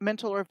age,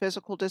 mental or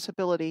physical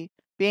disability,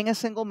 being a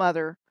single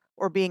mother,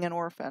 or being an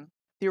orphan.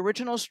 The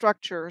original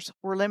structures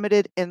were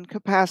limited in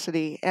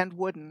capacity and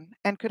wooden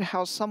and could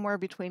house somewhere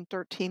between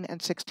 13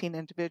 and 16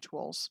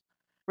 individuals.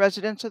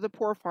 Residents of the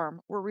poor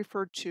farm were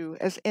referred to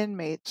as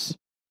inmates.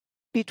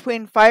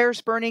 Between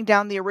fires burning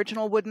down the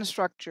original wooden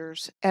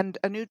structures and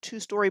a new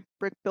 2-story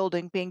brick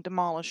building being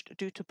demolished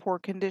due to poor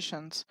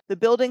conditions, the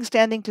building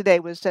standing today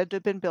was said to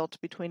have been built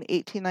between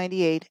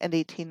 1898 and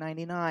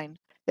 1899.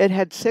 It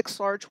had 6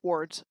 large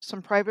wards,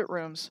 some private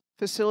rooms,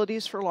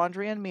 facilities for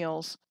laundry and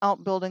meals,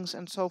 outbuildings,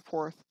 and so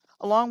forth,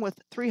 along with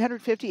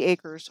 350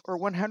 acres or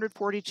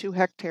 142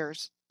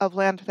 hectares of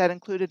land that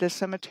included a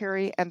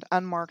cemetery and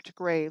unmarked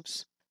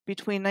graves.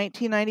 Between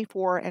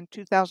 1994 and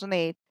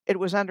 2008, it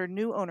was under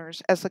new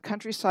owners as the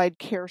Countryside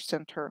Care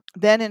Center.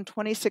 Then in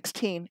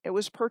 2016, it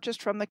was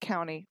purchased from the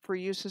county for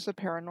use as a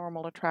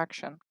paranormal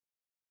attraction.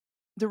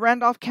 The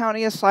Randolph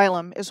County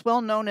Asylum is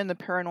well known in the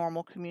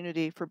paranormal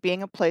community for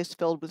being a place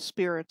filled with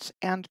spirits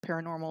and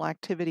paranormal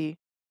activity.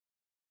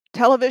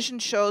 Television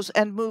shows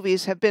and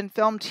movies have been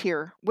filmed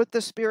here, with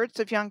the spirits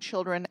of young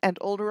children and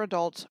older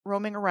adults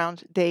roaming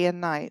around day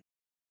and night.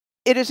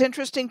 It is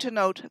interesting to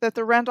note that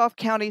the Randolph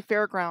County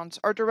Fairgrounds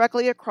are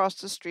directly across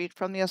the street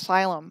from the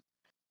asylum.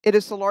 It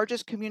is the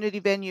largest community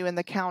venue in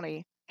the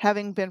county,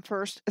 having been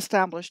first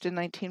established in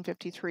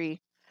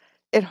 1953.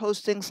 It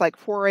hosts things like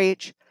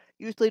 4-H,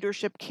 youth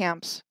leadership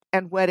camps,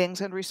 and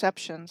weddings and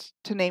receptions,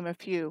 to name a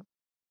few.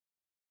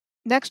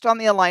 Next on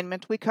the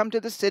alignment, we come to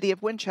the city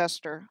of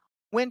Winchester.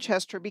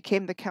 Winchester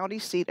became the county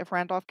seat of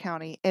Randolph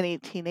County in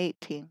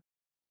 1818.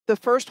 The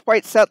first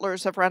white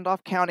settlers of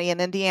Randolph County in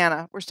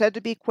Indiana were said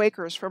to be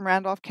Quakers from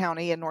Randolph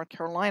County in North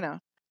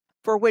Carolina,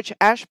 for which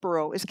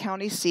Asheboro is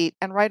county seat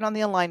and right on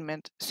the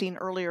alignment seen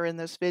earlier in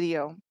this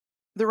video.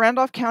 The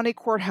Randolph County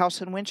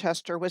Courthouse in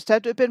Winchester was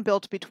said to have been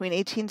built between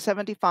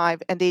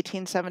 1875 and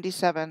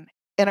 1877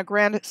 in a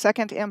grand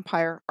Second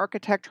Empire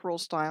architectural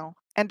style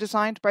and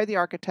designed by the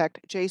architect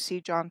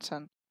J.C.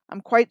 Johnson.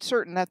 I'm quite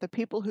certain that the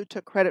people who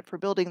took credit for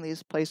building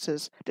these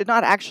places did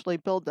not actually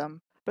build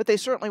them, but they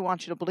certainly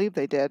want you to believe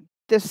they did.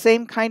 This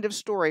same kind of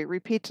story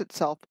repeats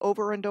itself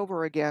over and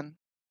over again.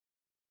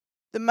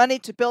 The money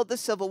to build the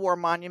Civil War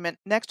monument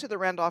next to the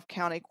Randolph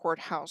County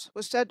Courthouse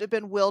was said to have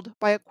been willed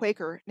by a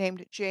Quaker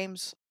named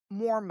James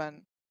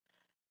Moorman,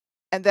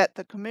 and that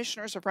the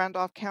commissioners of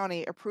Randolph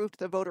County approved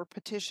the voter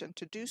petition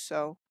to do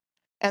so,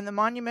 and the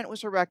monument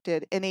was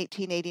erected in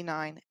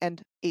 1889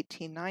 and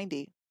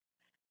 1890.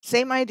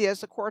 Same idea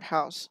as the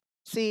courthouse.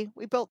 See,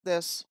 we built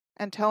this,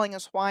 and telling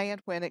us why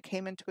and when it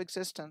came into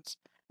existence,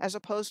 as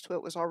opposed to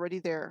it was already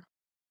there.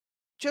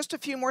 Just a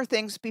few more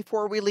things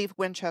before we leave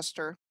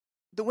Winchester.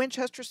 The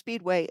Winchester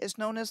Speedway is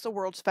known as the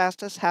world's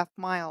fastest half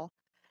mile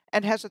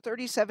and has a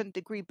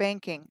 37-degree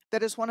banking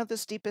that is one of the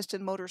steepest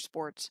in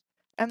motorsports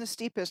and the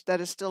steepest that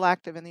is still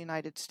active in the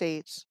United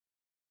States.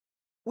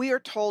 We are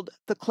told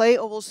the Clay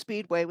Oval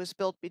Speedway was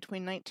built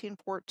between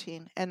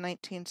 1914 and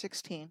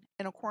 1916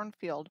 in a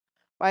cornfield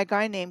by a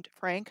guy named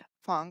Frank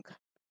Funk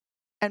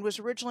and was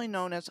originally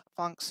known as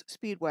Funk's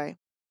Speedway.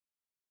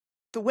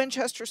 The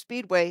Winchester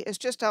Speedway is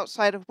just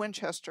outside of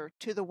Winchester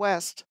to the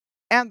west,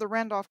 and the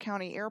Randolph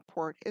County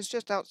Airport is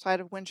just outside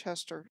of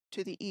Winchester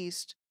to the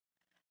east,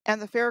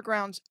 and the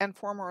Fairgrounds and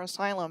former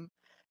asylum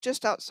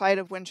just outside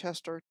of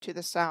Winchester to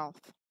the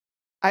south.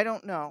 I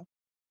don't know.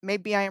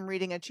 Maybe I am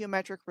reading a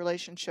geometric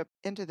relationship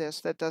into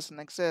this that doesn't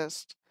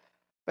exist.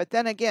 But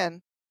then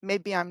again,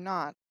 maybe I'm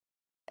not.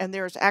 And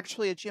there is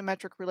actually a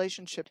geometric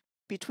relationship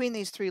between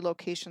these three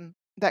locations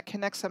that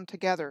connects them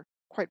together,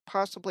 quite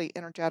possibly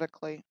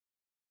energetically.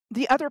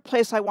 The other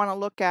place I want to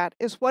look at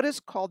is what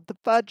is called the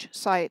Fudge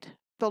Site,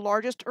 the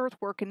largest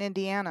earthwork in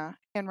Indiana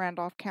in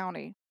Randolph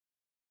County.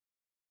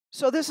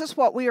 So this is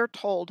what we are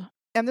told,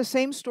 and the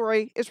same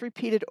story is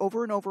repeated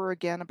over and over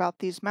again about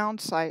these mound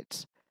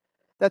sites,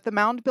 that the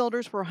mound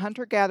builders were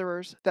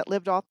hunter-gatherers that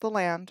lived off the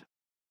land,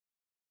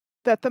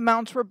 that the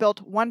mounds were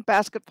built one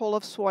basketful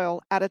of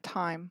soil at a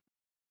time,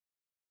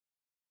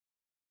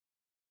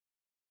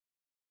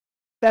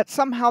 that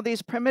somehow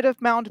these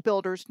primitive mound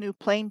builders knew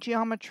plane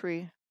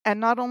geometry, and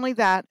not only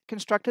that,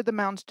 constructed the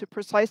mounds to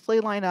precisely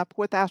line up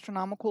with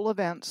astronomical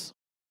events,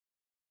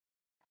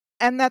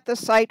 and that the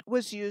site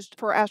was used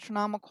for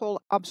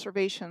astronomical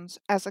observations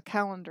as a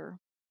calendar.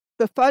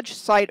 The Fudge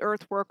Site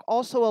earthwork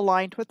also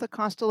aligned with the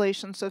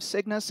constellations of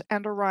Cygnus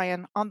and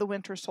Orion on the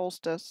winter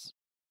solstice.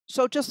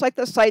 So just like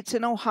the sites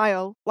in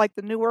Ohio, like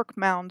the Newark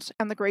Mounds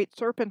and the Great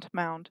Serpent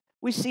Mound,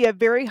 we see a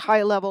very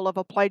high level of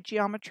applied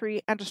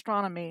geometry and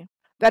astronomy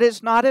that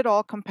is not at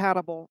all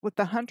compatible with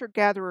the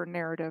hunter-gatherer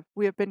narrative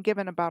we have been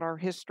given about our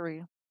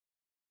history.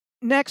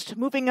 Next,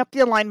 moving up the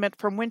alignment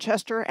from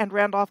Winchester and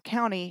Randolph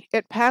County,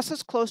 it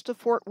passes close to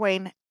Fort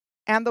Wayne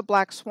and the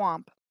Black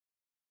Swamp.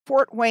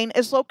 Fort Wayne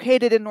is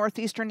located in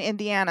northeastern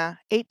Indiana,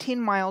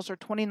 18 miles or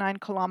 29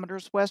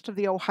 kilometers west of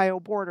the Ohio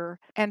border,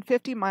 and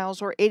 50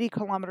 miles or 80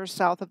 kilometers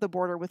south of the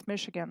border with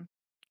Michigan.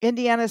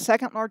 Indiana's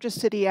second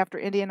largest city after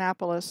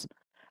Indianapolis,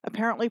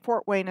 apparently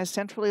Fort Wayne is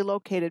centrally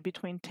located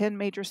between 10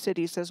 major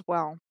cities as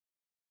well.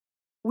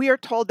 We are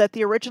told that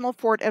the original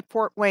fort at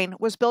Fort Wayne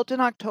was built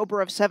in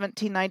October of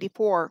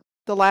 1794,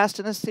 the last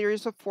in a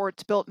series of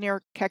forts built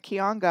near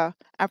Caccianga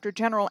after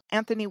General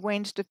Anthony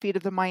Wayne's defeat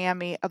of the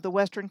Miami of the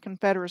Western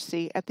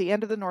Confederacy at the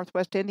end of the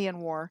Northwest Indian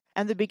War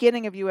and the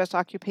beginning of U.S.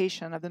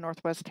 occupation of the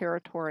Northwest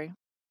Territory.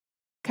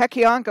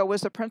 Caccianga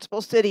was the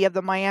principal city of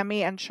the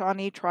Miami and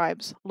Shawnee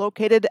tribes,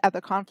 located at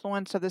the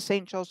confluence of the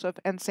St. Joseph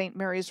and St.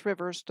 Mary's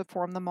rivers to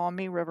form the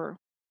Maumee River.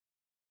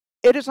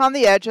 It is on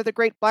the edge of the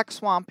Great Black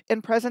Swamp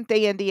in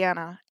present-day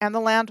Indiana, and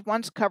the land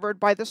once covered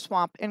by the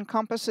swamp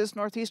encompasses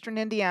northeastern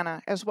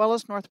Indiana as well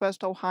as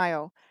northwest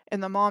Ohio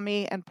in the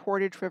Maumee and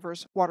Portage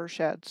Rivers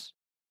watersheds.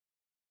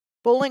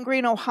 Bowling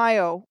Green,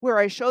 Ohio, where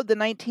I showed the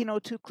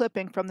 1902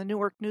 clipping from the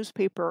Newark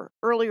newspaper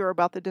earlier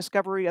about the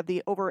discovery of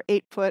the over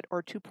 8-foot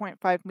or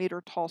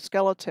 2.5-meter tall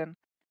skeleton,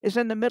 is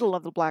in the middle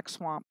of the Black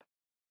Swamp.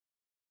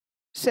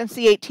 Since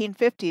the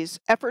 1850s,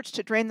 efforts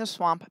to drain the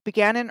swamp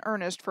began in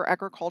earnest for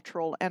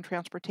agricultural and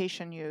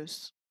transportation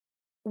use.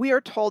 We are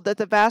told that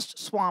the vast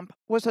swamp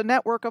was a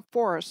network of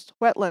forests,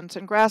 wetlands,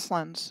 and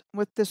grasslands,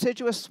 with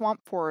deciduous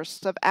swamp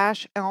forests of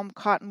ash, elm,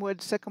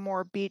 cottonwood,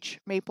 sycamore, beech,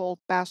 maple,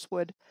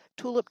 basswood,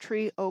 tulip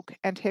tree, oak,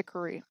 and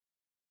hickory.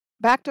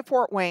 Back to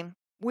Fort Wayne,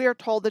 we are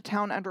told the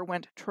town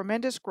underwent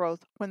tremendous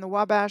growth when the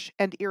Wabash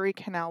and Erie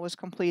Canal was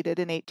completed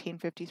in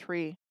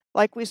 1853.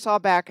 Like we saw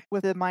back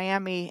with the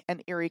Miami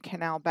and Erie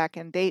Canal back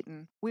in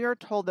Dayton, we are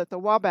told that the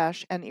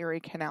Wabash and Erie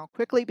Canal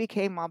quickly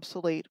became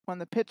obsolete when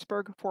the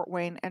Pittsburgh, Fort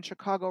Wayne, and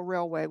Chicago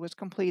Railway was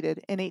completed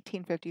in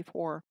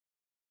 1854.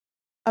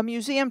 A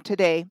museum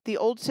today, the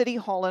Old City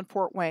Hall in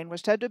Fort Wayne,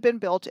 was said to have been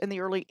built in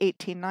the early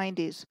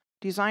 1890s,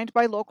 designed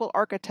by local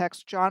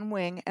architects John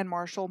Wing and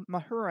Marshall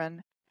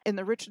Mahurin in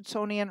the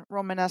Richardsonian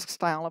Romanesque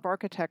style of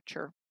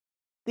architecture.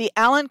 The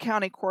Allen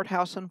County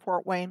Courthouse in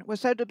Fort Wayne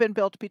was said to have been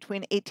built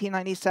between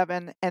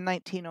 1897 and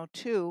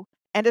 1902,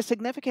 and a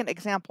significant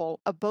example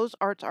of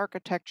Beaux-Arts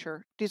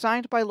architecture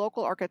designed by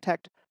local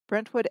architect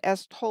Brentwood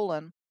S.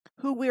 Tolan,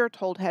 who we are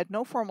told had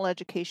no formal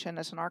education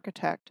as an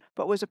architect,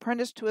 but was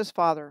apprenticed to his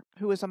father,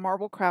 who was a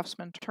marble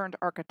craftsman turned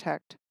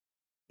architect.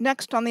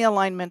 Next on the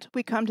alignment,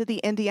 we come to the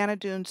Indiana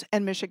Dunes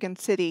and Michigan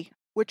City,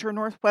 which are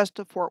northwest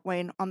of Fort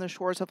Wayne on the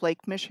shores of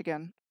Lake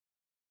Michigan.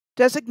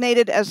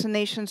 Designated as the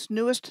nation's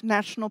newest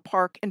national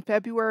park in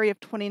February of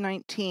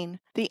 2019,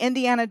 the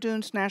Indiana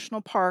Dunes National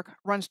Park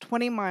runs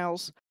 20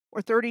 miles,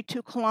 or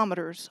 32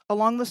 kilometers,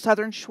 along the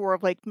southern shore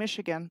of Lake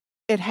Michigan.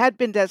 It had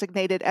been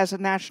designated as a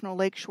national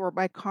lakeshore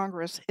by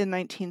Congress in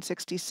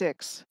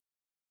 1966.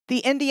 The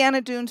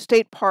Indiana Dunes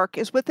State Park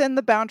is within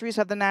the boundaries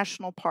of the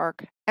national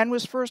park and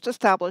was first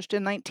established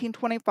in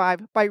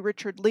 1925 by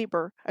Richard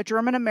Lieber, a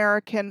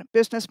German-American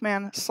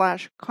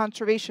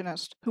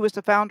businessman/conservationist who was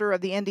the founder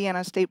of the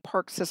Indiana State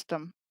Park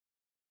system.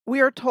 We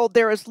are told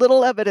there is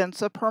little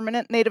evidence of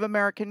permanent Native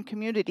American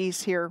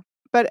communities here,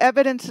 but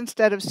evidence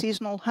instead of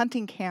seasonal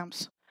hunting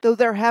camps, though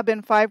there have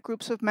been 5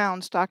 groups of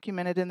mounds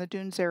documented in the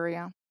dunes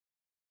area.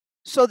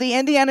 So the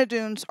Indiana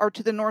Dunes are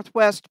to the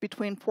northwest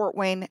between Fort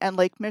Wayne and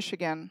Lake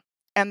Michigan,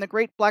 and the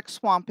Great Black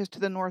Swamp is to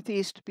the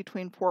northeast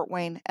between Fort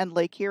Wayne and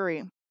Lake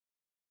Erie.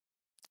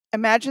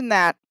 Imagine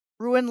that,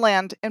 ruined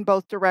land in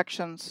both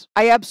directions.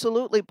 I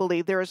absolutely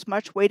believe there is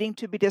much waiting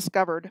to be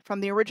discovered from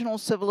the original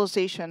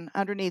civilization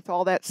underneath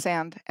all that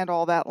sand and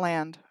all that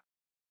land.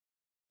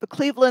 The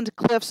Cleveland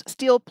Cliffs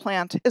Steel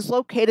Plant is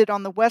located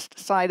on the west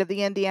side of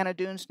the Indiana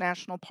Dunes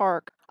National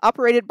Park.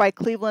 Operated by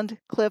Cleveland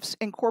Cliffs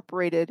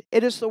Incorporated,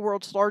 it is the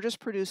world's largest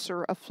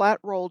producer of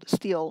flat-rolled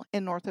steel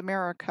in North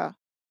America.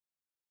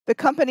 The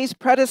company's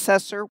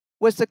predecessor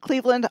was the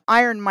Cleveland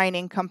Iron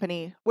Mining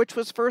Company, which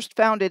was first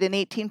founded in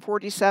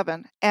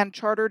 1847 and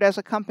chartered as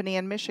a company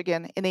in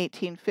Michigan in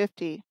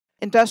 1850.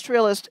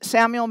 Industrialist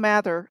Samuel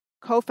Mather,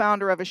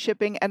 co-founder of a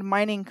shipping and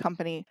mining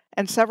company,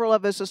 and several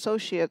of his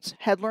associates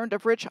had learned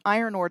of rich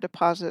iron ore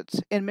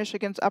deposits in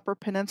Michigan's Upper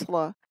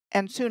Peninsula,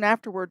 and soon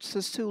afterwards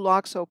the Sioux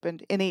Locks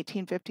opened in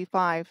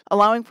 1855,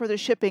 allowing for the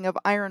shipping of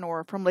iron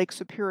ore from Lake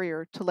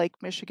Superior to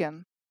Lake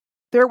Michigan.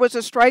 There was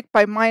a strike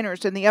by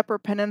miners in the Upper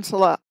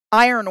Peninsula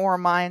iron ore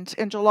mines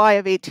in July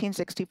of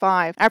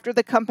 1865, after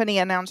the company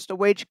announced a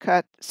wage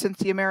cut since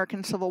the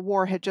American Civil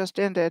War had just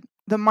ended.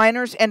 The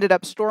miners ended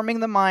up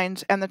storming the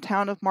mines and the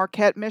town of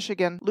Marquette,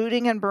 Michigan,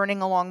 looting and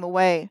burning along the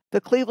way.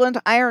 The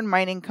Cleveland Iron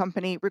Mining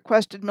Company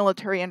requested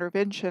military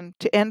intervention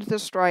to end the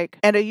strike,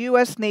 and a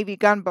U.S. Navy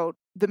gunboat,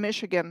 the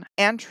Michigan,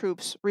 and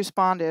troops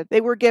responded.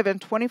 They were given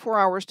 24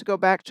 hours to go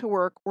back to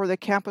work or the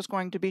camp was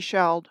going to be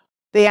shelled.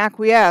 They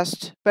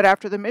acquiesced, but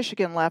after the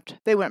Michigan left,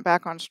 they went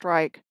back on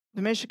strike.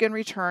 The Michigan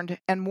returned,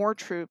 and more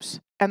troops,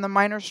 and the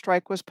miners'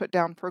 strike was put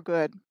down for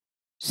good.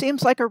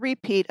 Seems like a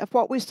repeat of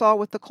what we saw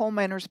with the coal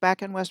miners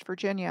back in West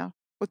Virginia,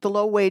 with the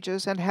low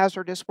wages and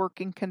hazardous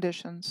working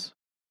conditions.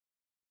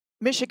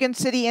 Michigan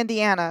City,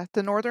 Indiana,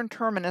 the northern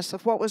terminus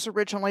of what was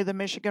originally the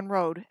Michigan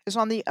Road, is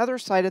on the other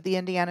side of the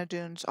Indiana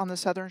Dunes on the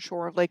southern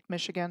shore of Lake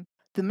Michigan.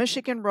 The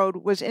Michigan Road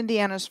was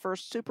Indiana's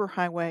first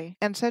superhighway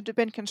and said to have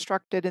been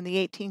constructed in the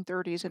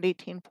 1830s and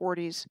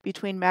 1840s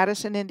between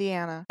Madison,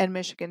 Indiana and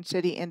Michigan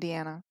City,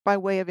 Indiana, by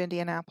way of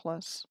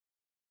Indianapolis.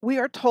 We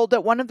are told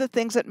that one of the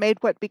things that made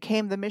what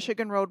became the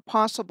Michigan Road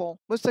possible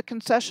was the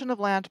concession of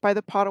land by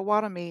the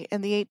Potawatomi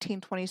in the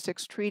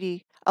 1826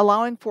 treaty,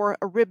 allowing for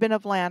a ribbon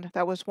of land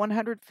that was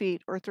 100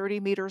 feet or 30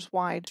 meters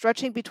wide,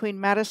 stretching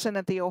between Madison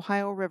at the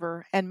Ohio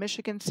River and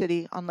Michigan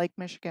City on Lake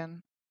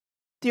Michigan.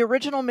 The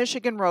original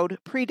Michigan Road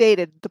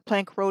predated the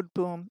plank road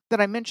boom that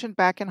I mentioned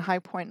back in High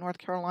Point, North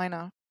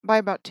Carolina, by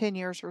about 10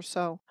 years or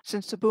so,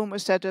 since the boom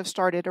was said to have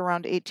started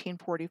around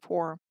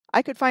 1844.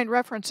 I could find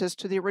references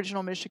to the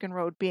original Michigan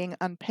Road being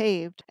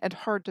unpaved and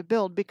hard to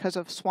build because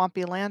of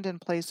swampy land in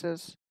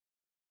places.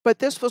 But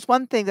this was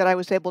one thing that I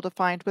was able to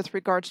find with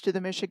regards to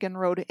the Michigan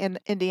Road in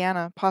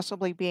Indiana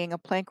possibly being a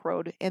plank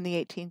road in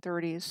the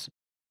 1830s.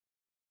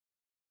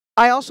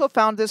 I also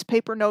found this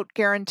paper note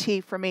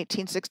guarantee from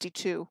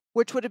 1862,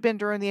 which would have been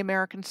during the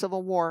American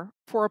Civil War,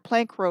 for a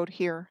plank road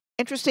here.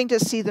 Interesting to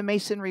see the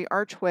masonry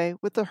archway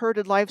with the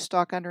herded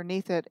livestock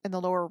underneath it in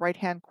the lower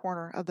right-hand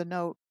corner of the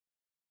note.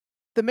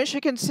 The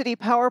Michigan City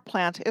Power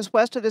Plant is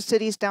west of the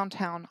city's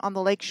downtown on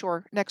the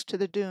lakeshore next to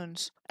the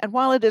dunes, and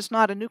while it is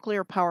not a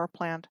nuclear power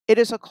plant, it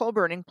is a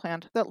coal-burning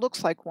plant that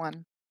looks like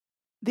one.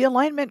 The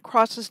alignment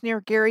crosses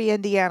near Gary,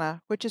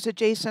 Indiana, which is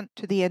adjacent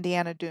to the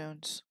Indiana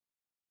Dunes.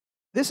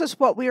 This is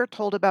what we are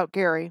told about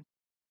Gary.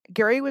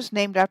 Gary was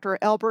named after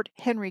Albert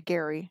Henry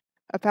Gary,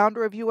 a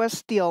founder of U.S.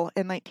 Steel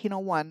in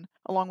 1901,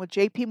 along with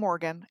J.P.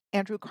 Morgan,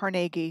 Andrew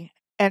Carnegie,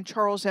 and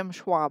Charles M.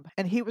 Schwab,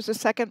 and he was the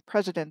second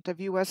president of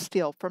U.S.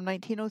 Steel from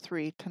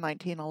 1903 to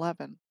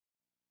 1911.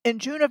 In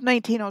June of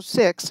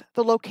 1906,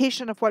 the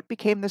location of what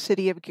became the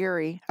city of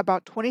Gary,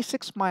 about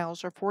 26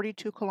 miles or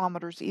 42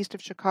 kilometers east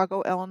of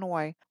Chicago,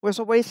 Illinois, was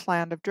a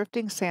wasteland of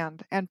drifting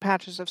sand and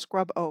patches of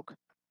scrub oak.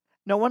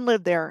 No one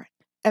lived there,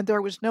 and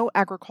there was no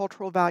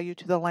agricultural value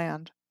to the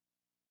land.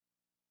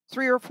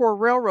 3 or 4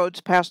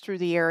 railroads passed through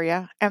the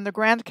area, and the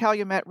Grand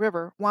Calumet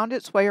River wound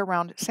its way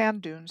around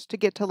sand dunes to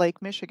get to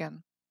Lake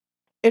Michigan.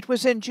 It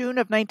was in June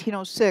of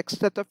 1906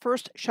 that the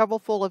first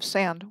shovelful of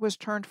sand was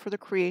turned for the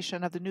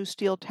creation of the new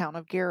steel town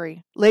of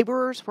Gary.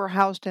 Laborers were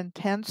housed in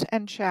tents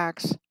and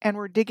shacks and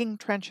were digging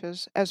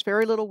trenches as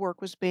very little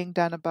work was being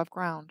done above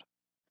ground.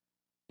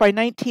 By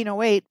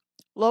 1908,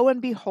 lo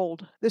and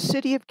behold, the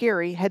city of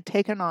Gary had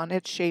taken on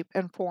its shape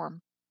and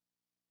form.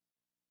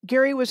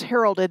 Gary was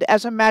heralded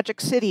as a magic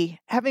city,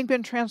 having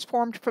been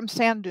transformed from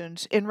sand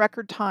dunes in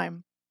record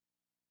time.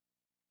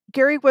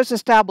 Gary was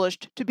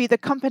established to be the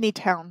company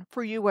town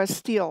for U.S.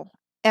 Steel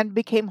and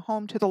became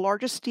home to the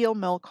largest steel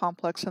mill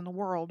complex in the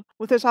world,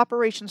 with its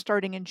operation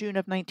starting in June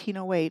of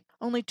 1908,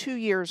 only 2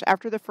 years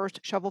after the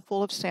first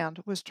shovelful of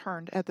sand was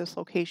turned at this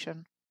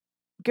location.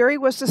 Gary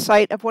was the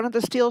site of one of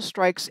the steel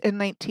strikes in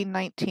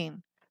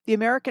 1919. The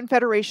American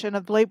Federation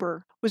of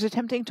Labor was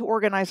attempting to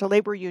organize a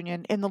labor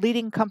union in the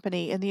leading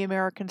company in the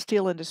American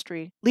steel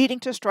industry, leading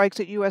to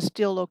strikes at U.S.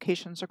 Steel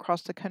locations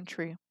across the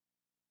country.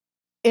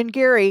 In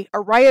Gary, a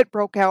riot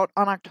broke out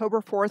on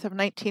October 4th of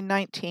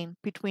 1919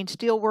 between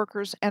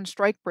steelworkers and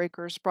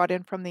strikebreakers brought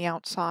in from the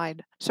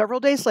outside. Several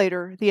days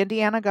later, the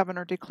Indiana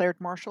governor declared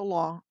martial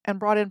law and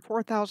brought in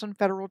 4,000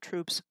 federal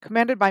troops,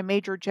 commanded by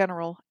Major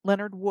General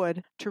Leonard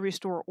Wood, to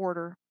restore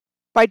order.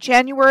 By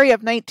January of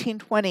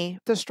 1920,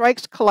 the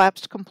strikes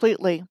collapsed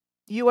completely,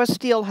 U.S.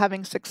 Steel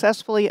having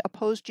successfully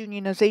opposed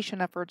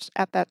unionization efforts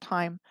at that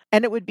time,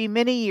 and it would be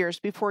many years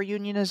before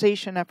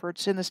unionization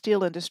efforts in the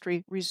steel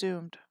industry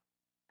resumed.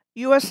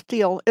 U.S.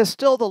 Steel is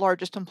still the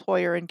largest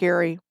employer in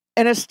Gary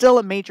and is still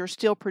a major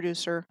steel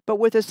producer, but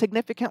with a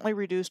significantly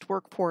reduced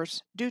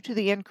workforce due to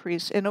the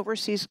increase in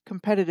overseas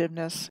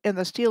competitiveness in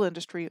the steel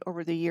industry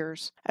over the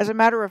years. As a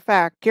matter of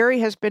fact,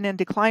 Gary has been in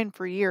decline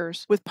for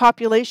years, with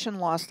population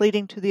loss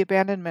leading to the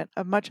abandonment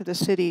of much of the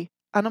city,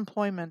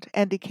 unemployment,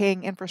 and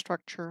decaying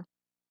infrastructure.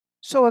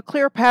 So a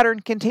clear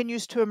pattern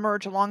continues to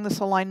emerge along this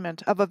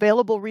alignment of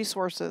available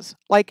resources,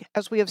 like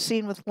as we have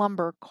seen with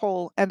lumber,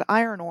 coal, and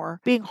iron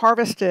ore, being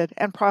harvested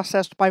and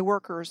processed by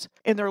workers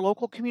in their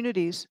local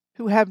communities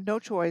who have no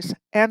choice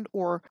and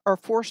or are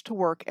forced to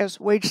work as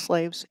wage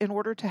slaves in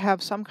order to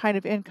have some kind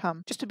of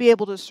income just to be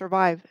able to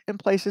survive in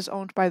places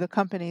owned by the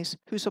companies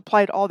who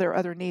supplied all their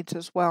other needs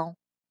as well.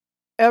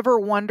 Ever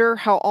wonder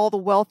how all the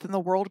wealth in the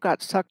world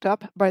got sucked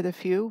up by the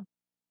few?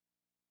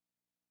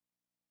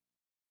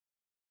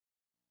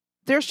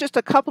 There's just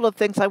a couple of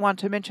things I want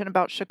to mention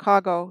about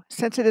Chicago,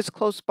 since it is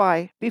close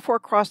by, before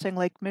crossing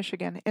Lake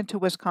Michigan into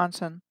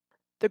Wisconsin.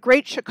 The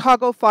Great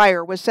Chicago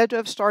Fire was said to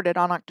have started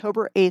on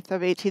October 8th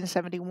of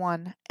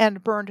 1871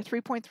 and burned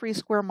 3.3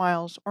 square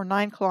miles or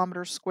 9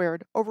 kilometers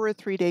squared over a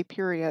 3-day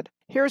period.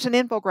 Here's an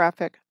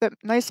infographic that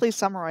nicely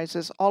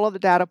summarizes all of the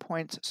data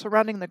points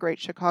surrounding the Great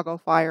Chicago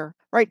Fire,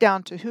 right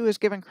down to who is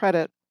given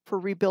credit for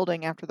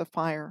rebuilding after the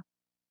fire.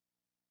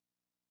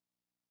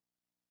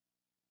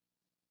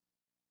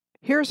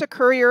 Here's a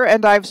Currier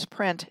and Ives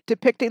print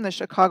depicting the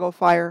Chicago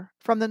Fire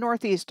from the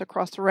northeast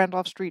across the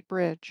Randolph Street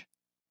Bridge.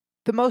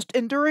 The most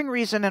enduring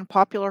reason in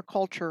popular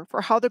culture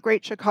for how the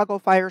Great Chicago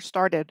Fire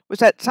started was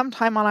that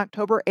sometime on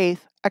October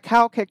 8th, a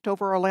cow kicked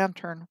over a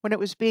lantern when it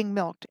was being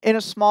milked in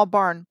a small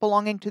barn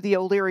belonging to the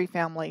O'Leary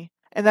family,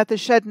 and that the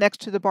shed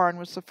next to the barn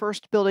was the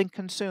first building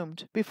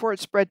consumed before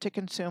it spread to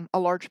consume a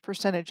large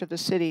percentage of the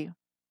city.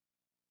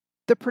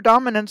 The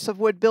predominance of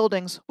wood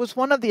buildings was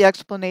one of the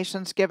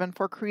explanations given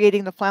for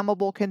creating the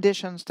flammable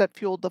conditions that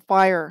fueled the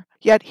fire.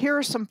 Yet here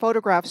are some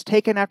photographs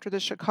taken after the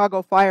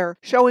Chicago Fire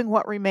showing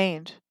what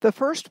remained. The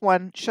first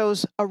one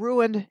shows a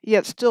ruined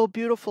yet still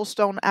beautiful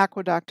stone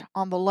aqueduct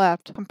on the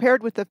left,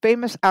 compared with the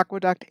famous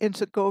aqueduct in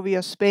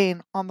Segovia,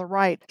 Spain on the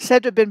right,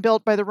 said to have been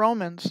built by the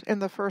Romans in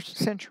the 1st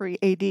century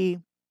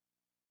AD.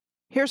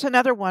 Here's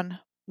another one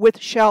with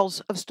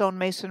shells of stone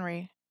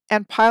masonry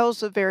and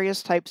piles of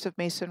various types of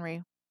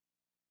masonry.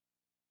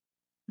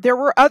 There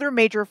were other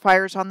major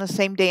fires on the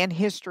same day in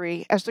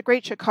history as the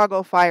Great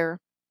Chicago Fire,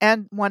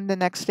 and one the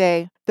next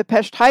day. The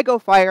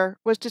Peshtigo Fire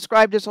was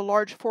described as a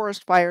large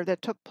forest fire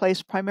that took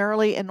place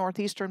primarily in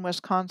northeastern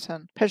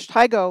Wisconsin.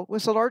 Peshtigo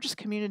was the largest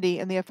community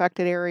in the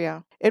affected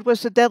area. It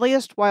was the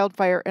deadliest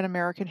wildfire in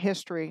American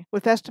history,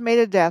 with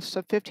estimated deaths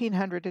of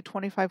 1,500 to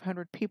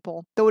 2,500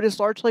 people, though it is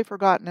largely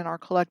forgotten in our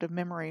collective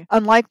memory,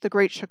 unlike the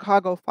Great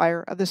Chicago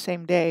Fire of the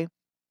same day.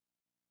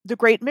 The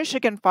Great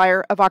Michigan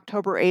Fire of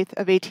October 8th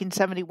of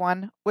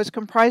 1871 was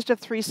comprised of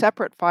 3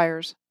 separate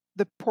fires,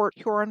 the Port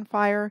Huron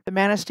Fire, the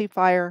Manistee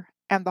Fire,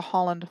 and the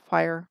Holland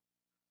Fire.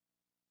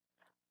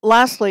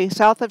 Lastly,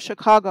 south of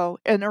Chicago,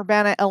 in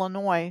Urbana,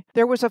 Illinois,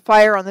 there was a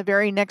fire on the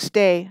very next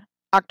day,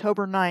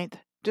 October 9th,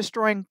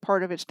 destroying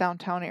part of its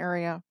downtown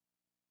area.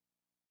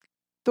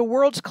 The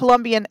World's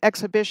Columbian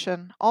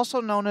Exhibition,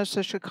 also known as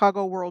the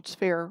Chicago World's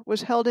Fair,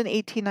 was held in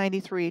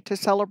 1893 to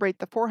celebrate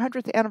the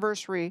 400th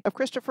anniversary of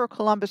Christopher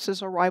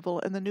Columbus's arrival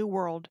in the New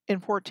World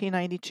in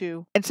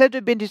 1492, and said to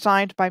have been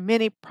designed by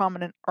many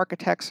prominent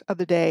architects of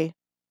the day.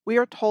 We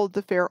are told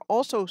the fair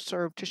also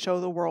served to show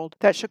the world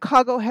that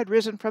Chicago had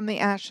risen from the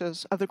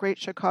ashes of the Great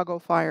Chicago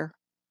Fire.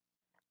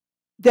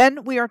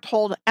 Then we are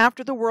told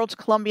after the World's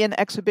Columbian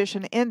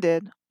Exhibition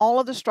ended, all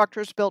of the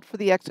structures built for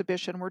the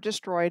exhibition were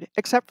destroyed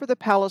except for the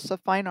Palace of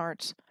Fine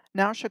Arts,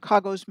 now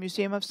Chicago's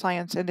Museum of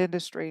Science and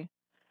Industry.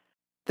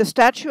 The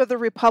Statue of the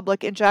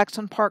Republic in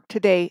Jackson Park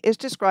today is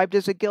described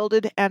as a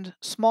gilded and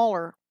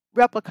smaller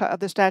replica of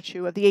the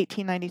statue of the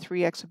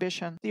 1893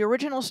 exhibition. The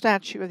original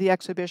statue of the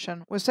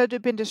exhibition was said to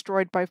have been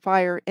destroyed by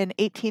fire in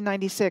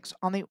 1896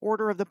 on the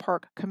order of the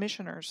park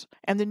commissioners,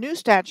 and the new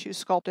statue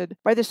sculpted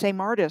by the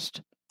same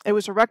artist. It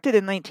was erected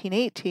in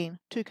 1918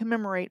 to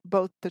commemorate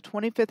both the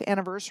 25th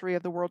anniversary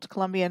of the World's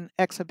Columbian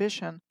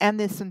Exhibition and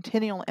the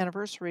centennial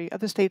anniversary of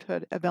the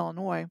statehood of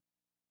Illinois.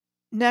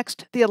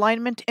 Next, the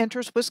alignment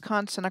enters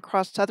Wisconsin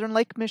across southern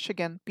Lake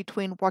Michigan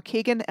between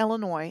Waukegan,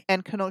 Illinois,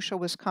 and Kenosha,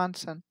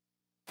 Wisconsin.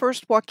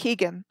 First,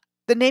 Waukegan.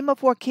 The name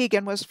of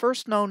Waukegan was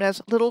first known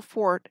as Little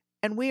Fort,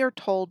 and we are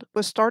told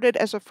was started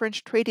as a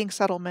French trading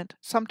settlement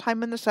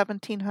sometime in the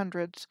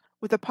 1700s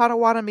with the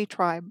Potawatomi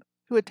tribe,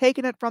 who had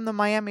taken it from the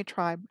Miami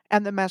tribe,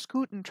 and the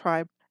Mascoutin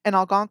tribe, an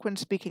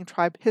Algonquin-speaking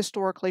tribe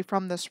historically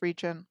from this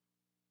region.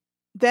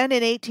 Then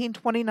in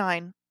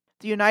 1829,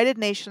 the United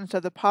Nations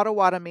of the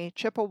Potawatomi,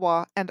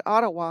 Chippewa, and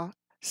Ottawa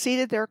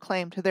ceded their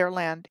claim to their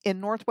land in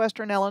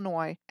northwestern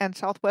Illinois and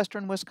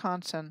southwestern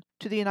Wisconsin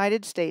to the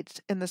United States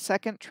in the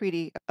Second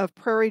Treaty of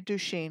Prairie du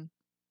Chien.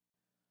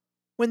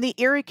 When the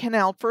Erie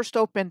Canal first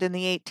opened in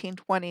the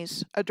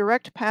 1820s, a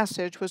direct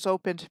passage was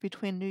opened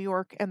between New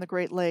York and the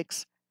Great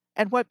Lakes,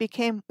 and what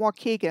became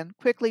Waukegan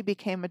quickly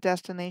became a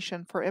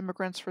destination for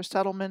immigrants for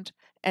settlement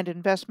and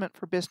investment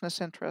for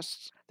business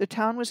interests. The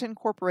town was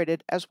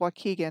incorporated as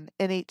Waukegan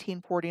in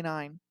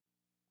 1849.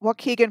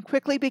 Waukegan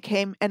quickly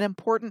became an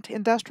important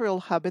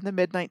industrial hub in the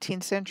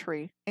mid-19th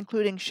century,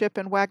 including ship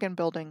and wagon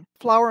building,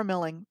 flour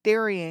milling,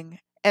 dairying,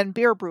 and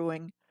beer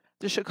brewing.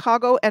 The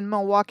Chicago and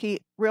Milwaukee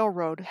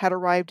Railroad had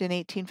arrived in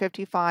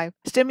 1855,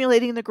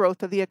 stimulating the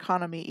growth of the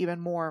economy even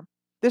more.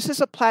 This is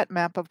a plat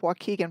map of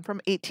Waukegan from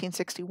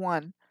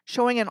 1861,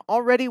 showing an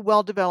already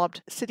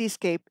well-developed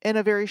cityscape in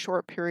a very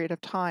short period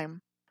of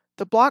time.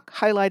 The block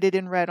highlighted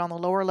in red on the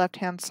lower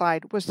left-hand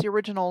side was the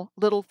original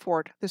Little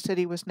Fort the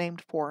city was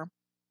named for.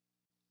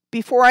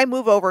 Before I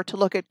move over to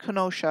look at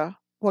Kenosha,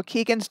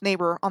 Waukegan's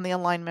neighbor on the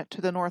alignment to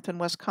the north in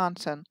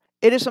Wisconsin,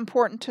 it is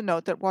important to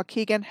note that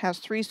Waukegan has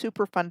 3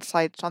 Superfund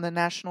sites on the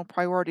national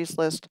priorities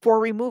list for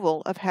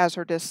removal of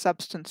hazardous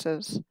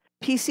substances.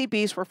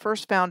 PCBs were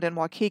first found in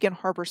Waukegan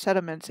Harbor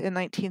sediments in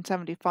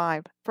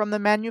 1975 from the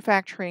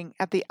manufacturing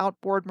at the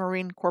Outboard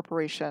Marine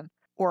Corporation,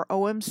 or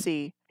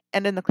OMC,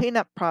 and in the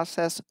cleanup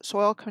process,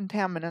 soil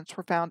contaminants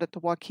were found at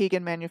the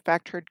Waukegan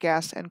Manufactured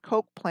Gas and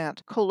Coke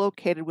plant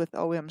co-located with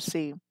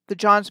OMC. The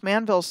Johns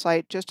Manville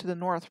site just to the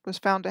north was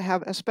found to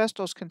have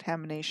asbestos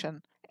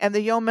contamination, and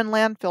the Yeoman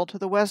landfill to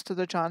the west of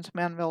the Johns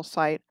Manville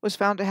site was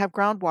found to have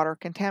groundwater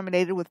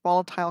contaminated with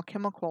volatile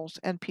chemicals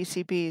and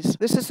PCBs.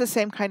 This is the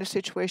same kind of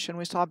situation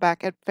we saw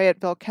back at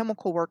Fayetteville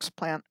Chemical Works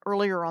plant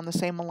earlier on the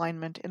same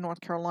alignment in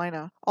North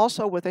Carolina,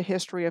 also with a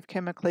history of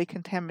chemically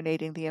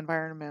contaminating the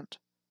environment.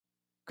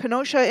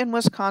 Kenosha in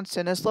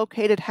Wisconsin is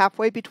located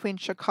halfway between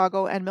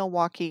Chicago and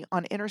Milwaukee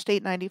on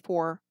Interstate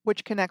 94,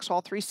 which connects all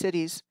 3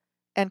 cities,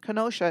 and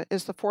Kenosha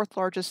is the 4th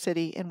largest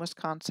city in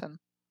Wisconsin.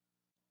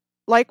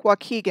 Like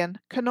Waukegan,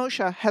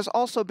 Kenosha has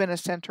also been a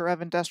center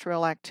of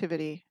industrial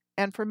activity,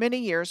 and for many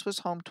years was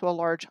home to a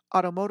large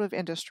automotive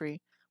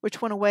industry,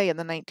 which went away in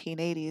the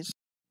 1980s.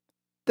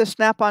 The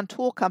Snap-on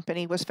Tool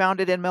Company was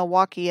founded in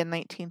Milwaukee in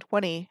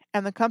 1920,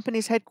 and the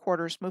company's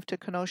headquarters moved to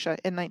Kenosha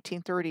in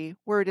 1930,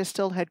 where it is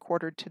still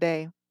headquartered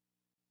today.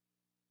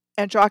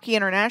 And Jockey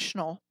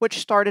International, which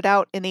started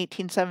out in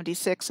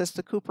 1876 as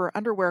the Cooper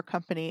Underwear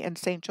Company in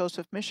St.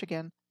 Joseph,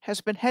 Michigan, has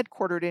been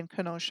headquartered in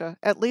Kenosha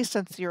at least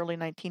since the early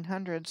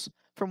 1900s,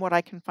 from what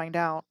I can find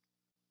out.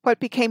 What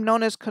became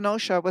known as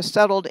Kenosha was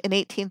settled in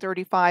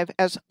 1835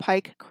 as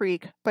Pike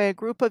Creek by a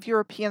group of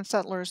European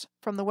settlers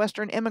from the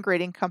Western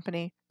Immigrating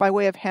Company by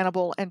way of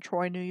Hannibal and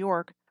Troy, New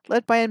York,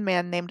 led by a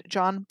man named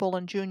John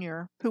Bullen,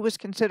 Jr., who was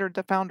considered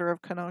the founder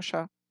of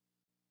Kenosha.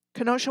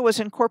 Kenosha was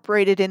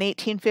incorporated in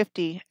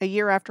 1850, a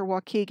year after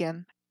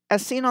Waukegan,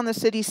 as seen on the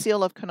city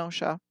seal of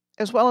Kenosha,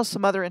 as well as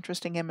some other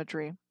interesting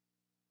imagery.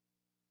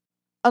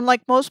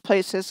 Unlike most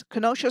places,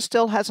 Kenosha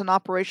still has an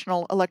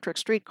operational electric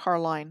streetcar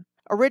line.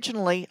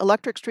 Originally,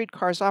 electric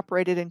streetcars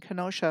operated in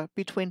Kenosha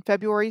between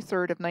February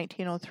 3rd of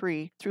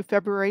 1903 through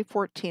February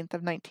 14th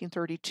of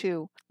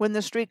 1932, when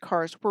the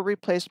streetcars were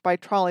replaced by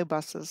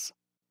trolleybuses.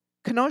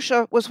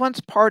 Kenosha was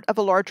once part of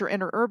a larger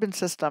interurban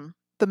system,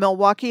 the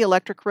Milwaukee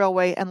Electric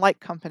Railway and Light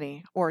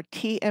Company, or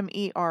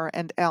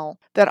TMER&L,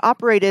 that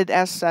operated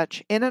as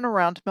such in and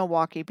around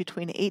Milwaukee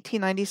between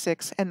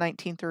 1896 and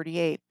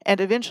 1938, and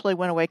eventually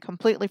went away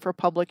completely for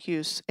public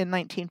use in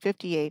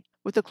 1958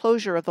 with the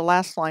closure of the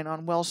last line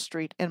on Wells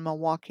Street in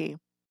Milwaukee.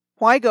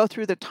 Why go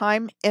through the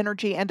time,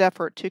 energy, and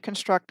effort to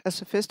construct a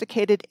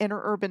sophisticated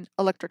interurban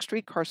electric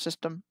streetcar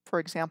system, for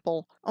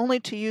example, only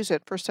to use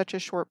it for such a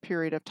short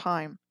period of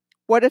time?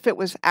 What if it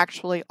was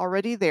actually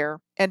already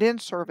there and in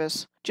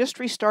service, just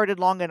restarted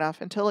long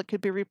enough until it could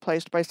be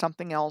replaced by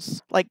something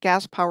else, like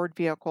gas-powered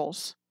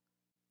vehicles?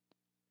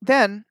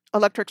 Then,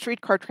 electric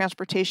streetcar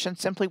transportation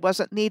simply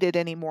wasn't needed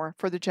anymore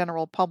for the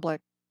general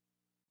public.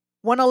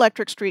 One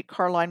electric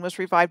streetcar line was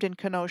revived in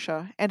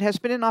Kenosha and has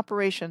been in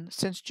operation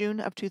since June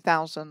of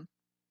 2000.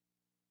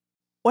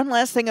 One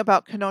last thing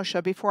about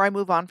Kenosha before I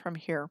move on from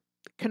here.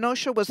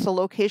 Kenosha was the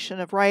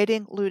location of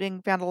rioting,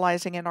 looting,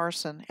 vandalizing, and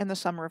arson in the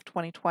summer of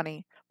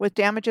 2020, with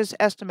damages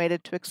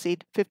estimated to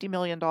exceed $50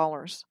 million.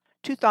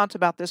 2 thoughts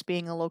about this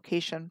being a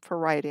location for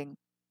rioting.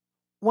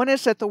 One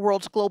is that the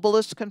world's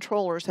globalist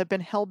controllers have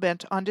been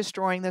hell-bent on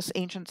destroying this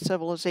ancient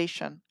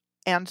civilization,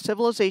 and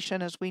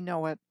civilization as we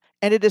know it,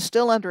 and it is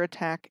still under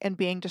attack and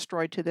being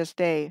destroyed to this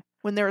day.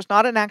 When there is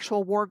not an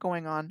actual war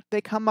going on,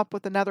 they come up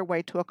with another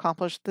way to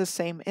accomplish the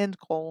same end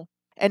goal,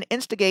 and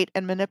instigate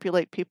and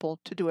manipulate people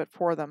to do it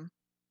for them.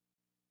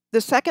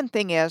 The second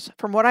thing is,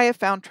 from what I have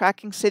found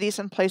tracking cities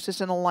and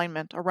places in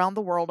alignment around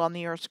the world on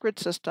the Earth's grid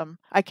system,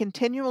 I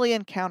continually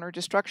encounter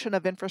destruction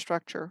of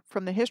infrastructure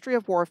from the history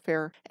of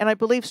warfare, and I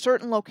believe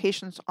certain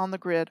locations on the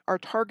grid are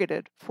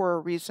targeted for a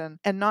reason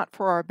and not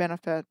for our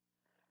benefit.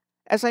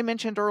 As I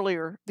mentioned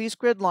earlier, these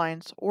grid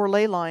lines, or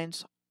ley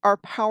lines, are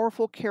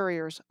powerful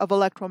carriers of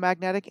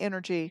electromagnetic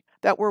energy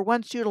that were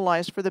once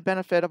utilized for the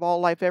benefit of all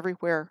life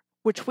everywhere,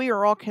 which we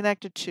are all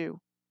connected to.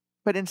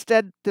 But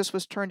instead, this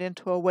was turned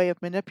into a way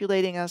of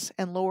manipulating us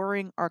and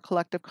lowering our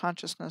collective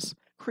consciousness,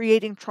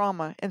 creating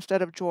trauma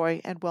instead of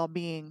joy and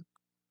well-being.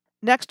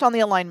 Next on the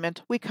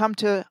alignment, we come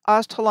to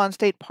Aztalan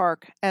State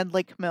Park and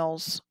Lake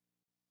Mills.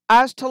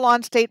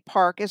 Aztalan State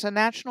Park is a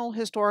National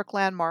Historic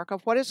Landmark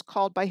of what is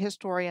called by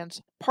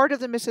historians part of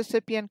the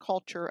Mississippian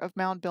culture of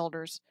mound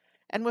builders,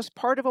 and was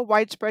part of a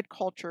widespread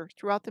culture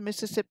throughout the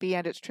Mississippi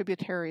and its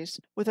tributaries,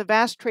 with a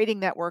vast trading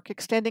network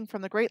extending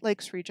from the Great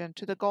Lakes region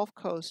to the Gulf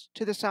Coast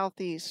to the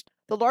southeast.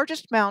 The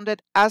largest mound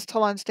at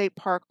Aztalan State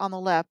Park on the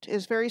left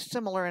is very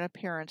similar in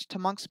appearance to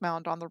Monk's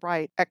Mound on the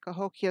right at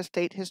Cahokia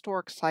State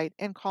Historic Site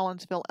in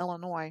Collinsville,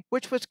 Illinois,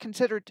 which was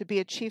considered to be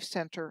a chief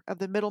center of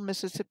the Middle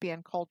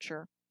Mississippian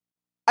culture.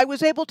 I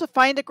was able to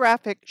find a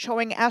graphic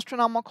showing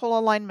astronomical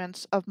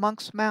alignments of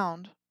Monk's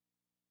Mound,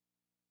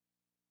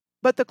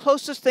 but the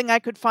closest thing I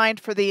could find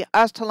for the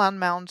Aztalan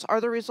mounds are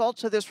the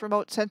results of this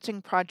remote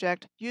sensing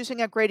project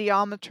using a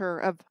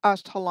gradiometer of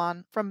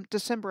Aztalan from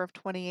December of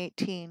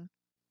 2018.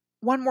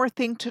 One more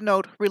thing to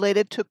note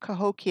related to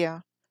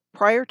Cahokia.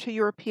 Prior to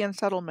European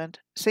settlement,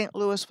 St.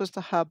 Louis was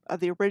the hub of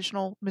the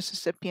original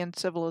Mississippian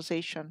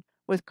civilization,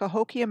 with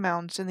Cahokia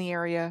Mounds in the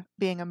area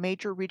being a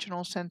major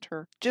regional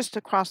center just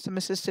across the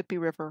Mississippi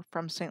River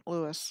from St.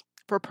 Louis.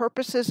 For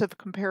purposes of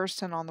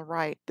comparison on the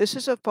right, this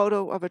is a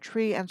photo of a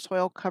tree and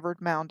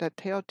soil-covered mound at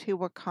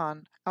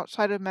Teotihuacan,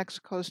 outside of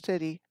Mexico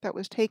City, that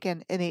was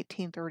taken in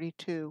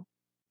 1832.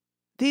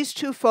 These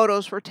two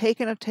photos were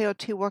taken of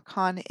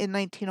Teotihuacan in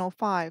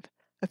 1905,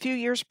 a few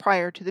years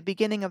prior to the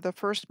beginning of the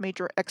first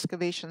major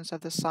excavations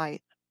of the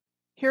site.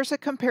 Here's a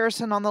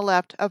comparison on the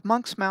left of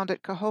Monk's Mound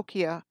at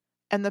Cahokia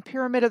and the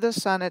Pyramid of the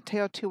Sun at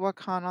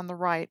Teotihuacan on the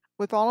right,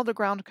 with all of the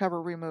ground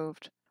cover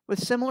removed, with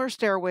similar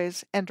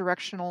stairways and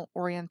directional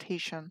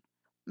orientation.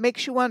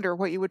 Makes you wonder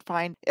what you would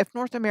find if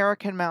North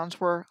American mounds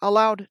were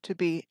allowed to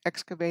be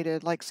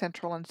excavated like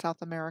Central and South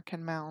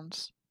American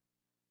mounds.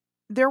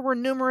 There were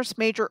numerous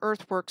major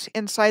earthworks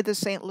inside the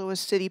St. Louis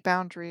city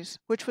boundaries,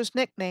 which was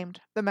nicknamed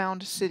the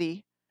Mound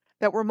City,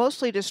 that were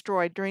mostly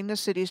destroyed during the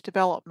city's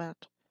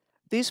development.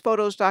 These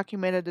photos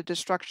documented the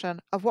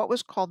destruction of what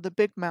was called the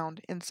Big Mound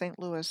in St.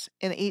 Louis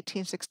in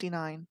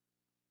 1869.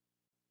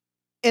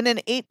 In an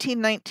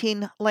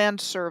 1819 land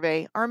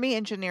survey, Army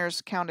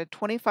engineers counted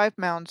 25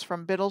 mounds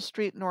from Biddle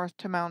Street north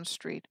to Mound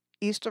Street,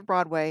 east of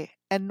Broadway,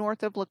 and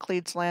north of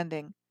Laclede's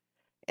Landing.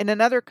 In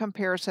another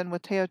comparison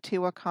with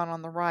Teotihuacan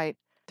on the right,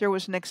 there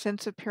was an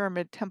extensive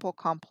pyramid temple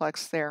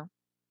complex there.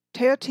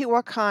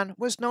 Teotihuacan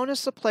was known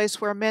as the place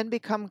where men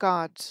become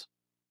gods.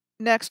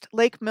 Next,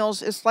 Lake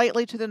Mills is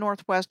slightly to the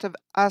northwest of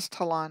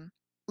Aztalan.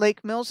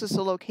 Lake Mills is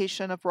the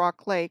location of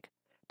Rock Lake,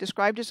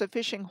 described as a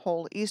fishing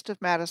hole east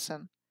of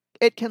Madison.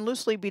 It can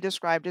loosely be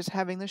described as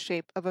having the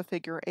shape of a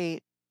figure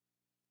 8.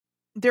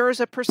 There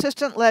is a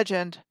persistent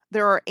legend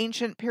there are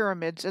ancient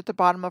pyramids at the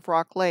bottom of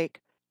Rock Lake,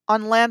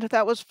 on land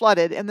that was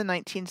flooded in the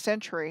 19th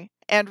century,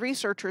 and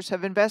researchers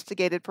have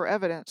investigated for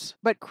evidence,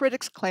 but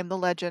critics claim the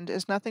legend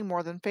is nothing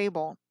more than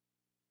fable.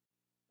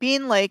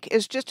 Bean Lake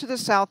is just to the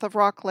south of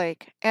Rock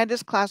Lake and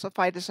is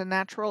classified as a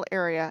natural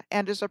area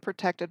and is a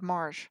protected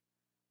marsh.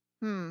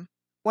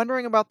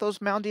 Wondering about those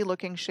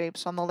moundy-looking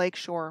shapes on the lake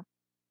shore.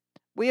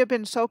 We have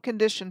been so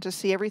conditioned to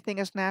see everything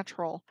as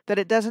natural that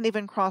it doesn't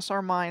even cross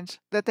our minds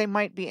that they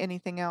might be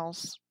anything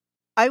else.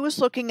 I was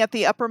looking at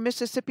the Upper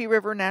Mississippi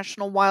River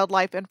National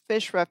Wildlife and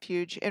Fish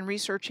Refuge in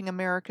researching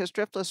America's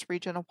driftless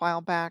region a while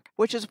back,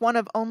 which is one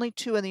of only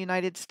 2 in the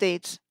United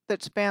States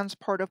that spans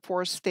part of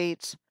 4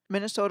 states,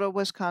 Minnesota,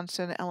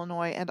 Wisconsin,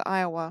 Illinois, and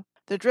Iowa.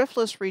 The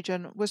driftless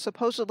region was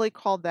supposedly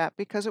called that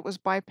because it was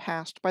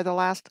bypassed by the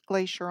last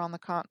glacier on the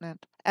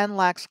continent and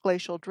lacks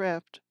glacial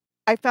drift.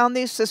 I found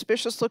these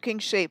suspicious-looking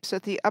shapes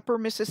at the Upper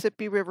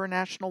Mississippi River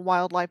National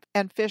Wildlife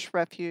and Fish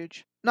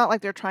Refuge. Not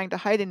like they're trying to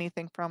hide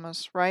anything from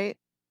us, right?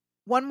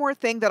 One more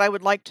thing that I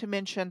would like to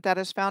mention that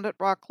is found at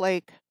Rock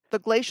Lake. The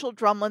Glacial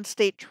Drumlin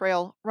State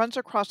Trail runs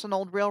across an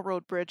old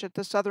railroad bridge at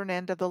the southern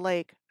end of the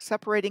lake,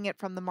 separating it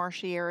from the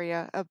marshy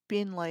area of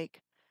Bean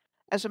Lake.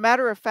 As a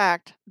matter of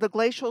fact, the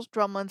Glacial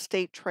Drumlin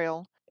State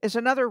Trail is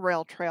another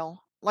rail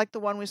trail, like the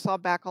one we saw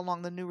back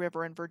along the New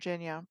River in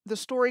Virginia. The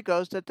story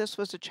goes that this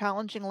was a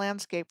challenging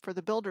landscape for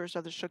the builders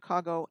of the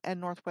Chicago and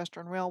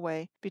Northwestern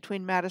Railway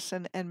between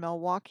Madison and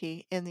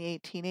Milwaukee in the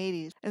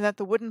 1880s, and that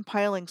the wooden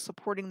pilings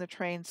supporting the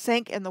train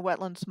sank in the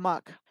wetlands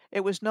muck.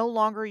 It was no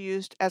longer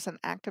used as an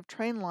active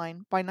train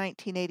line by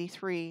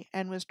 1983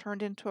 and was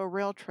turned into a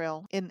rail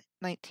trail in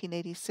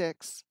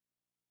 1986.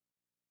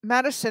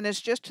 Madison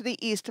is just to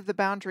the east of the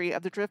boundary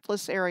of the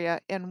driftless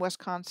area in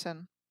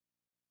Wisconsin.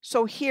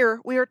 So here,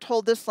 we are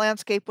told this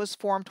landscape was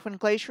formed when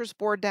glaciers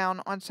bore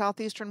down on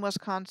southeastern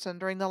Wisconsin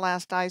during the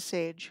last ice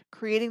age,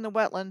 creating the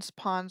wetlands,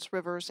 ponds,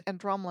 rivers, and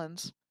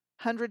drumlins,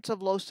 hundreds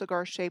of low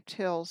cigar-shaped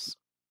hills.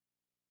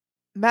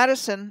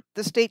 Madison,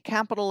 the state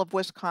capital of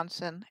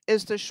Wisconsin,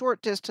 is the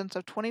short distance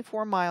of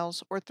 24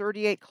 miles or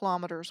 38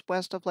 kilometers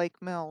west of Lake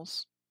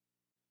Mills.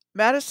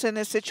 Madison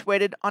is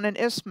situated on an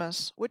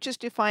isthmus, which is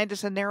defined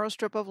as a narrow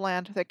strip of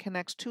land that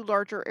connects two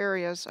larger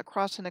areas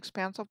across an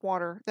expanse of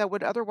water that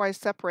would otherwise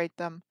separate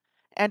them,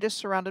 and is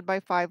surrounded by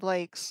 5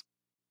 lakes.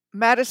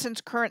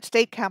 Madison's current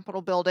state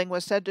capitol building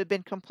was said to have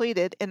been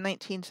completed in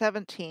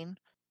 1917,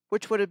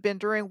 which would have been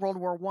during World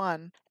War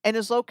I, and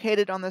is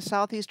located on the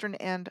southeastern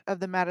end of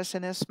the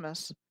Madison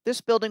Isthmus. This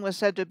building was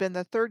said to have been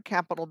the third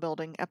Capitol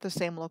building at the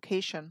same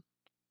location.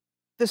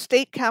 The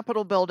state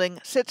capitol building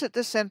sits at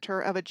the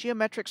center of a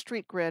geometric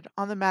street grid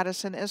on the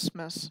Madison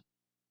Isthmus,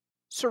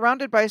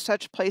 surrounded by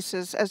such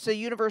places as the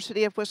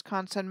University of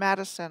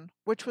Wisconsin-Madison,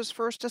 which was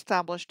first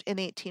established in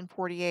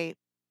 1848.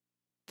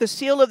 The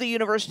seal of the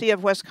University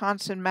of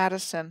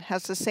Wisconsin-Madison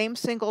has the same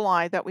single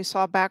eye that we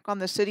saw back on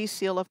the city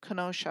seal of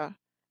Kenosha,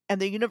 and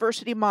the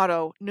university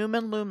motto,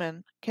 Numen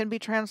Lumen, can be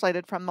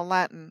translated from the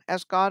Latin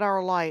as God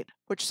our light,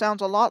 which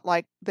sounds a lot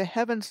like the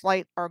heavens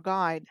light our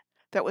guide,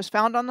 that was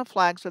found on the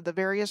flags of the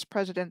various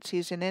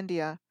presidencies in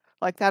India,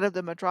 like that of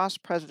the Madras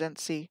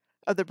Presidency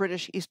of the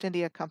British East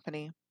India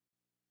Company.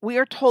 We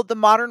are told the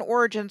modern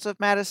origins of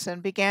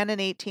Madison began in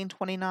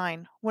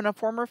 1829, when a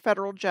former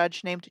federal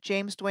judge named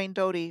James Duane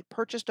Doty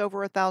purchased over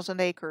 1,000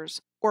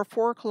 acres, or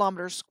 4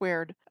 kilometers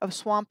squared, of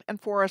swamp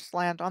and forest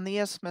land on the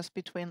isthmus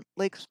between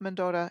Lakes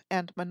Mendota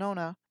and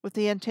Monona, with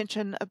the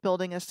intention of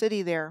building a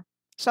city there.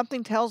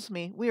 Something tells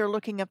me we are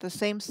looking at the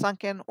same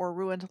sunken or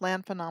ruined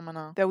land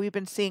phenomena that we've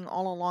been seeing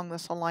all along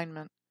this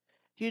alignment.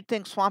 You'd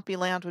think swampy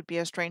land would be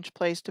a strange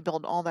place to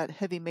build all that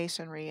heavy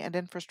masonry and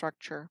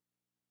infrastructure.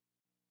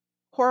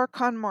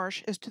 Horicon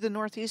Marsh is to the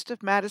northeast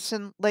of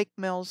Madison, Lake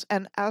Mills,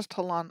 and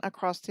Aztalan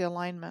across the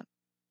alignment.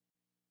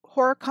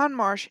 Horicon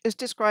Marsh is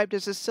described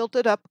as a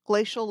silted-up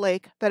glacial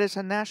lake that is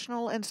a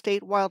national and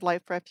state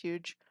wildlife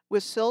refuge,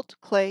 with silt,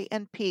 clay,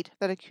 and peat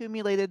that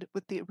accumulated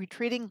with the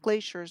retreating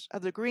glaciers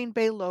of the Green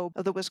Bay lobe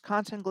of the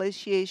Wisconsin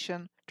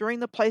glaciation during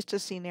the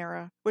Pleistocene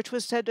era, which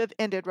was said to have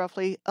ended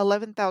roughly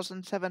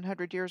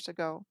 11,700 years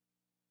ago.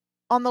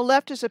 On the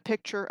left is a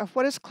picture of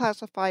what is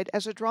classified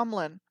as a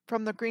drumlin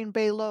from the Green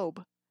Bay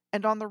lobe,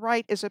 and on the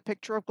right is a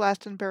picture of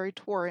Glastonbury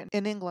Tor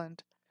in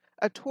England.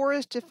 A tor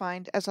is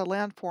defined as a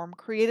landform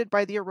created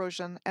by the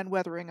erosion and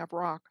weathering of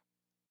rock.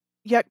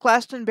 Yet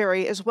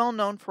Glastonbury is well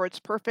known for its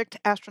perfect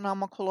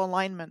astronomical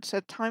alignments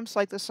at times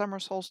like the summer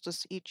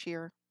solstice each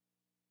year.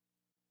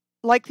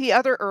 Like the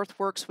other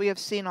earthworks we have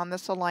seen on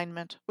this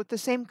alignment, with the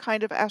same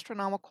kind of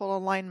astronomical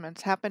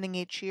alignments happening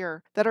each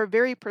year that are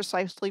very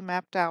precisely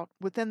mapped out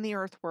within the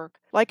earthwork,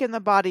 like in the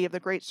body of the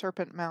Great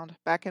Serpent Mound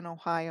back in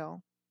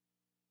Ohio.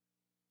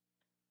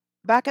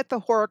 Back at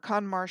the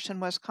Horicon Marsh in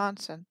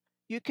Wisconsin,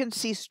 you can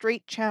see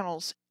straight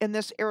channels in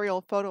this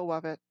aerial photo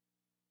of it.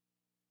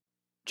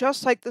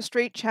 Just like the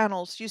straight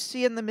channels you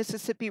see in the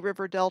Mississippi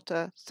River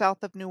Delta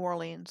south of New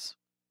Orleans.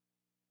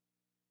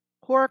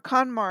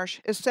 Horicon Marsh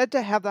is said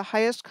to have the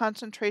highest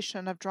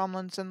concentration of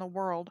drumlins in the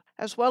world,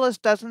 as well as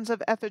dozens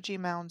of effigy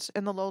mounds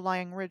in the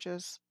low-lying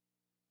ridges.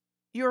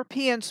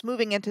 Europeans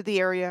moving into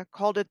the area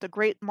called it the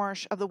Great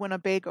Marsh of the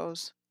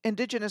Winnebagoes,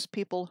 indigenous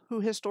people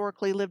who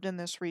historically lived in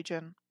this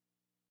region.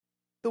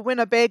 The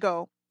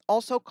Winnebago,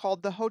 also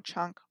called the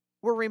Ho-Chunk,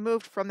 were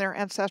removed from their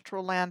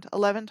ancestral land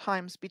 11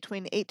 times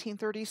between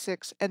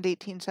 1836 and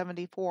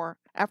 1874.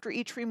 After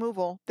each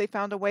removal, they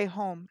found a way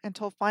home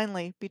until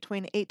finally,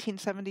 between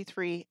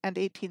 1873 and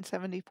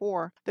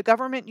 1874, the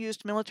government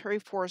used military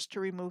force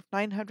to remove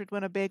 900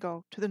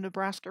 Winnebago to the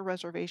Nebraska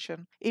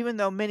reservation, even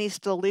though many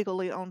still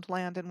legally owned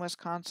land in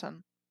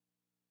Wisconsin.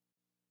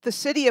 The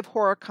city of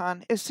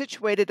Horicon is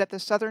situated at the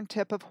southern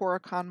tip of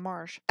Horicon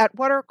Marsh, at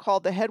what are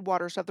called the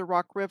headwaters of the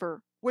Rock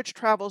River, which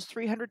travels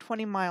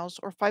 320 miles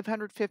or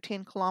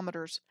 515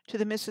 kilometers to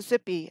the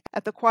Mississippi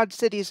at the Quad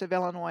Cities of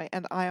Illinois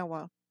and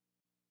Iowa.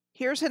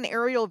 Here's an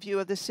aerial view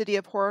of the city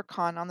of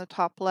Horicon on the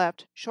top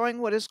left, showing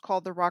what is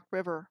called the Rock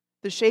River,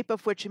 the shape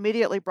of which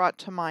immediately brought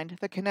to mind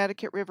the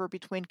Connecticut River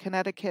between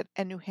Connecticut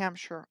and New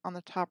Hampshire on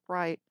the top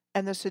right,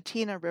 and the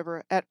Cetina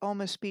River at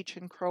Omis Beach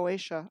in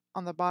Croatia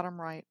on the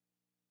bottom right.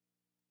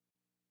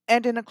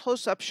 And in a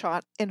close-up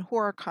shot in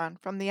Horicon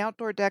from the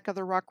outdoor deck of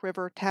the Rock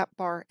River Tap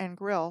Bar and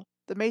Grill,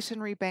 the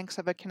masonry banks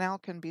of a canal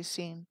can be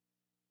seen.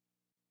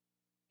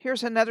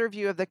 Here's another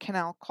view of the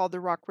canal called the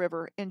Rock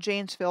River in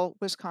Janesville,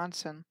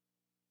 Wisconsin.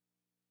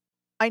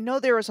 I know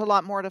there is a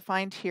lot more to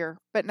find here,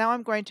 but now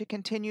I'm going to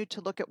continue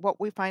to look at what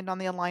we find on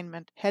the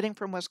alignment heading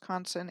from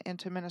Wisconsin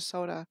into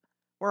Minnesota,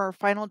 where our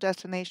final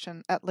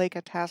destination at Lake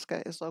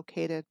Itasca is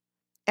located,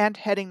 and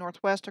heading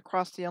northwest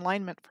across the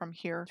alignment from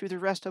here through the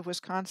rest of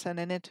Wisconsin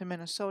and into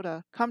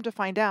Minnesota, come to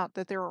find out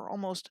that there are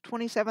almost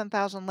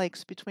 27,000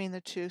 lakes between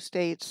the two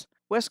states.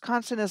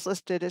 Wisconsin is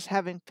listed as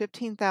having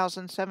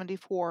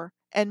 15,074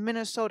 and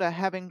Minnesota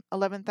having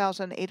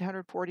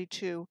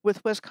 11,842,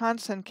 with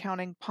Wisconsin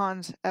counting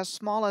ponds as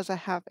small as a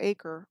half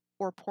acre,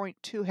 or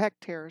 0.2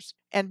 hectares,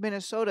 and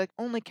Minnesota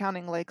only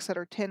counting lakes that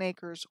are 10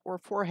 acres or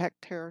 4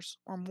 hectares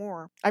or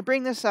more. I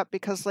bring this up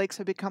because lakes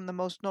have become the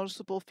most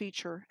noticeable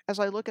feature as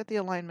I look at the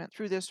alignment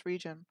through this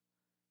region.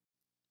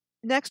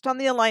 Next on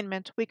the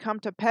alignment, we come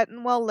to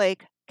Pettenwell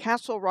Lake,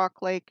 Castle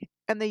Rock Lake,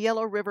 and the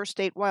Yellow River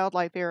State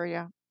Wildlife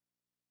Area.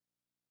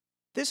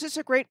 This is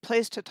a great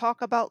place to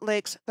talk about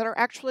lakes that are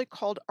actually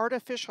called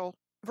artificial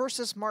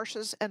versus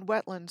marshes and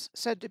wetlands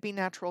said to be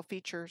natural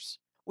features.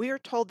 We are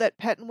told that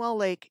Pettenwell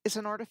Lake is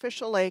an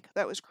artificial lake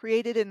that was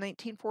created in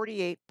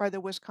 1948 by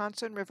the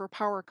Wisconsin River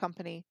Power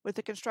Company with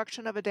the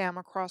construction of a dam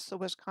across the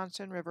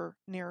Wisconsin River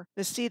near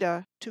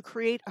Necedah to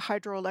create a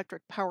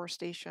hydroelectric power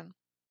station.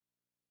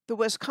 The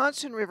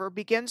Wisconsin River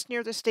begins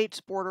near the state's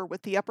border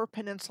with the Upper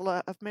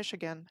Peninsula of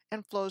Michigan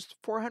and flows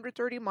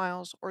 430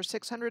 miles or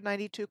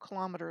 692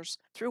 kilometers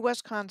through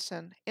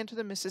Wisconsin into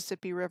the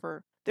Mississippi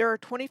River. There are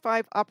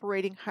 25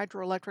 operating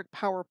hydroelectric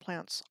power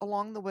plants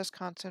along the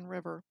Wisconsin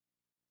River.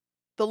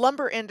 The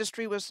lumber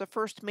industry was the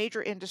first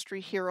major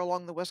industry here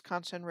along the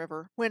Wisconsin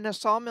River when a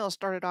sawmill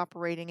started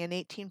operating in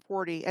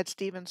 1840 at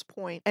Stevens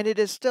Point, and it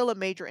is still a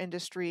major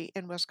industry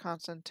in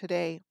Wisconsin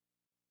today.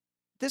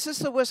 This is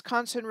the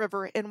Wisconsin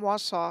River in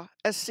Wausau,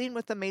 as seen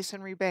with the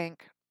Masonry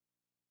Bank.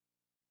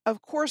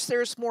 Of course,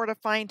 there's more to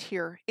find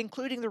here,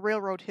 including the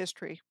railroad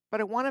history, but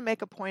I want to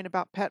make a point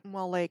about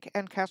Pettenwell Lake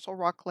and Castle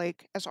Rock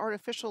Lake as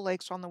artificial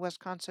lakes on the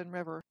Wisconsin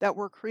River that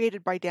were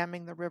created by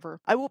damming the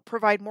river. I will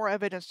provide more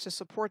evidence to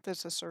support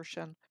this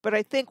assertion, but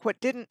I think what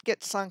didn't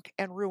get sunk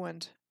and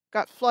ruined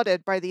got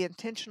flooded by the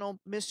intentional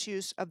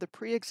misuse of the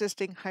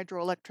pre-existing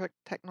hydroelectric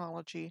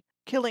technology,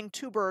 killing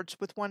two birds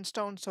with one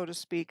stone, so to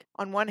speak,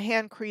 on one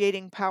hand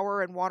creating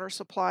power and water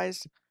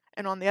supplies,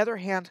 and on the other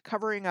hand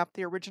covering up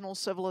the original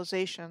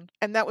civilization.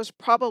 And that was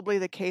probably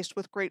the case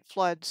with great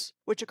floods,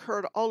 which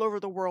occurred all over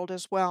the world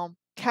as well.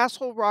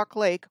 Castle Rock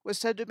Lake was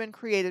said to have been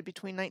created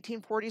between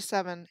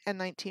 1947 and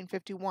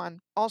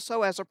 1951,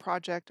 also as a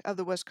project of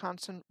the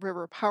Wisconsin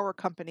River Power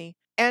Company,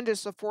 and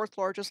is the fourth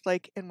largest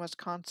lake in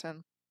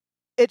Wisconsin.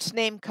 Its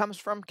name comes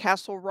from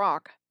Castle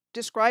Rock,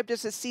 described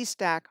as a sea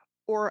stack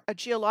or a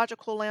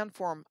geological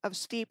landform of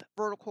steep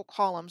vertical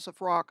columns of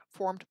rock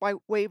formed by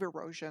wave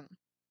erosion.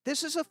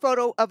 This is a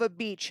photo of a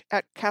beach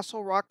at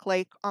Castle Rock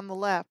Lake on the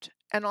left,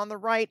 and on the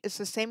right is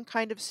the same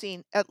kind of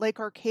scene at Lake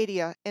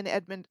Arcadia in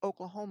Edmond,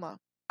 Oklahoma.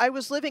 I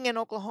was living in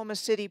Oklahoma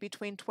City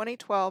between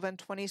 2012 and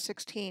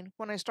 2016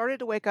 when I started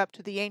to wake up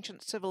to the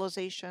ancient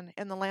civilization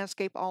in the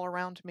landscape all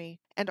around me,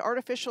 and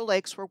artificial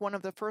lakes were one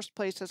of the first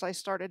places I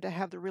started to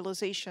have the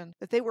realization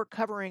that they were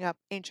covering up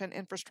ancient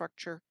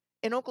infrastructure.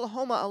 In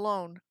Oklahoma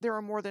alone, there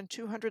are more than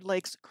 200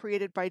 lakes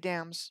created by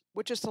dams,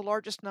 which is the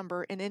largest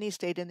number in any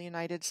state in the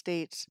United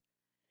States.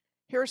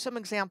 Here are some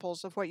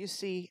examples of what you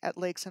see at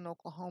lakes in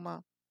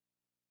Oklahoma.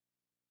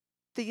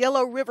 The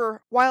Yellow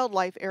River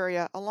Wildlife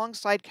Area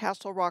alongside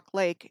Castle Rock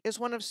Lake is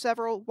one of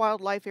several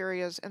wildlife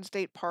areas and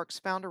state parks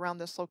found around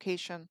this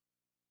location.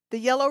 The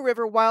Yellow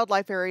River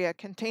Wildlife Area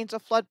contains a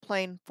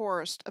floodplain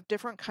forest of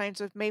different kinds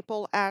of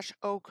maple, ash,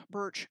 oak,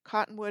 birch,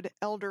 cottonwood,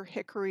 elder,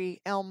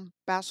 hickory, elm,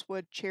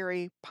 basswood,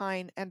 cherry,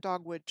 pine, and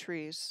dogwood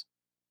trees.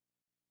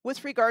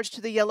 With regards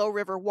to the Yellow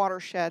River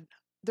watershed,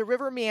 the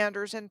river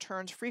meanders and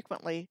turns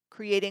frequently,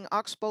 creating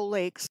oxbow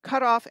lakes,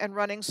 cut-off and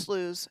running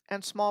sloughs,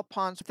 and small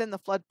ponds within the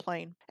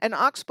floodplain. An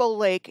oxbow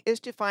lake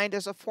is defined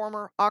as a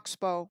former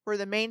oxbow where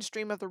the main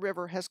stream of the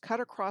river has cut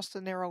across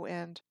the narrow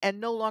end and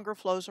no longer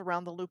flows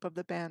around the loop of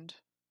the bend.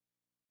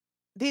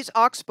 These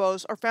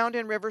oxbows are found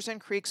in rivers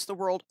and creeks the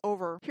world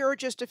over. Here are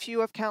just a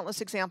few of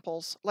countless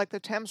examples, like the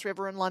Thames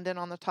River in London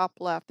on the top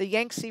left, the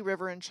Yangtze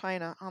River in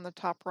China on the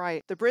top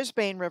right, the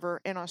Brisbane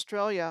River in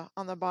Australia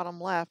on the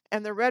bottom left,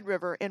 and the Red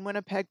River in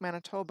Winnipeg,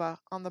 Manitoba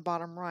on the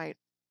bottom right.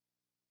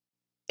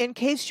 In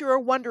case you are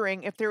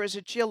wondering if there is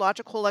a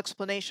geological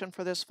explanation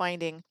for this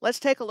finding, let's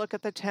take a look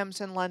at the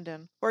Thames in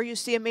London, where you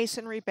see a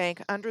masonry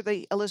bank under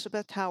the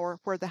Elizabeth Tower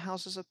where the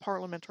Houses of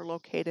Parliament are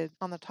located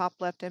on the top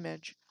left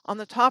image. On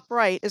the top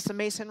right is the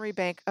masonry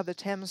bank of the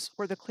Thames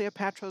where the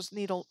Cleopatra's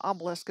Needle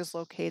obelisk is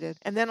located,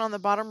 and then on the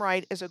bottom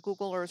right is a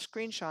Google Earth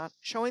screenshot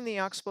showing the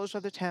oxbows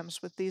of the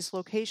Thames with these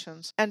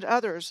locations, and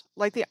others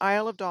like the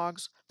Isle of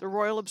Dogs, the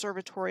Royal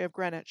Observatory of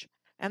Greenwich,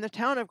 and the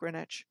town of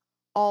Greenwich,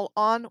 all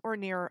on or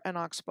near an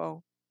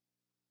oxbow.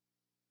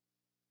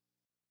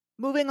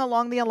 Moving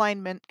along the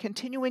alignment,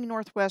 continuing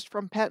northwest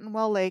from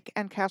Pettenwell Lake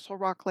and Castle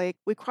Rock Lake,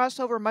 we cross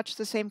over much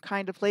the same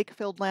kind of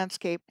lake-filled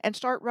landscape and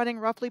start running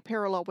roughly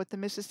parallel with the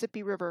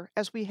Mississippi River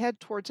as we head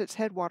towards its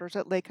headwaters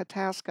at Lake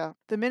Itasca.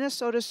 The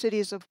Minnesota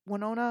cities of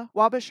Winona,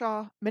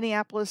 Wabasha,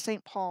 Minneapolis,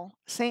 St. Paul,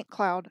 St.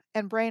 Cloud,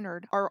 and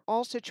Brainerd are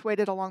all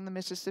situated along the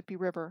Mississippi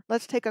River.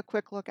 Let's take a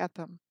quick look at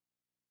them.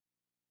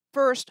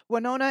 First,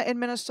 Winona in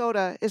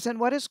Minnesota is in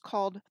what is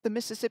called the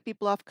Mississippi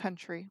Bluff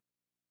Country.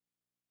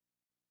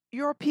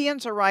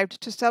 Europeans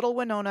arrived to settle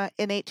Winona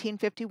in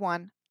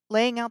 1851,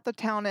 laying out the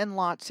town in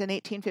lots in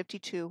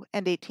 1852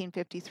 and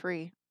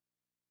 1853.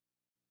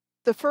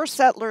 The first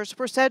settlers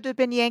were said to have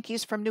been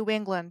Yankees from New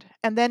England,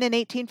 and then in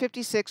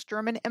 1856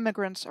 German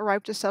immigrants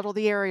arrived to settle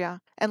the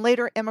area, and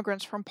later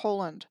immigrants from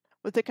Poland,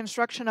 with the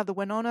construction of the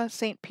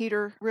Winona-St.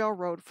 Peter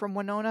Railroad from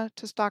Winona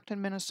to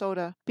Stockton,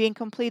 Minnesota, being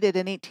completed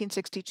in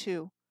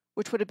 1862,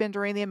 which would have been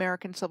during the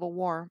American Civil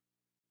War.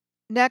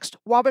 Next,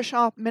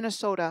 Wabasha,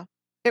 Minnesota.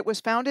 It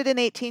was founded in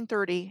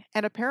 1830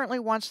 and apparently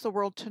wants the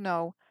world to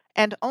know,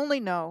 and only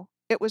know,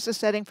 it was the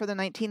setting for the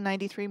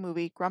 1993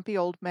 movie Grumpy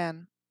Old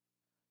Men.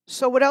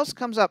 So what else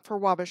comes up for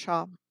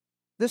Wabasha?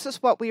 This is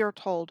what we are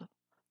told.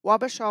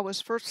 Wabasha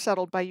was first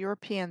settled by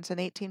Europeans in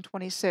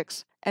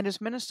 1826 and is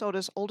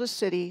Minnesota's oldest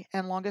city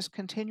and longest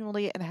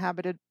continually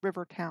inhabited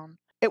river town.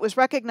 It was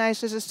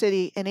recognized as a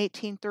city in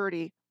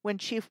 1830 when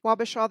Chief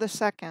Wabasha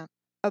II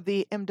of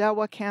the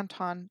Imdawa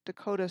Canton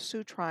Dakota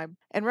Sioux tribe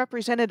and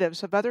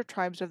representatives of other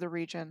tribes of the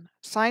region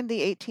signed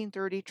the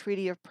 1830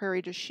 Treaty of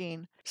Prairie du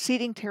Chien,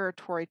 ceding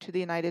territory to the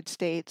United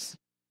States.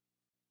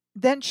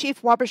 Then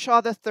Chief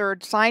Wabasha III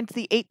signed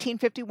the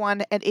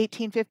 1851 and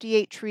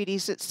 1858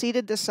 treaties that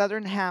ceded the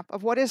southern half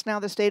of what is now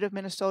the state of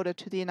Minnesota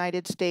to the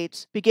United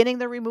States, beginning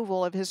the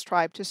removal of his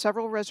tribe to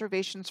several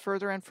reservations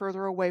further and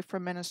further away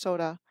from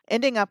Minnesota,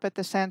 ending up at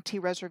the Santee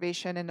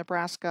Reservation in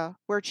Nebraska,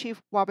 where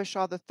Chief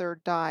Wabasha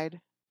III died.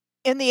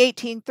 In the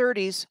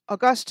 1830s,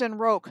 Augustin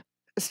Roque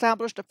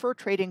established a fur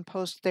trading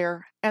post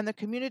there, and the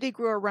community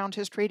grew around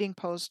his trading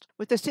post,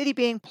 with the city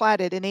being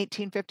platted in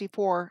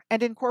 1854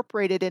 and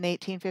incorporated in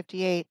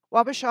 1858.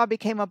 Wabasha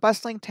became a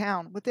bustling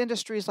town with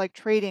industries like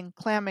trading,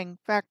 clamming,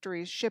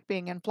 factories,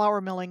 shipping, and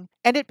flour milling,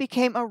 and it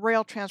became a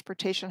rail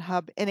transportation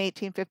hub in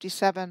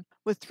 1857,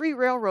 with 3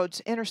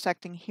 railroads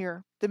intersecting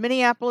here: the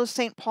Minneapolis,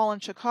 St. Paul,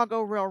 and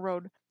Chicago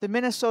Railroad, the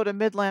Minnesota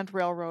Midland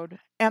Railroad,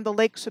 and the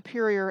Lake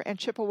Superior and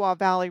Chippewa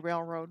Valley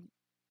Railroad.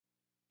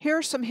 Here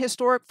are some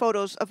historic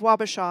photos of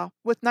Wabasha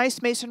with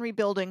nice masonry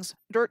buildings,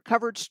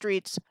 dirt-covered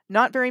streets,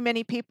 not very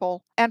many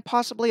people, and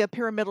possibly a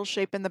pyramidal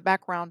shape in the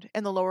background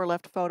in the lower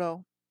left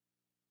photo.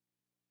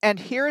 And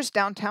here is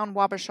downtown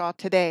Wabasha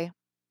today.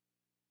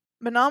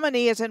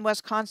 Menominee is in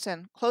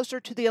Wisconsin, closer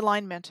to the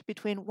alignment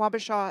between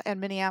Wabasha and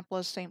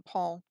Minneapolis-St.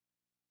 Paul.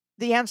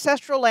 The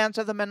ancestral lands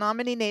of the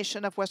Menominee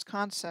Nation of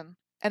Wisconsin,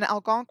 an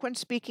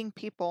Algonquin-speaking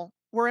people,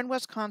 were in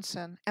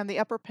Wisconsin and the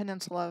Upper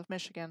Peninsula of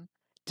Michigan.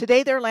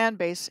 Today their land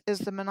base is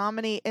the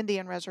Menominee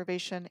Indian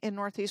Reservation in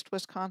northeast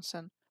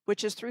Wisconsin,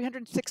 which is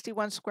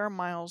 361 square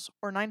miles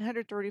or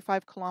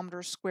 935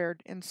 kilometers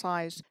squared in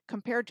size,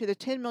 compared to the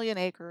 10 million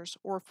acres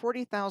or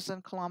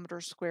 40,000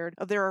 kilometers squared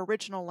of their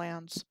original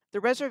lands. The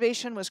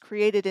reservation was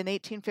created in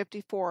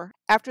 1854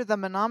 after the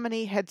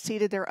Menominee had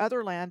ceded their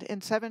other land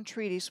in 7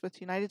 treaties with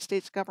the United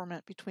States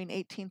government between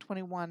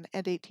 1821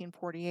 and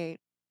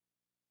 1848.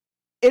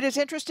 It is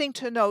interesting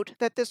to note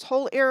that this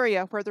whole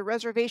area where the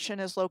reservation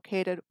is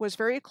located was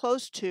very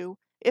close to,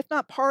 if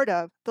not part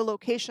of, the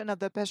location of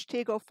the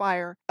Peshtigo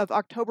fire of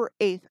October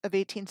 8th of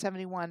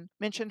 1871,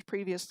 mentioned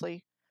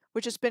previously,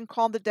 which has been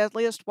called the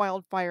deadliest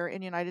wildfire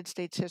in United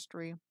States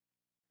history.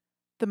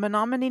 The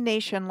Menominee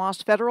Nation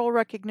lost federal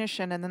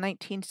recognition in the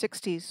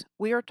 1960s,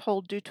 we are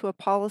told due to a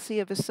policy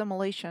of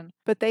assimilation,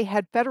 but they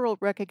had federal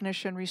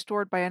recognition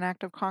restored by an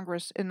act of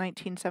Congress in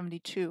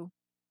 1972.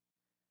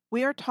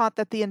 We are taught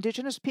that the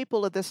indigenous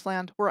people of this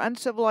land were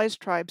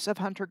uncivilized tribes of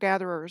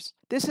hunter-gatherers.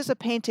 This is a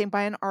painting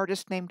by an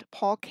artist named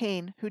Paul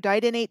Kane, who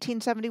died in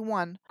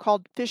 1871,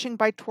 called Fishing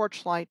by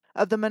Torchlight,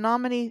 of the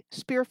Menominee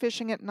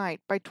spearfishing at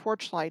night by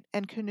torchlight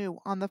and canoe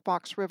on the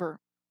Fox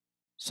River.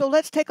 So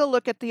let's take a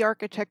look at the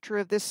architecture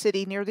of this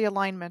city near the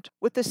alignment,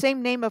 with the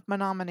same name of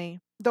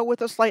Menominee, though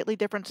with a slightly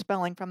different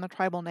spelling from the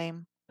tribal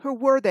name. Who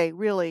were they,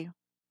 really?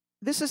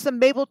 This is the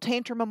Mabel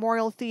Tainter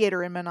Memorial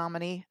Theater in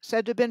Menominee,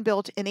 said to have been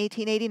built in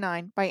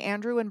 1889 by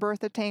Andrew and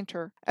Bertha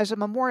Tainter as a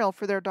memorial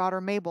for their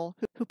daughter Mabel,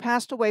 who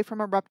passed away from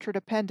a ruptured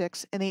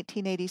appendix in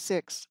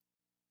 1886.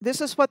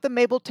 This is what the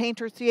Mabel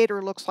Tainter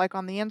Theater looks like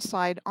on the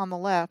inside on the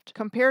left,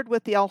 compared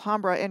with the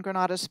Alhambra in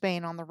Granada,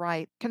 Spain on the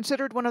right,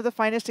 considered one of the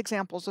finest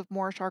examples of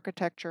Moorish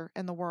architecture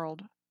in the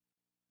world.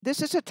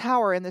 This is a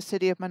tower in the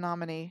city of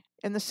Menominee,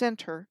 in the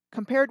center,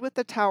 compared with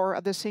the tower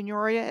of the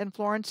Signoria in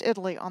Florence,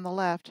 Italy on the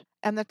left,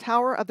 and the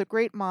tower of the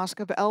great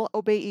mosque of El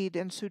Obeid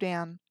in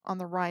Sudan on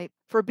the right.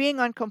 For being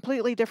on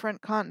completely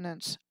different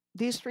continents,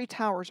 these 3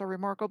 towers are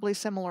remarkably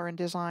similar in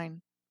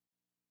design.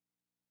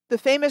 The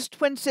famous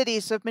twin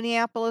cities of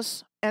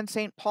Minneapolis and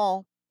St.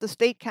 Paul, the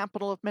state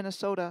capital of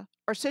Minnesota,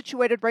 are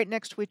situated right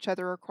next to each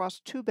other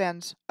across 2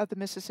 bends of the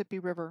Mississippi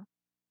River.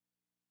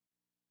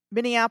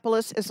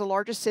 Minneapolis is the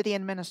largest city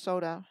in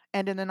Minnesota,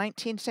 and in the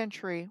 19th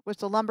century was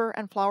the lumber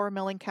and flour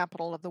milling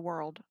capital of the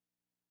world.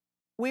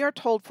 We are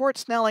told Fort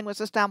Snelling was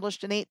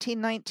established in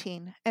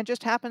 1819 and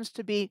just happens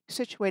to be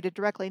situated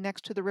directly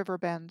next to the river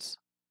bends.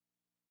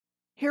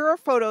 Here are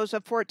photos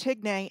of Fort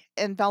Tigny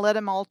in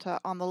Valletta, Malta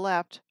on the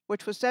left,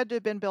 which was said to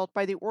have been built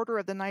by the Order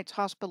of the Knights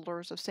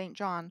Hospitallers of St.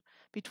 John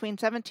between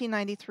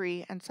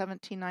 1793 and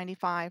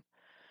 1795,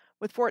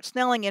 with Fort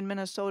Snelling in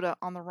Minnesota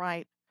on the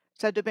right,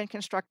 said to have been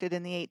constructed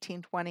in the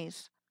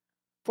 1820s.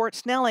 Fort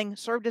Snelling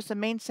served as the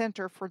main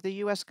center for the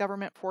U.S.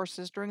 government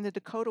forces during the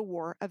Dakota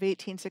War of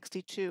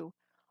 1862,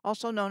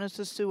 also known as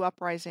the Sioux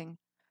Uprising,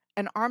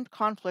 an armed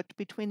conflict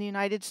between the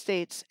United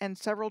States and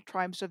several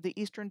tribes of the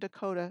eastern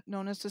Dakota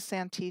known as the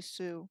Santee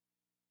Sioux.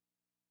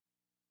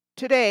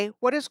 Today,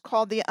 what is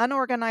called the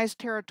unorganized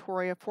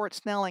territory of Fort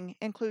Snelling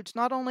includes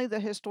not only the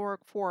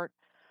historic fort,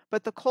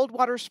 but the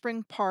Coldwater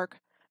Spring Park,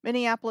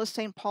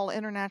 Minneapolis-St. Paul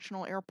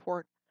International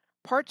Airport,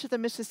 parts of the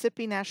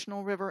Mississippi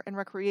National River and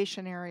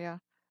Recreation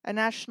Area, a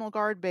National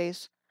Guard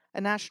base,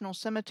 a national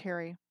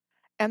cemetery,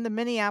 and the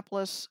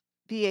Minneapolis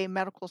VA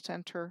Medical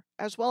Center,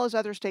 as well as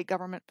other state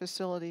government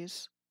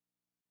facilities.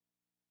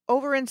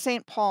 Over in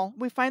St. Paul,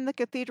 we find the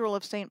Cathedral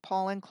of St.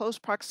 Paul in close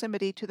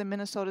proximity to the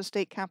Minnesota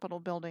State Capitol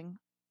building.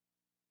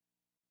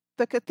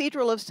 The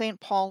Cathedral of St.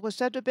 Paul was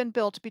said to have been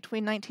built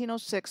between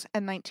 1906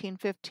 and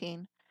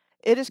 1915.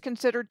 It is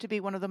considered to be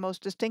one of the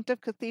most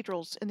distinctive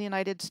cathedrals in the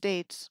United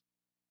States.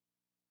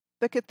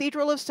 The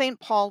Cathedral of St.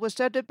 Paul was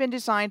said to have been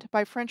designed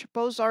by French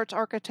Beaux-Arts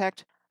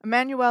architect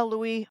Emmanuel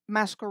Louis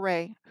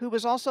Masqueret, who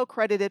was also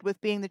credited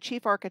with being the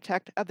chief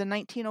architect of the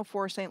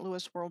 1904 St.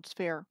 Louis World's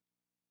Fair.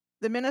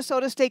 The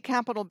Minnesota State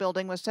Capitol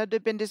building was said to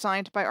have been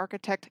designed by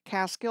architect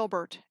Cass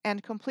Gilbert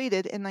and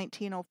completed in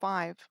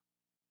 1905.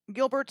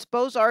 Gilbert's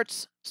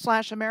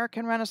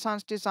Beaux-Arts/American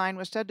Renaissance design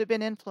was said to have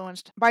been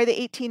influenced by the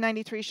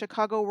 1893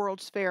 Chicago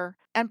World's Fair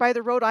and by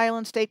the Rhode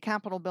Island State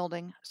Capitol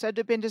building, said to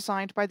have been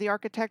designed by the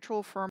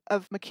architectural firm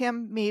of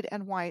McKim, Mead,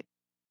 and White.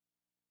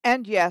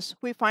 And yes,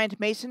 we find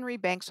masonry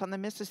banks on the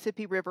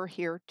Mississippi River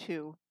here,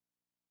 too.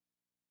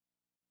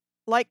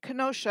 Like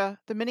Kenosha,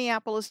 the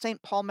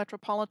Minneapolis-St. Paul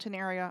metropolitan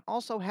area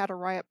also had a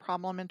riot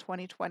problem in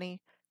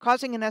 2020,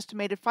 causing an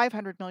estimated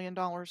 $500 million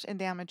in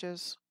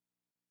damages.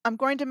 I'm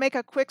going to make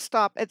a quick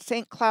stop at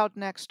St. Cloud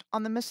next,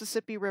 on the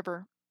Mississippi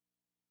River.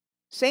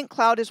 St.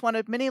 Cloud is one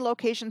of many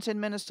locations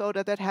in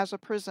Minnesota that has a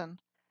prison.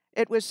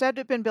 It was said to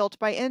have been built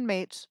by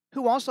inmates,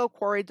 who also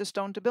quarried the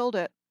stone to build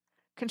it.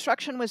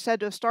 Construction was said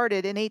to have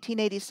started in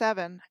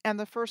 1887, and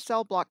the first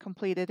cell block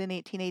completed in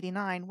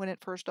 1889 when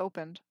it first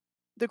opened.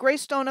 The gray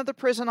stone of the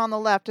prison on the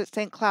left at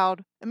St.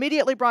 Cloud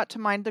immediately brought to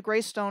mind the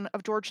gray stone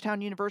of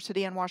Georgetown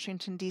University in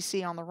Washington,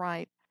 D.C. on the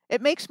right.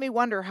 It makes me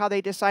wonder how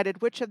they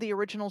decided which of the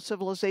original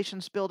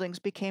civilization's buildings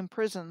became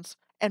prisons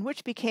and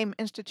which became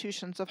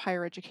institutions of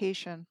higher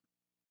education.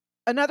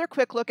 Another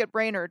quick look at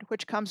Brainerd,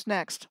 which comes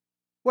next.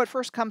 What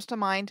first comes to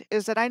mind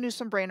is that I knew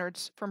some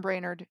Brainerds from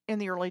Brainerd in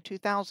the early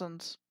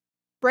 2000s.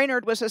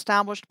 Brainerd was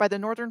established by the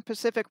Northern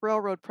Pacific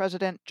Railroad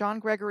president John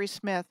Gregory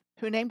Smith,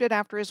 who named it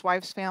after his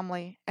wife's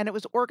family, and it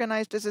was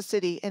organized as a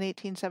city in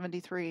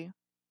 1873.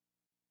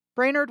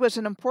 Brainerd was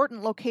an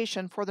important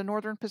location for the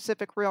Northern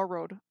Pacific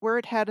Railroad, where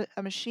it had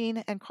a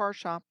machine and car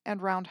shop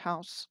and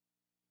roundhouse.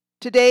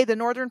 Today, the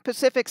Northern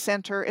Pacific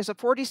Center is a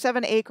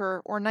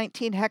 47-acre or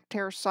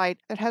 19-hectare site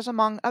that has,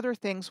 among other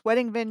things,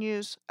 wedding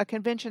venues, a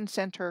convention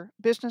center,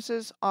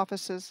 businesses,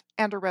 offices,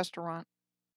 and a restaurant.